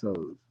more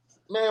episodes.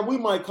 Man, we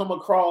might come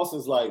across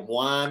as like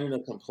whining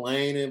or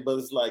complaining, but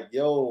it's like,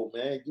 yo,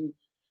 man, you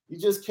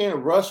just can't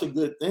rush a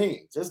good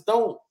thing. Just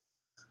don't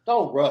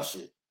rush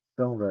it.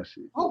 Don't rush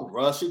it. Don't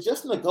rush it.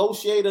 Just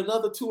negotiate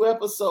another 2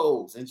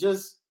 episodes and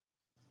just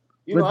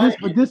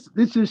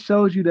this just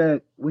shows you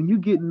that when you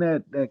get in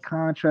that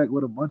contract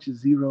with a bunch of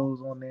zeros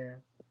on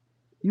there,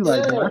 you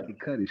like, man, I can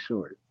cut it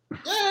short.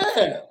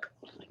 Yeah.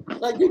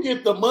 Like, you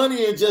get the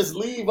money and just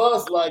leave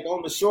us like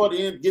on the short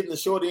end, getting the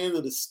short end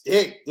of the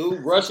stick,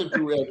 dude, rushing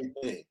through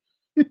everything.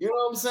 You know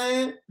what I'm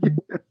saying?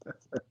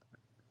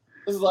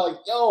 It's like,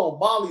 yo,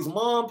 Molly's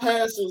mom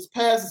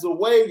passes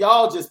away.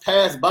 Y'all just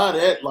pass by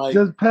that, like,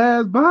 just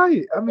pass by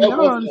it. I mean,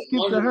 y'all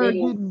skip to her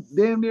getting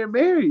damn near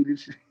married and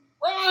shit.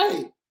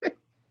 Right.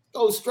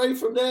 Go straight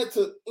from that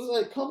to, it's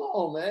like, come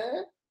on,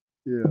 man.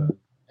 Yeah.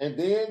 And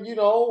then,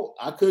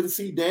 I couldn't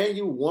see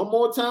Daniel one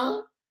more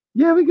time.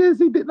 Yeah, because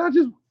he did not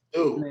just.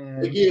 Dude,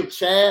 they give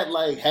Chad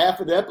like half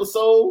of the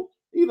episode.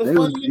 He's the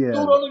funniest dude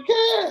on the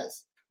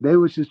cast. They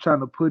was just trying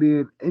to put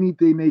in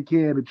anything they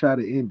can to try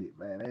to end it,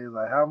 man. They was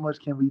like, how much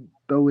can we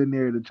throw in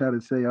there to try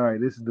to say, all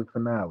right, this is the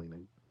finale,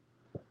 man.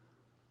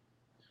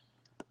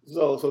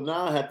 So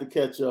now I have to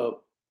catch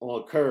up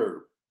on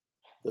Curb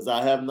because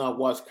I have not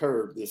watched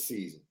Curb this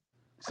season.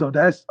 So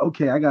that's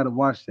okay. I gotta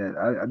watch that.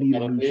 I need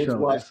a new show.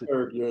 Watch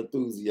Curb Your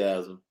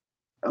Enthusiasm.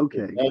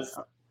 Okay.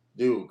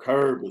 Dude,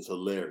 Curb is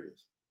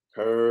hilarious.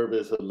 Curb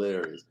is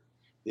hilarious.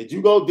 Have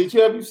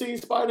you seen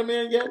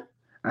Spider-Man yet?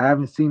 I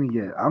haven't seen it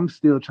yet. I'm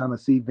still trying to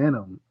see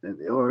Venom,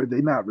 or are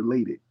they not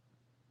related?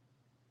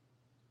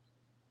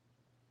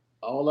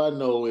 All I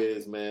know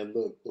is, man,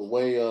 look, the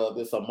way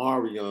this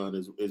Omarion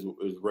is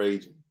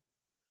raging.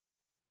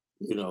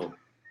 The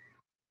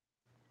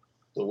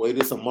way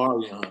this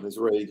Omarion is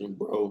raging,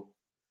 bro.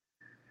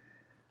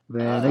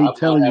 Man, they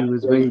telling you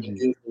it's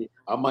raging.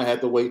 I might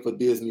have to wait for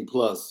Disney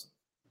Plus.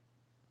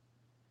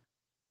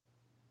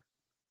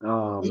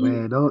 Oh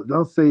man,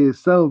 don't say it's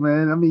so,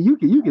 man. I mean, you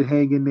can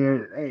hang in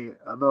there. Hey,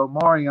 although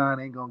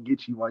Omarion ain't gonna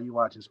get you while you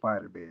watching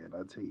Spider-Man,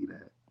 I'll tell you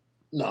that.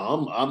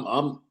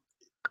 No,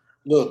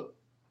 look,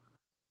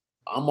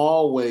 I'm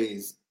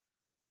always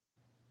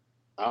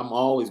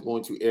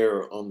going to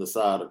err on the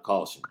side of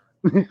caution.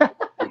 You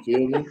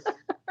feel me?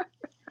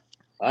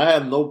 I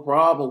have no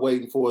problem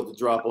waiting for it to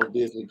drop on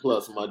Disney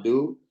Plus, my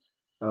dude.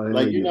 Oh,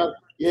 like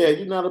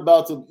you're not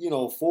about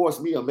to,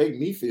 force me or make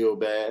me feel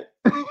bad.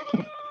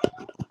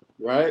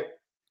 Right?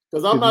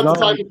 Because I'm not the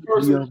type of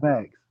person.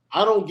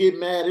 I don't get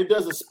mad. It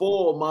doesn't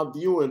spoil my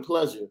viewing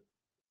pleasure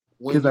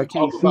Because I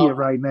can't see it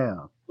right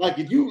now. Like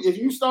if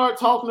you start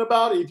talking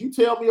about it, if you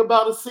tell me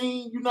about a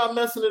scene, you're not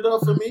messing it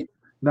up for me.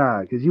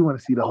 Nah, because you want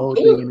to see the whole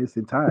thing in its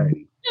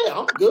entirety. Yeah,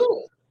 I'm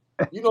good.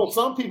 You know,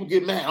 some people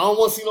get mad. I don't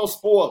want to see no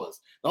spoilers.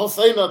 Don't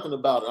say nothing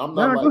about it. I'm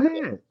not. Nah, go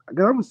ahead. I'm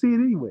gonna see it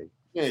anyway.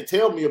 Yeah,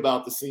 tell me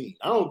about the scene.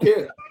 I don't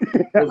care.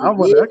 I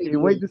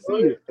can't wait to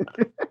see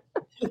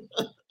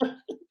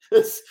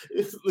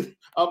it.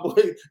 Our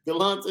boy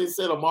Galante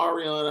said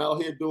Omarion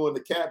out here doing the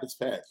Cabbage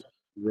Patch.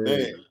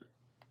 Man.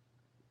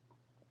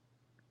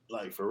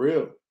 Like for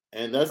real.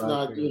 And that's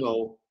not, you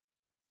know,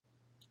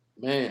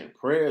 man,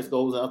 prayers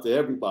goes out to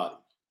everybody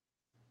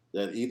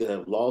that either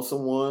have lost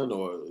someone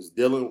or is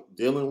dealing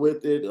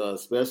with it,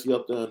 especially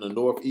up there in the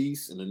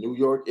Northeast in the New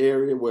York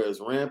area where it's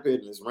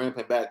rampant and it's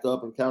ramping back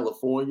up in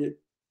California.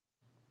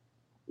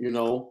 You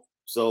know,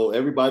 so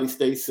everybody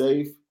stay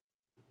safe.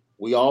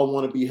 We all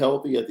want to be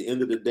healthy at the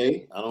end of the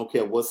day. I don't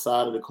care what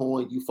side of the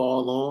coin you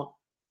fall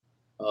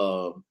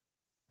on.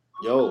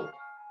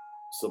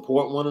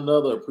 Support one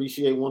another,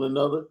 appreciate one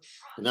another.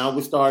 Now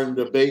we're starting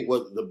to debate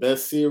what the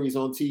best series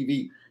on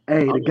TV.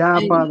 Hey, The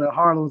Godfather of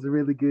Harlem's a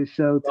really good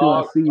show too.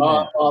 I see that.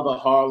 Godfather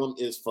of Harlem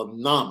is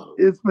phenomenal.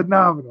 It's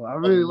phenomenal. I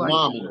really like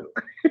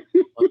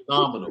it.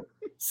 Phenomenal.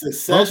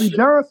 Succession. Bumpy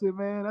Johnson,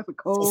 man, that's a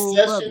cold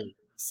brother.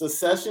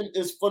 Succession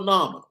is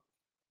phenomenal.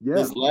 Yeah.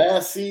 This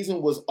last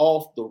season was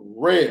off the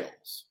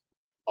rails.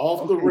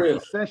 The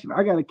rails. Succession.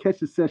 I gotta catch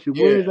Succession.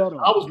 Where is that on?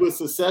 I was with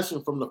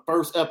Succession from the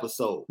first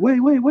episode. Wait.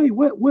 What?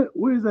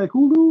 Where is that?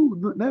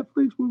 Hulu?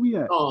 Netflix? Where we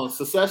at?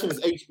 Succession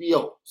is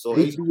HBO. So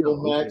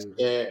HBO Max.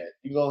 Okay. Yeah,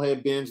 you go ahead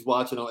and binge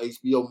watch it on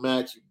HBO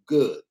Max. You're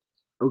good.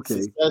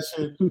 Okay.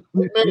 Succession.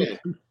 Man,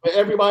 for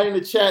everybody in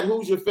the chat,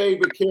 who's your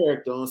favorite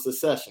character on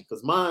Succession?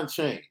 Because mine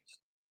changed.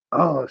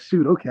 Oh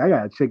shoot. Okay, I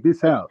gotta check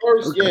this out.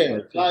 First,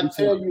 I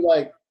tell you,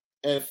 like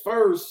at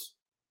first,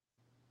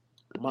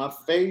 my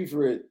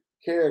favorite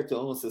character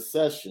on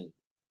Succession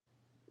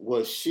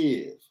was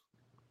Shiv,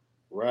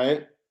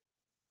 right?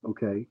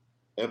 Okay.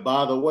 And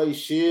by the way,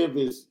 Shiv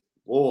is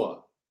boy.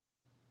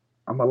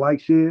 I'm gonna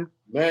like Shiv.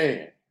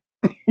 Man.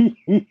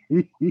 I'm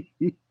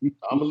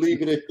gonna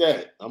leave it at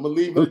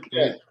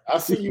that. I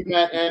see you,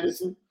 Matt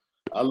Anderson.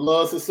 I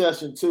love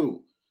Succession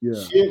too.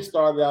 Yeah. Shiv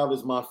started out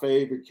as my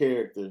favorite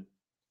character,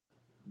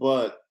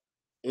 but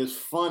it's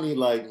funny,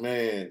 like,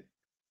 man.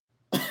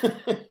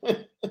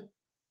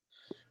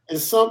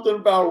 It's something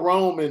about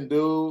Roman,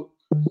 dude.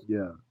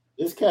 Yeah.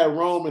 This cat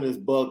Roman is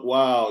buck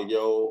wild,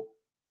 yo.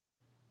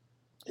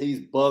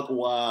 He's buck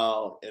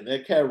wild. And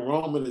that cat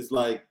Roman is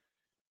like,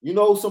 you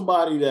know,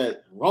 somebody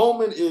that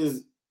Roman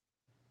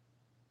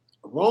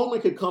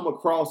could come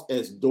across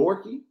as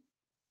dorky.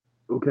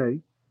 Okay.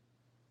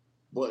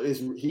 But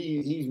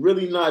he's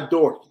really not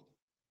dorky.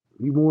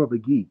 He's more of a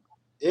geek.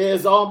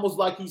 It's almost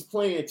like he's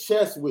playing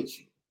chess with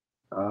you.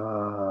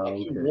 Okay.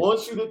 He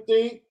wants you to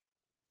think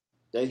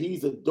that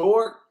he's a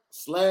dork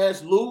 /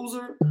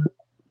 loser,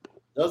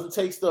 doesn't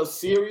take stuff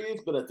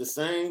serious, but at the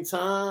same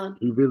time,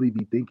 he really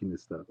be thinking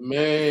this stuff.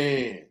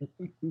 Man,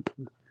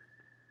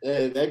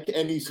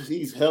 and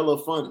he's hella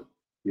funny.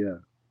 Yeah,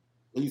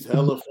 he's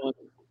hella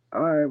funny.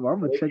 All right, well, I'm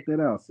gonna check that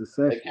out.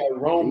 Succession.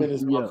 Roman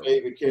is my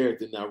favorite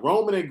character. Now,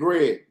 Roman and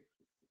Greg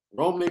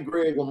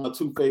were my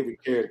two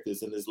favorite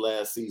characters in this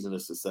last season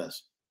of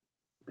Succession.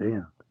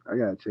 Damn, I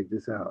gotta check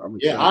this out.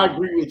 I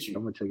agree with you.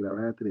 I'm gonna check it out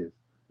right after this.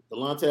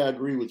 Delonte, I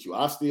agree with you.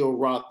 I still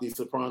rock The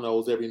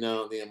Sopranos every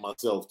now and then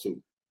myself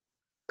too.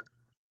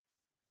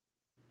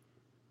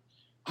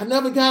 I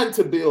never got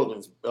into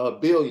Billions,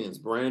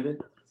 Brandon.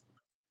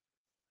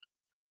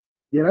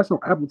 Yeah, that's on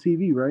Apple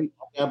TV, right?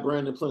 I got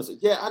Brandon Plinson.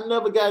 Yeah, I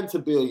never got into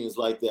Billions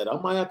like that. I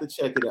might have to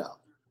check it out.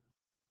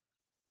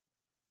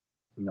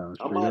 No,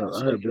 straight up.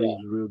 I heard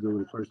Billions was real good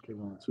when it first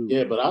came on too.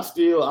 Yeah, but I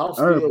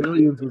heard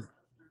Billions was.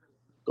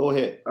 Go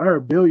ahead. I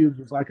heard Billions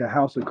was like a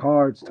House of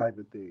Cards type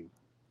of thing.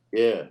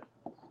 Yeah.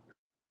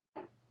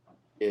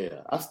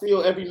 Yeah, I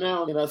still every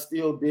now and then I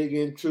still dig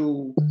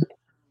into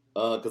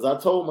because I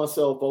told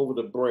myself over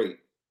the break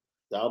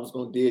that I was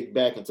gonna dig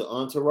back into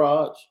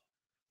Entourage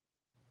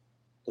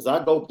because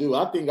I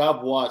think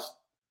I've watched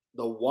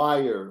The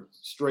Wire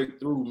straight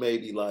through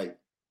maybe like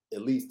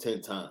at least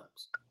 10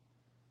 times,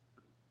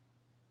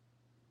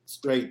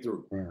 straight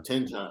through.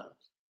 10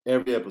 times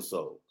every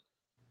episode.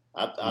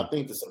 I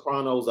think The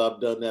Sopranos I've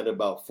done that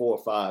about 4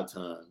 or 5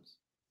 times.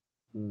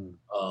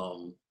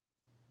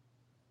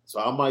 So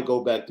I might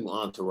go back through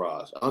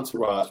Entourage.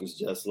 Entourage was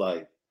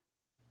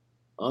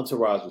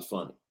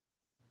funny.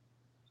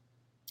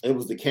 It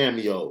was the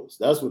cameos.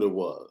 That's what it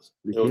was.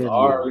 It was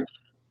Ari,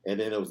 and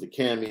then it was the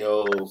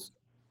cameos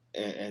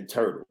and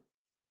Turtle.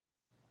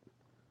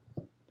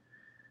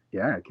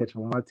 Yeah, I gotta catch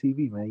them on my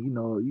TV, man. You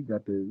know, you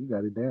got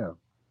it down.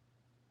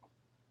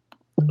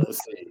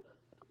 Let's see.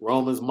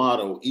 Roman's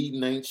motto: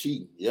 eating ain't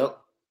cheating. Yep.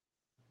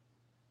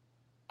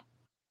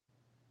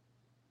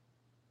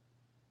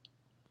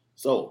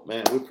 So,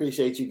 man, we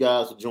appreciate you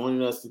guys for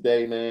joining us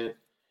today, man.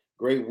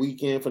 Great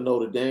weekend for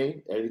Notre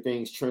Dame.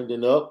 Everything's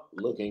trending up,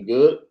 looking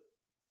good.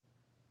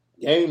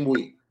 Game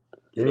week.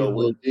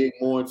 We'll dig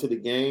more into the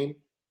game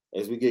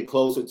as we get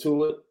closer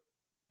to it.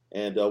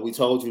 And we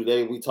told you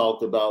today, we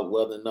talked about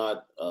whether or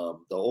not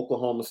the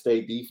Oklahoma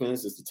State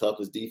defense is the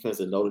toughest defense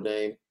that Notre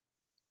Dame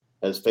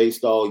has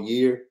faced all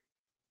year.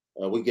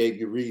 We gave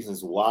you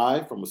reasons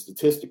why from a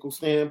statistical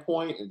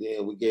standpoint, and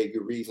then we gave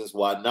you reasons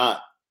why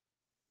not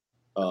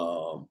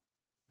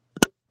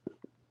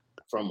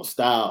from a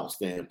style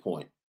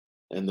standpoint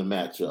in the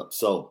matchup.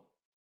 So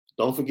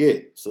don't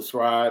forget,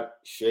 subscribe,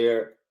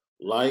 share,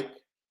 like,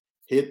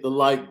 hit the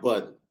like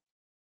button.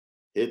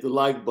 Hit the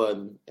like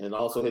button and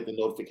also hit the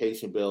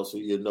notification bell so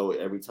you'll know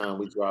every time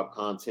we drop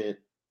content.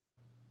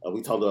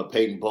 We talked about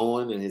Peyton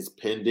Bowen and his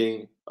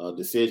pending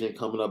decision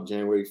coming up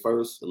January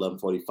 1st,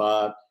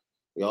 11:45.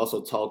 We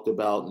also talked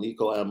about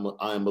Nico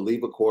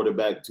Iamaleava,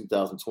 quarterback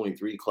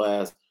 2023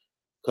 class,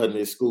 cutting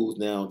his schools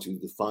down to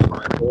the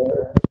final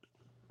four,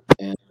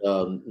 and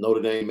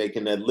Notre Dame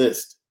making that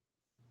list.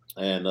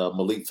 And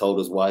Malik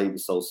told us why he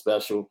was so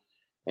special,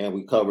 and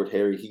we covered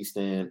Harry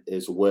Hiestand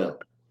as well.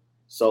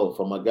 So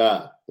for my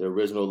guy, the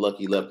original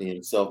Lucky Lefty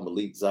himself,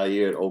 Malik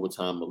Zaire at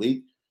Overtime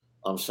Malik,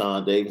 I'm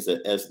Sean Davis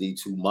at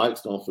SD2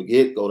 Mics. Don't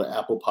forget, go to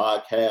Apple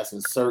Podcasts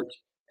and search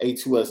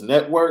A2S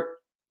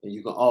Network, and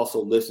you can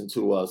also listen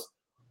to us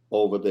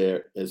over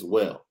there as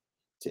well.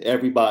 To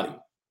everybody,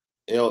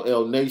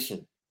 LL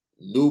Nation,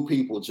 new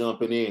people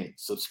jumping in,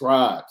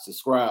 subscribe, hit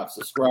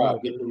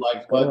the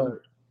like button.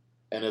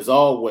 And as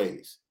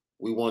always,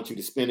 we want you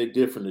to spend it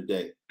different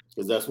today,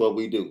 because that's what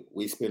we do.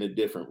 We spend it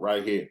different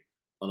right here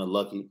on the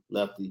Lucky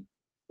Lefty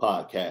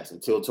podcast.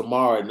 Until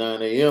tomorrow at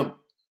 9 a.m.,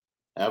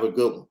 have a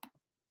good one.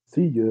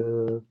 See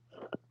ya.